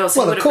 little girls.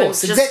 Well, of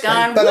course, exactly.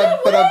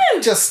 But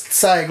I'm just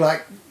saying,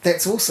 like,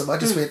 that's awesome. I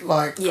just went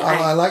like,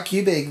 I like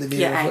you being the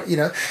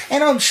mayor,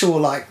 and I'm sure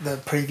like the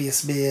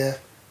previous mayor,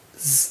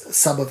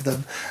 some of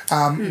them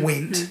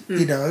went,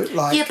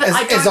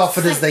 as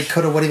often as they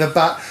could or whatever.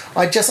 But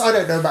I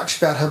don't know much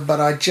about him, but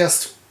I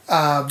just.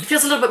 It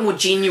feels a little bit more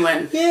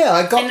genuine. Yeah,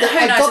 I got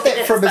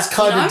that from his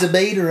kind of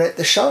demeanour at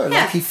the show.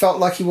 Like he felt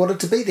like he wanted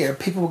to be there, and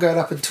people were going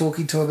up and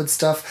talking to him and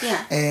stuff.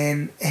 Yeah.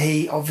 And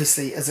he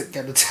obviously isn't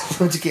going to tell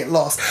them to get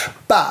lost,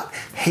 but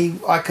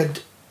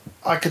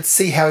I could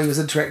see how he was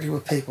interacting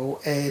with people,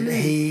 and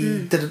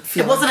he didn't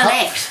feel... It wasn't an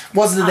act.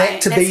 Wasn't an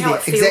act to be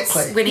there.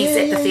 Exactly. When he's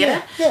at the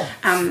theatre.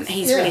 Yeah.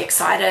 He's really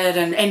excited,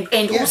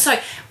 and also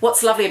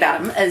what's lovely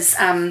about him is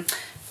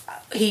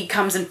he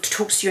comes and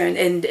talks to you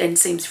and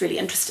seems really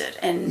interested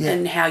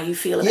in how you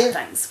feel about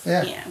things.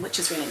 Yeah, which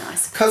is really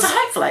nice. So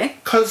hopefully...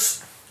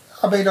 Because,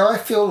 I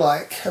feel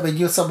like...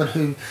 you're someone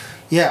who,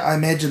 I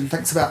imagine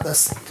thinks about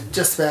this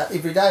just about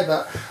every day,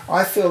 but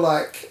I feel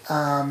like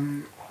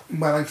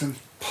Wellington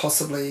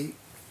possibly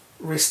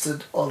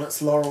rested on its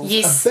laurels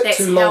a bit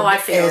too long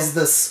as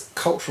this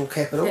cultural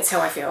capital. That's how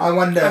I feel. I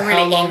wonder I'm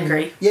really how long...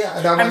 angry. Yeah,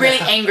 and I'm really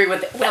angry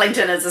with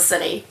Wellington as a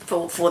city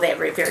for that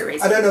very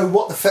reason. I don't know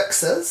what the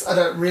fix is. I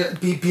don't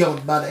really...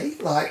 Beyond money,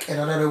 and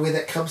I don't know where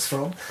that comes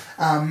from.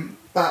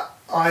 But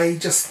I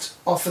just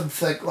often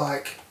think,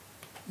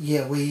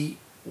 we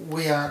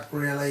aren't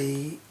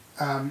really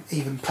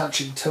even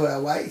punching to our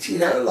weight,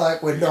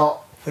 we're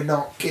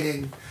not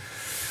getting...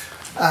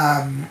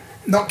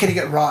 not getting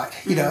it right,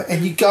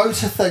 and you go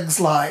to things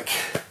like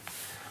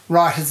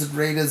Writers and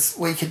Readers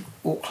Week in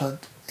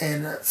Auckland,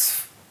 and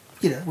it's,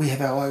 we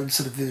have our own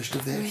sort of version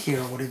of that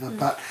here or whatever,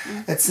 but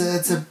it's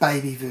a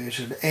baby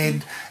version,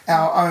 and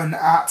our own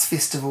arts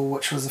festival,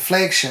 which was a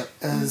flagship,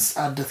 is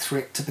under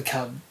threat to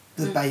become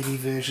the baby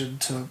version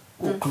to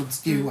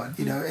Auckland's new one,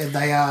 and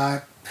they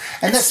are...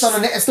 And it's not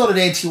an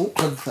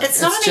anti-Auckland thing.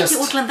 It's not an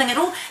anti-Auckland thing at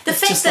all. The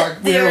fact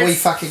that where are we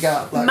fucking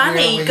up?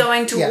 Money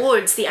going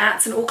towards the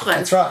arts in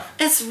Auckland. That's right.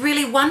 Is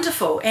really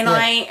wonderful, and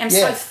I am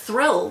so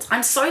thrilled.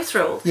 I'm so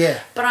thrilled.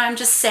 Yeah. But I'm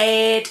just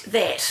sad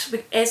that,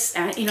 as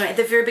at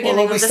the very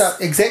beginning of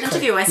this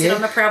interview, I said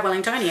I'm a proud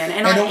Wellingtonian,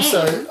 and I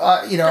also,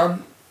 am.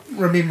 I'm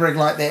remembering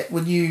like that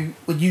when you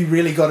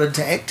really got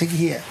into acting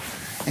here.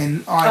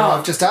 And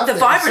I've just after the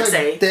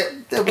vibrancy.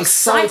 That was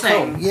exciting.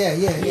 So cool.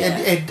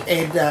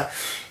 Yeah.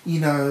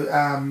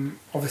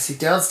 And obviously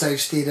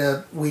Downstage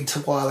Theatre went a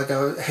while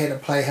ago, had a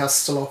playhouse,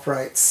 still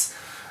operates.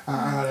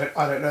 I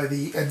don't know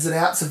the ins and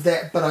outs of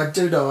that, but I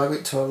do know I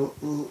went to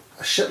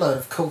a shitload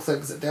of cool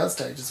things at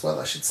Downstage as well,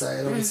 I should say,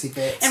 and obviously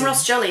Bats. And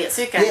Ross Jolly at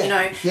Circa,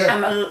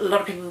 a lot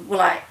of people were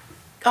like,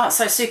 oh,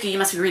 so Circa, you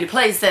must be really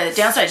pleased the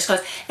Downstage is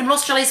closed. And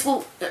Ross Jolly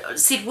said,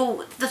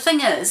 the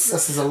thing is...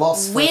 This is a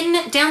loss. When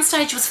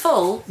Downstage was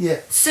full,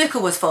 Circa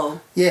was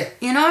full. Yeah.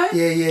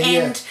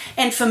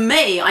 And for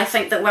me, I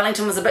think that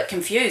Wellington was a bit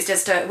confused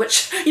as to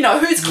which,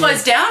 who's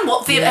closed down,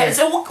 what theatre... Is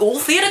all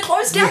theatre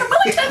closed down in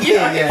Wellington?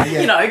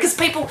 Because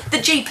people, the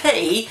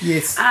GP,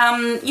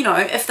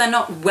 if they're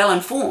not well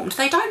informed,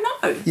 they don't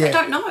know. They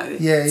don't know.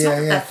 It's not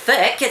that they're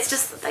thick, it's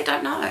just that they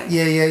don't know.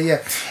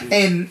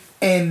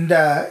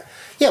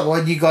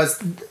 Well, you guys,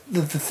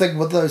 the thing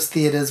with those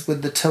theatres,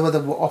 when the 2 of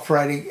them were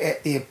operating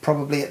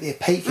probably at their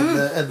peak in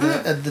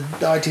the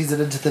 90s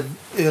and into the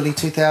early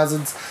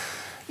 2000s,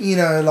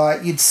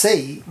 you'd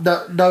see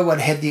no one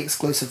had the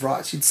exclusive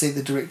rights. You'd see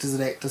the directors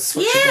and actors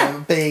switching over,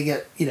 being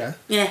at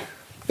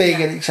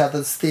being in each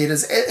other's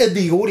theatres, in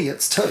the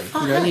audience too.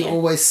 You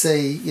always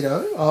see,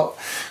 because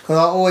I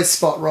always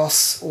spot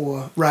Ross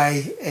or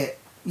Ray at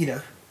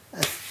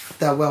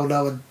they're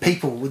well-known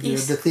people when you're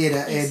in the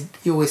theatre, and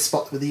you always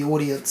spot them in the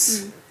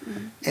audience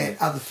at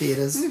other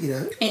theatres,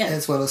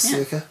 as well as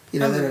Circa. They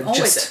don't always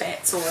just... at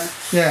Bats or...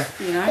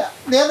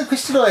 The other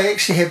question I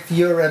actually had for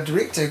you around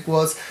directing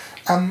was,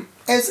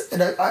 as you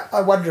know,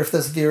 I wonder if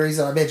this varies.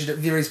 I imagine it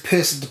varies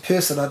person to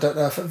person. I don't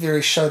know if it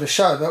varies show to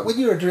show. But when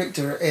you're a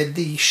director and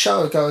the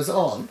show goes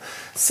on,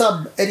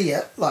 some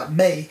idiot like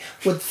me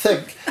would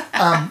think,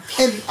 and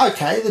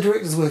okay, the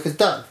director's work is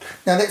done.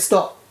 Now that's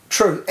not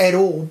true at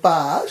all.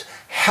 But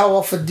how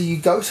often do you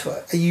go to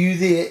it? Are you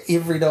there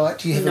every night?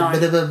 Do you have a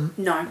minimum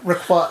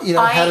require? You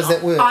know, how does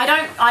that work?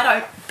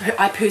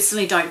 I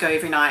personally don't go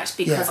every night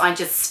because I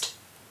just,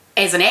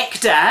 as an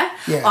actor,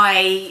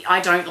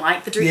 I don't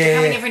like the director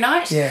coming every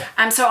night.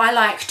 Yeah. So I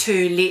like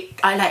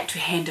to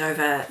hand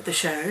over the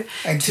show.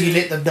 And do you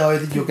let them know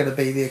that you're going to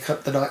be there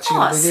the night you're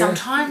going to be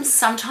there?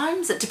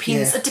 Sometimes it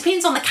depends. Yeah. It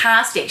depends on the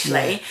cast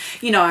actually. Yeah.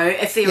 You know,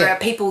 if there are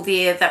people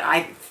there that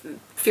I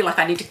feel like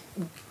I need to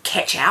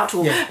catch out,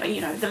 or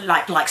you know,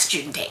 like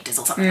student actors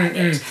or something like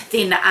that,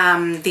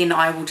 then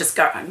I will just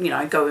go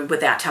in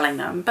without telling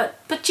them. But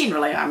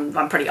generally,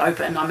 I'm pretty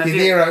open. I'm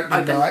there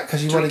open night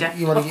because you want to get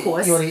your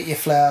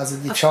flowers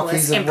and your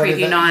chockies and whatever.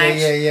 Preview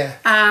night.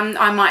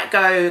 I might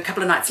go a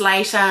couple of nights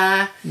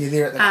later. You're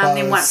there at the close.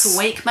 Then once a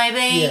week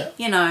maybe. Yeah.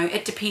 You know,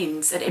 it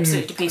depends. It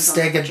absolutely depends.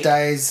 Staggered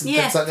days and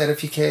things like that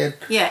if you can.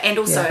 Yeah, and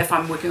also if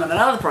I'm working on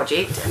another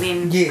project, and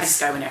then I just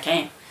go when I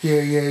can.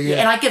 Yeah.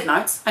 And I give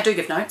notes. I do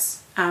give notes.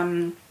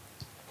 And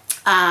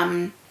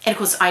of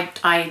course,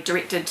 I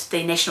directed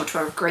the national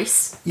tour of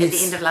Greece at the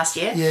end of last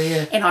year.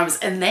 Yeah. And I was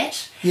in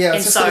that. Yeah, I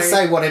was just going to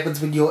say what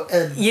happens when you're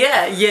in.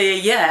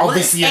 Yeah.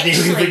 Obviously, you're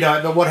there every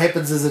night, but what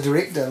happens as a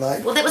director?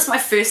 Well, that was my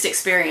first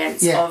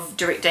experience of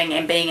directing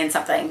and being in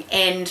something,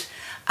 and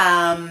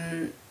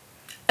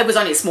it was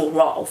only a small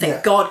role,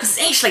 thank God, because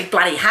it's actually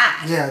bloody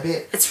hard. Yeah, I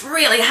bet. It's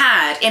really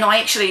hard, and I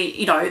actually,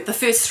 you know, the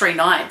first 3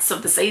 nights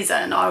of the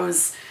season, I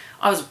was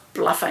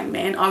bluffing,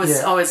 man. I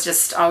was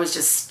just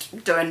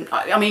doing.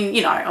 I mean,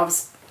 you know, I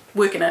was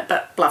working it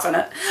but bluffing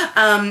it,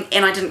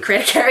 and I didn't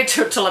create a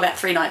character until about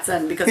 3 nights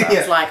in because I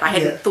was like, I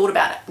hadn't thought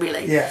about it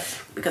really,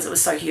 because it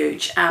was so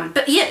huge.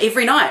 But yeah,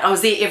 every night I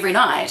was there every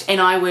night, and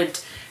I would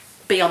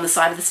be on the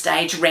side of the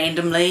stage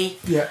randomly.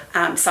 Yeah.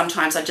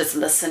 Sometimes I just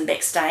listen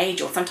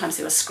backstage, or sometimes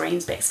there were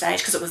screens backstage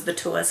because it was the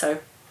tour, so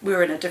we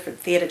were in a different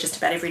theatre just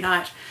about every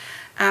night.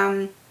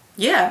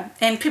 Yeah,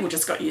 and people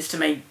just got used to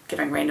me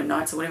giving random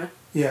nights or whatever.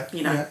 Yeah.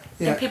 You know,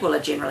 and people are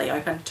generally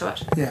open to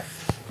it. Yeah.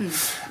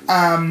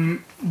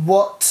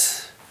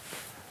 What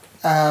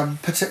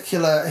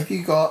particular, have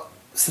you got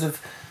sort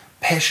of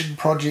passion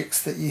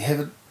projects that you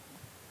haven't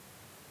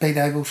been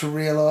able to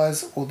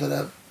realise, or that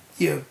are,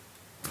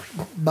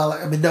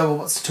 I mean, no one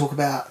wants to talk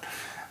about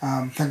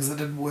things that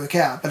didn't work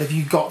out, but have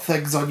you got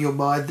things on your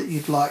mind that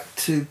you'd like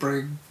to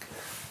bring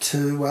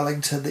to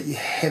Wellington that you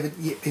haven't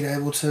yet been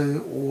able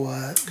to,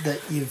 or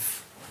that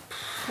you've...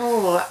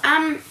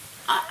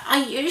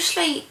 I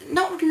usually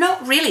not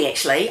really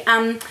actually.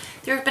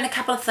 There have been a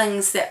couple of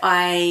things that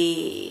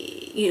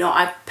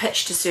I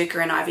pitched to Circa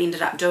and I've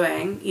ended up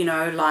doing. You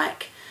know,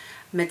 like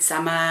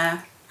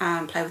Midsummer,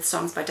 Play with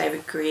Songs by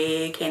David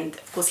Gregg, and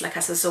of course La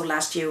Casa Azul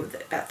last year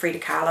about Frida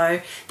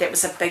Kahlo. That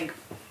was a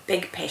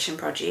big passion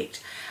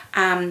project.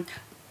 I'm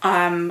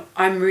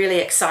really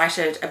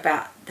excited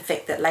about the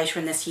fact that later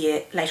on this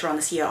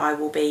year I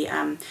will be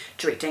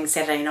directing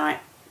Saturday Night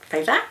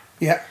Fever.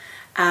 Yeah.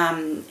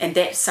 And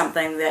that's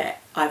something that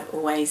I've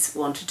always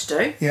wanted to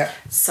do. Yeah.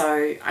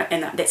 So,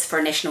 and that's for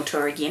a national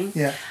tour again.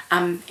 Yeah.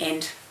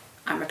 And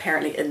I'm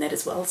apparently in that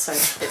as well, so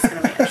it's going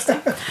to be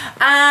interesting.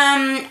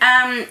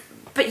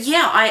 But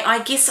yeah,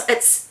 I guess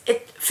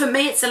for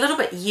me it's a little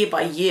bit year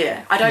by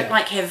year. I don't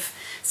have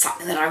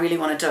something that I really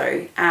want to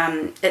do.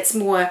 It's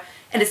more,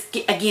 and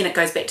it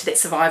goes back to that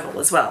survival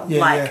as well.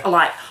 Yeah,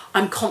 like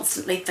I'm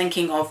constantly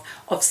thinking of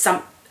a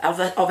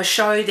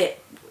show that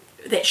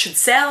should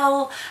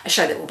sell, a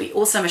show that will be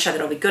awesome, a show that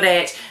I'll be good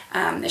at,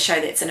 a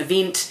show that's an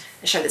event,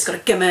 a show that's got a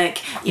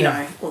gimmick, you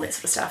know, all that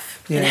sort of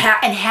stuff. Yeah.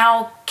 And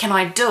how can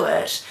I do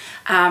it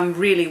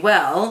really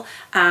well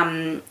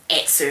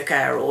at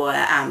Circa or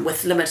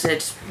with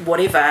limited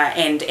whatever,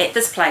 and at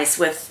this place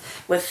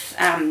with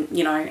an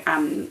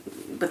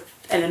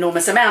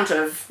enormous amount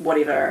of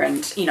whatever,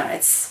 and you know,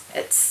 it's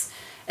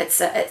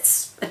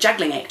a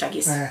juggling act, I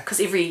guess,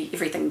 because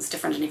everything's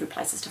different and every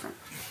place is different.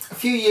 A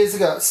few years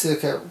ago at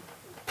Circa,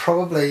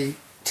 probably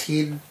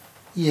 10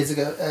 years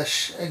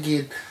ago-ish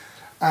again,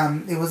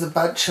 there was a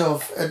bunch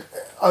of,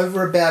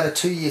 over about a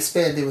 2-year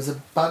span, there was a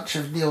bunch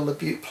of Neil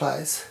LaBute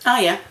plays. Oh,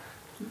 yeah.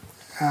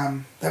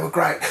 They were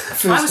great.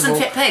 I was in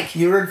Fat Pig.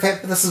 You were in Fat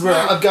Pig. This is where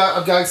I'm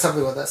going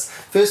somewhere with this.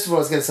 First of all, I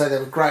was going to say they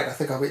were great. I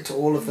think I went to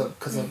all of them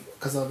because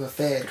I'm a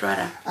fan.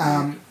 Right.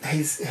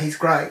 He's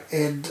great,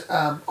 and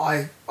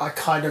I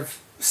kind of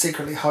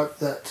secretly hope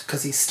that,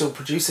 because he's still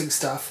producing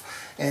stuff,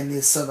 and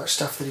there's so much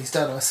stuff that he's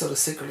done, I sort of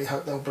secretly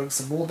hope they'll bring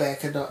some more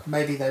back, and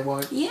maybe they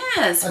won't.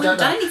 Yes, we haven't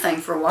done anything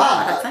for a while,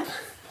 I don't think.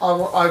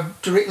 I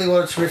directly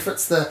wanted to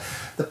reference the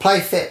play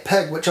Fat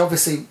Pig, which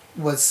obviously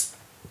was,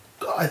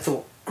 I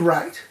thought,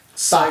 great.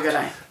 So good,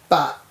 eh?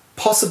 But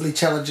possibly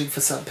challenging for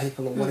some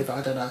people or whatever,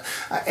 I don't know,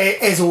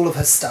 as all of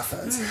his stuff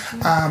is.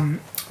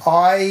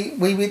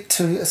 Mm-hmm. We went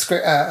to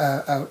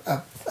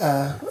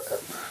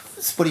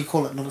what do you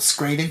call it? Not a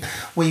screening.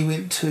 We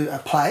went to a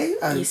play,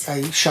 a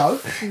show,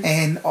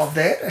 and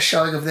a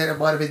showing of that. It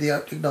might have been the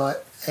opening night,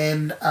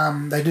 and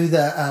they do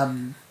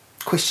the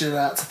question and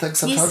answer thing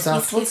sometimes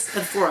afterwards. Yes,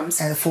 the forums.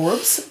 And the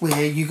forums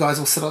where you guys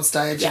will sit on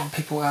stage Yeah. and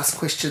people ask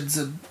questions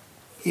and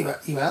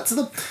you answer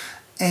them.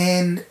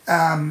 And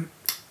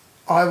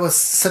I was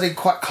sitting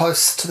quite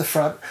close to the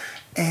front,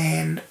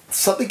 and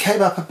something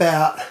came up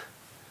about,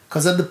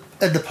 because in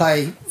the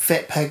play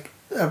Fat Pig,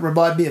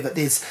 remind me of it.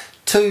 There's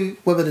 2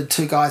 women and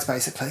 2 guys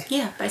basically.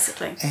 Yeah,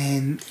 basically.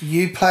 And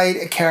you played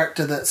a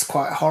character that's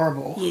quite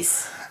horrible.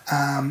 Yes.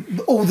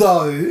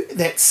 Although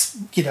that's,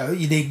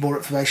 you need more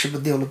information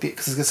with Neil LeBeck,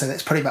 because I was going to say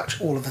that's pretty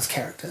much all of his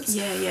characters.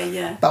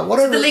 Yeah. But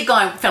so the lead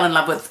guy fell in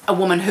love with a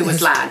woman who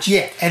was large.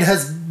 Yeah, and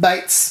his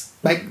mates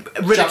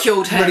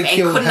ridiculed him and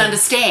couldn't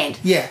understand.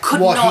 Yeah, could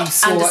what not he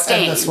saw in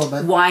understand this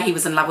woman. why he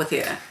was in love with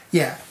her.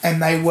 Yeah,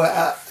 and they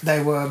were.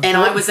 And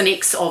I was an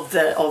ex of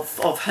him.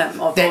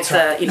 That's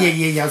right.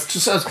 Yeah. I was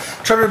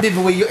trying to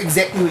remember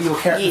exactly where your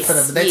character fit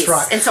in, but that's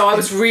right. And so I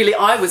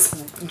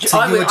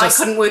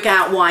couldn't work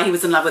out why he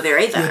was in love with her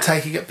either. You were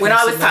taking it when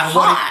I was that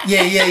high.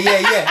 Yeah.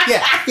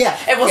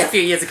 It was a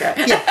few years ago.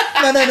 Yeah.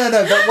 No.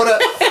 But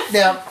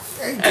now,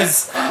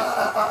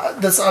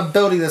 because I'm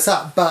building this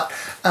up, but.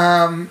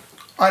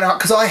 I know,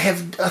 because I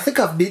think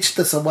I've mentioned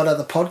this on one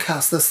other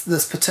podcast,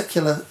 this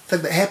particular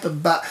thing that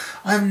happened, but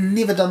I've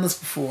never done this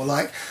before.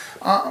 Like,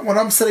 when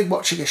I'm sitting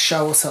watching a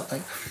show or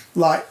something,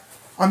 like,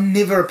 I'm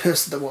never a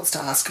person that wants to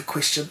ask a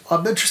question.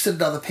 I'm interested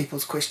in other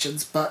people's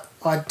questions, but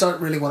I don't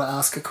really want to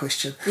ask a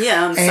question.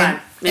 Yeah, I'm the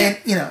same.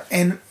 Yeah.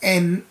 And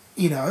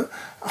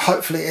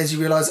hopefully, as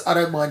you realise, I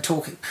don't mind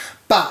talking,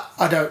 but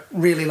I don't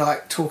really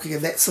like talking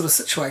in that sort of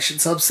situation.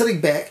 So I'm sitting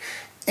back,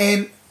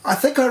 and I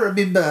think I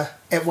remember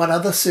at one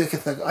other Circa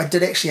thing, I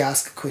did actually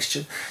ask a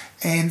question,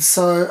 and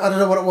so I don't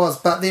know what it was.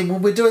 But then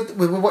when we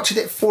were watching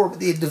that forum at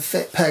the end of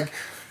Fat Pig,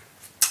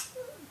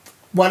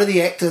 one of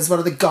the actors, one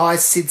of the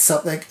guys said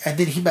something, and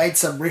then he made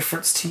some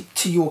reference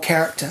to your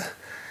character,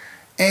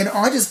 and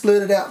I just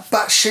blurted out,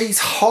 "But she's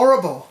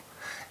horrible,"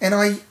 and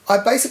I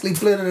basically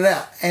blurted it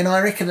out, and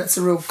I reckon it's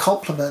a real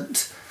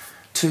compliment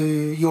to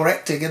your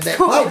acting in that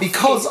play,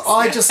 because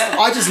I just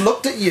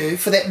looked at you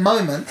for that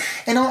moment,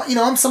 and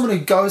I'm someone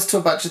who goes to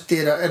a bunch of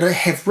theatre and I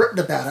have written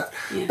about it,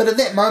 but at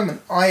that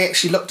moment I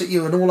actually looked at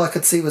you and all I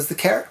could see was the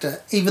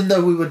character, even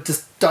though we were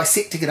just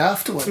dissecting it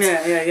afterwards.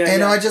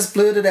 And I just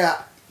blurted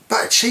out,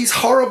 "But she's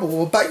horrible,"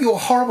 or "But you're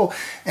horrible,"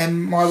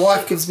 and my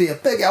wife gives me a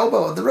big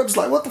elbow in the ribs,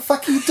 like, "What the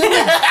fuck are you doing?"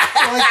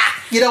 Like,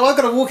 I've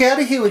got to walk out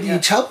of here with you,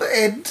 chub,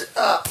 and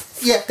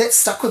that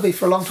stuck with me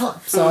for a long time.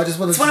 So I just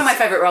wanted. It's one of my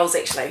favourite roles,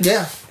 actually.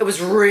 Yeah, it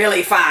was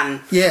really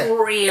fun. Yeah,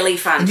 really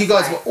fun. And you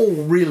guys were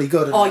all really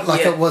good.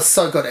 It was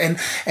so good, and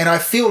I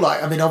feel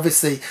like, I mean,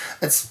 obviously,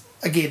 it's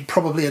again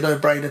probably a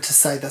no-brainer to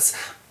say this,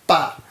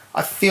 but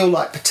I feel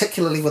like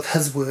particularly with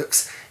his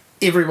works,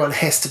 everyone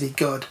has to be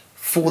good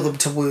for them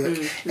to work,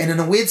 and in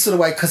a weird sort of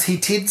way, because he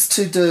tends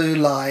to do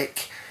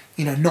like,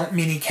 not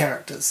many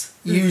characters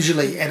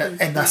usually, and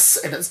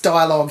it's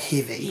dialogue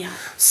heavy. Yeah.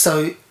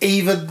 So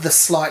even the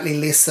slightly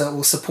lesser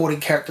or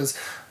supporting characters,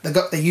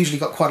 they usually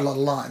got quite a lot of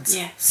lines.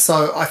 Yeah.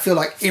 So I feel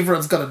like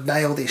everyone's got to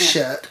nail their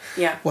shit.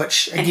 Yeah.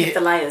 Which and again, hit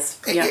the layers.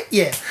 Yeah.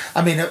 Yeah.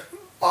 I mean,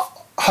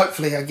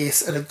 hopefully, I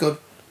guess in a good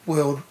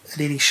world,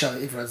 in any show,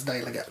 everyone's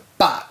nailing it.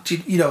 But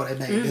you know what I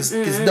mean.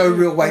 There's no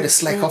real way to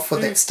slack off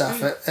with that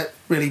stuff. It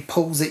really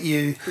pulls at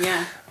you.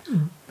 Yeah.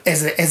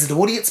 As an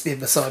audience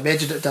member, so I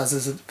imagine it does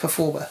as a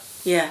performer.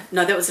 Yeah,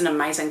 no, that was an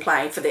amazing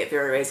play for that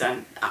very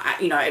reason.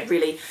 It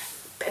really,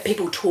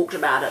 people talked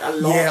about it a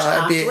lot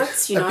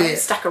afterwards.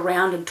 Stuck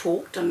around and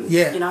talked, and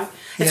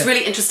it's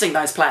really interesting,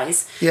 those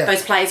plays. Yeah.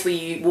 Those plays where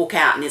you walk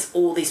out and there's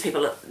all these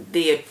people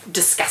there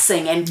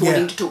discussing and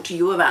wanting to talk to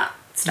you about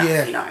stuff.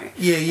 And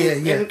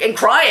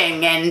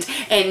crying and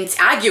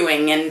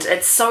arguing, and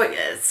that's what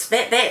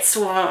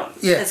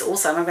is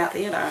awesome about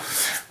theatre.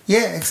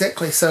 Yeah,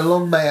 exactly. So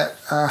long may it.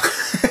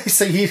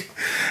 So you,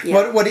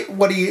 what do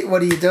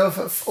you do if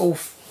it all?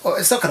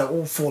 It's not going to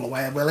all fall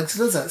away in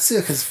Wellington, is it?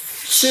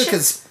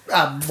 Circa's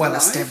well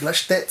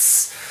established.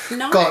 That's it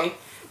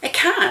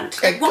can't.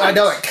 I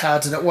know it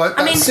can't, and it won't.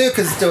 But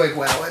Circa's doing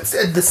well. It's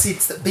in the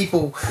sense that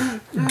people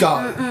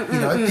go.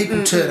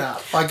 People turn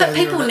up. But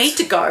people need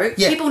to go.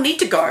 Yeah. People need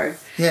to go.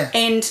 Yeah.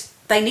 And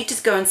they need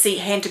to go and see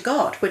Hand to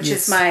God, which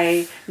is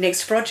my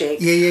next project.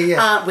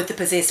 Yeah. With the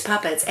possessed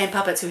puppets and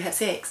puppets who have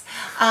sex.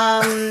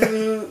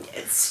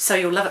 So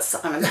you'll love it,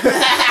 Simon.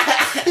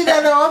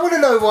 No, I want to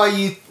know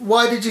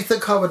why did you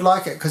think I would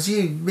like it? Because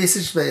you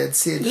messaged me and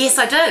said... Yes,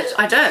 I did.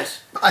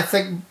 I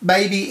think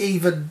maybe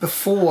even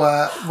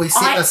before we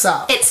set this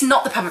up. It's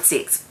not the puppet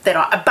sex but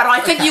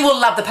I think you will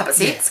love the puppet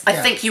sex. Yeah,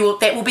 I think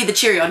that will be the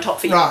cherry on top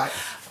for you. Right.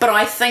 But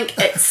I think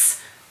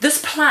it's this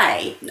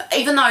play,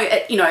 even though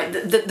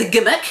the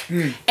gimmick,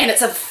 and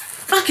it's a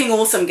fucking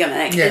awesome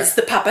gimmick, is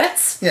the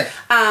puppets. Yeah.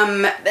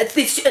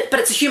 But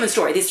it's a human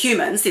story. There's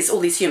humans. There's all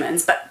these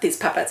humans, but there's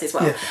puppets as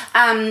well.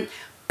 Yeah.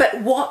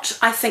 But what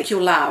I think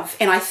you'll love,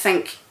 and I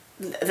think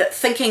that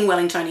thinking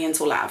Wellingtonians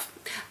will love,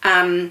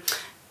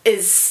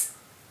 is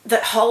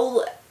that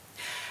whole...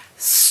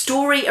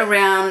 story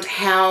around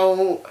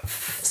how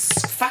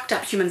fucked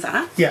up humans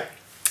are. Yeah.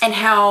 And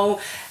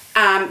how,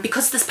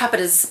 because this puppet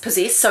is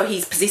possessed, so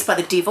he's possessed by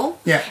the devil.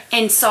 Yeah.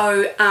 And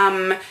so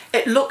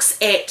it looks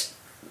at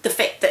the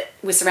fact that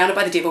we're surrounded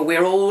by the devil.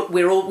 We've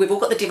all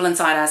got the devil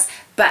inside us,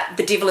 but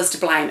the devil is to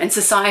blame, and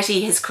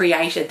society has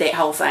created that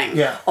whole thing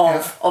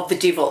of the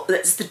devil.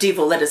 It's the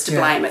devil that is to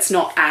blame. It's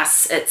not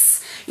us.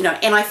 It's, you know.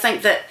 And I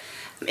think that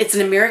it's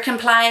an American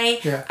play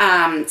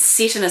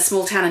set in a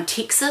small town in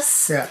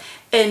Texas. Yeah.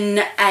 In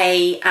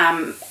a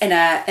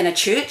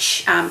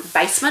church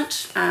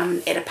basement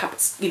at a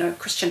puppet,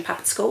 Christian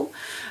puppet school,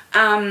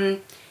 and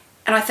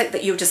I think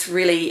that you'll just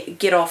really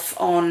get off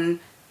on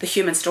the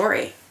human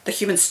story, the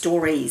human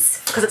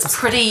stories, because it's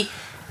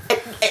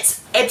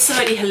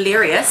absolutely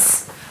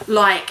hilarious.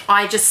 Like,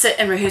 I just sit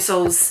in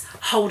rehearsals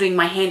holding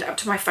my hand up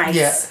to my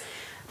face,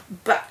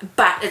 but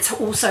it's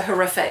also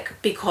horrific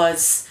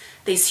because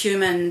these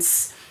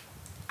humans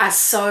are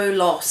so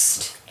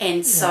lost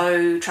and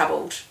so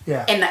troubled.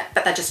 Yeah.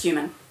 But they're just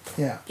human.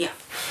 Yeah. Yeah.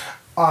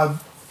 I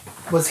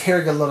was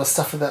hearing a lot of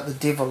stuff about the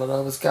devil, and I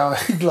was going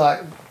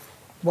like,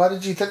 why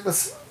did you think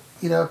this,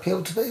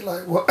 appealed to me?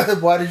 Like,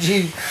 why do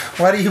you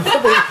want me,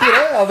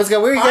 I was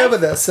going, where are you going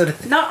with this? And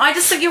no, I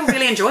just think you'll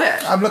really enjoy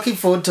it. I'm looking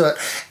forward to it.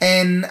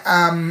 And,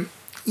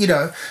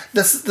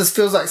 this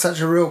feels like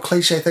such a real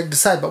cliche thing to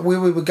say, but where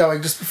we were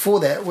going just before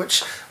that,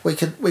 which we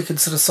could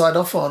sort of sign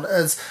off on,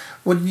 is,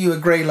 wouldn't you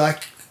agree,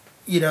 like,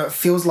 it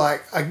feels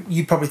like,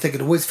 you probably think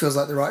it always feels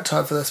like the right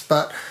time for this,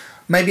 but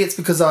maybe it's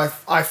because I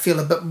feel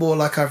a bit more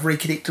like I've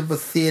reconnected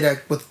with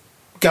theatre, with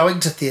going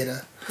to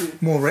theatre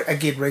more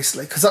again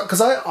recently, because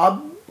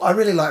I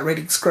really like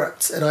reading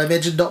scripts, and I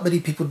imagine not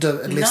many people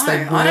do unless they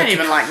work. I don't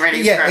even like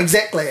reading scripts. Yeah,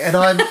 exactly, and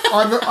I'm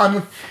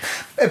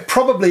it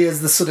probably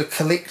is the sort of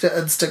collector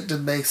instinct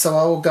in me, so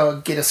I will go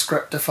and get a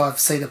script if I've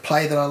seen a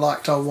play that I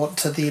liked. I'll want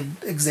to then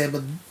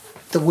examine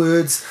the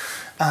words.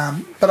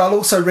 But I'll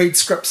also read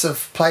scripts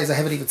of plays I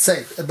haven't even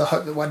seen in the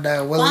hope that one day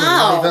I will.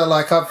 Wow. Whatever.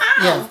 Like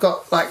I've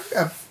got like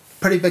a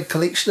pretty big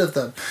collection of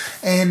them,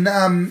 and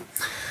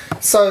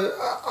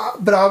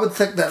but I would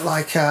think that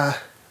like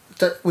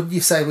wouldn't you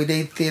say we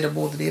need theatre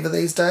more than ever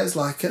these days?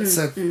 Like it's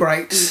a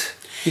great,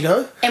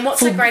 And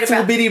what's so great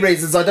about, for many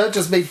reasons. I don't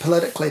just mean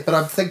politically, but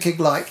I'm thinking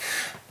like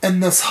in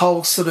this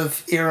whole sort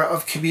of era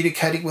of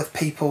communicating with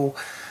people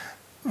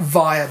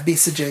via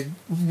messaging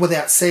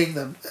without seeing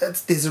them,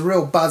 there's a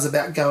real buzz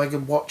about going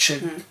and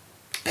watching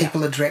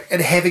people interact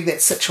and having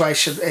that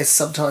situation, as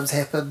sometimes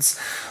happens,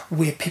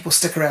 where people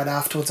stick around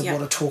afterwards and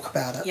want to talk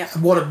about it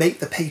and want to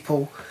meet the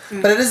people.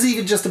 But it isn't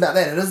even just about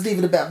that. It isn't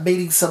even about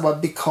meeting someone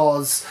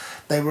because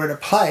they were in a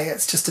play.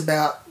 It's just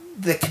about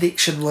the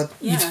connection with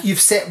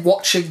you've sat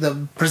watching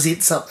them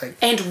present something,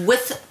 and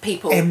with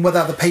people, and with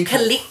other people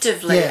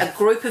collectively. A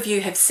group of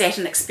you have sat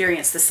and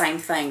experienced the same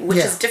thing, which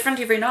is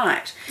different every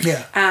night.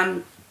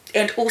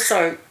 And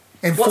also,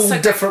 and full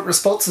different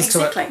responses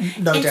to it,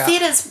 no doubt. And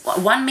theatre's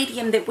one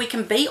medium that we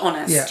can be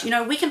honest.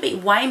 We can be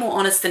way more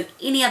honest than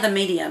any other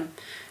medium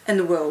in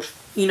the world.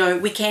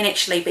 We can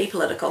actually be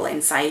political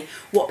and say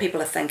what people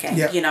are thinking.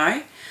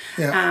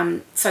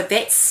 So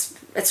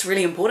it's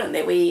really important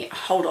that we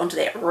hold on to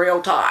that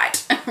real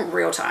tight,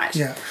 real tight.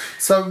 Yeah.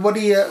 So what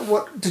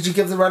did you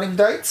give the running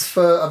dates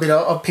for? I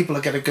mean, people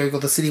are going to Google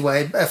this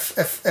anyway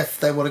if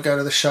they want to go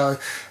to the show,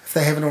 if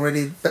they haven't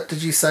already. But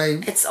did you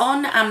say it's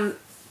on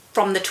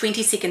from the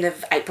 22nd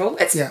of April?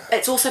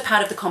 It's also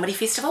part of the comedy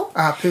festival.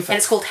 Ah, perfect. And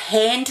it's called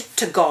Hand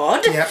to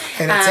God. Yeah,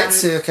 and it's at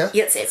Circa.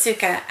 Yeah, it's at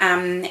Circa,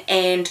 and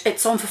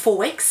it's on for 4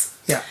 weeks.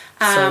 Yeah.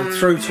 So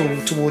through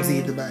towards the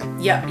end of May.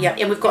 Yeah,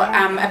 and we've got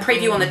a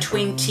preview on the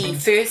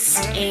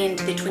 21st and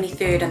the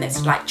 23rd, and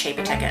that's like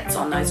cheaper tickets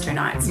on those 2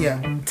 nights. Yeah.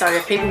 So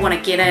if people want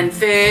to get in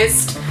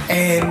first.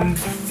 And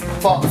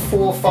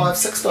 4, 5,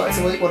 6 nights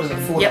a week. What is it?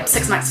 4 nights?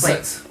 6 nights a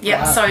week. Yep.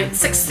 Wow. So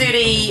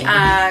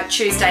 6:30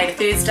 Tuesday to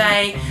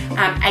Thursday,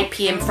 8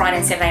 p.m. Friday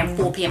and Saturday, and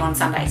 4 p.m. on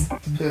Sundays.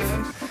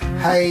 Perfect.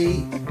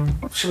 Hey,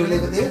 should we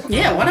leave it there?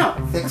 Yeah, why not?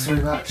 Thanks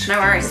very much. No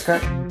worries. Okay.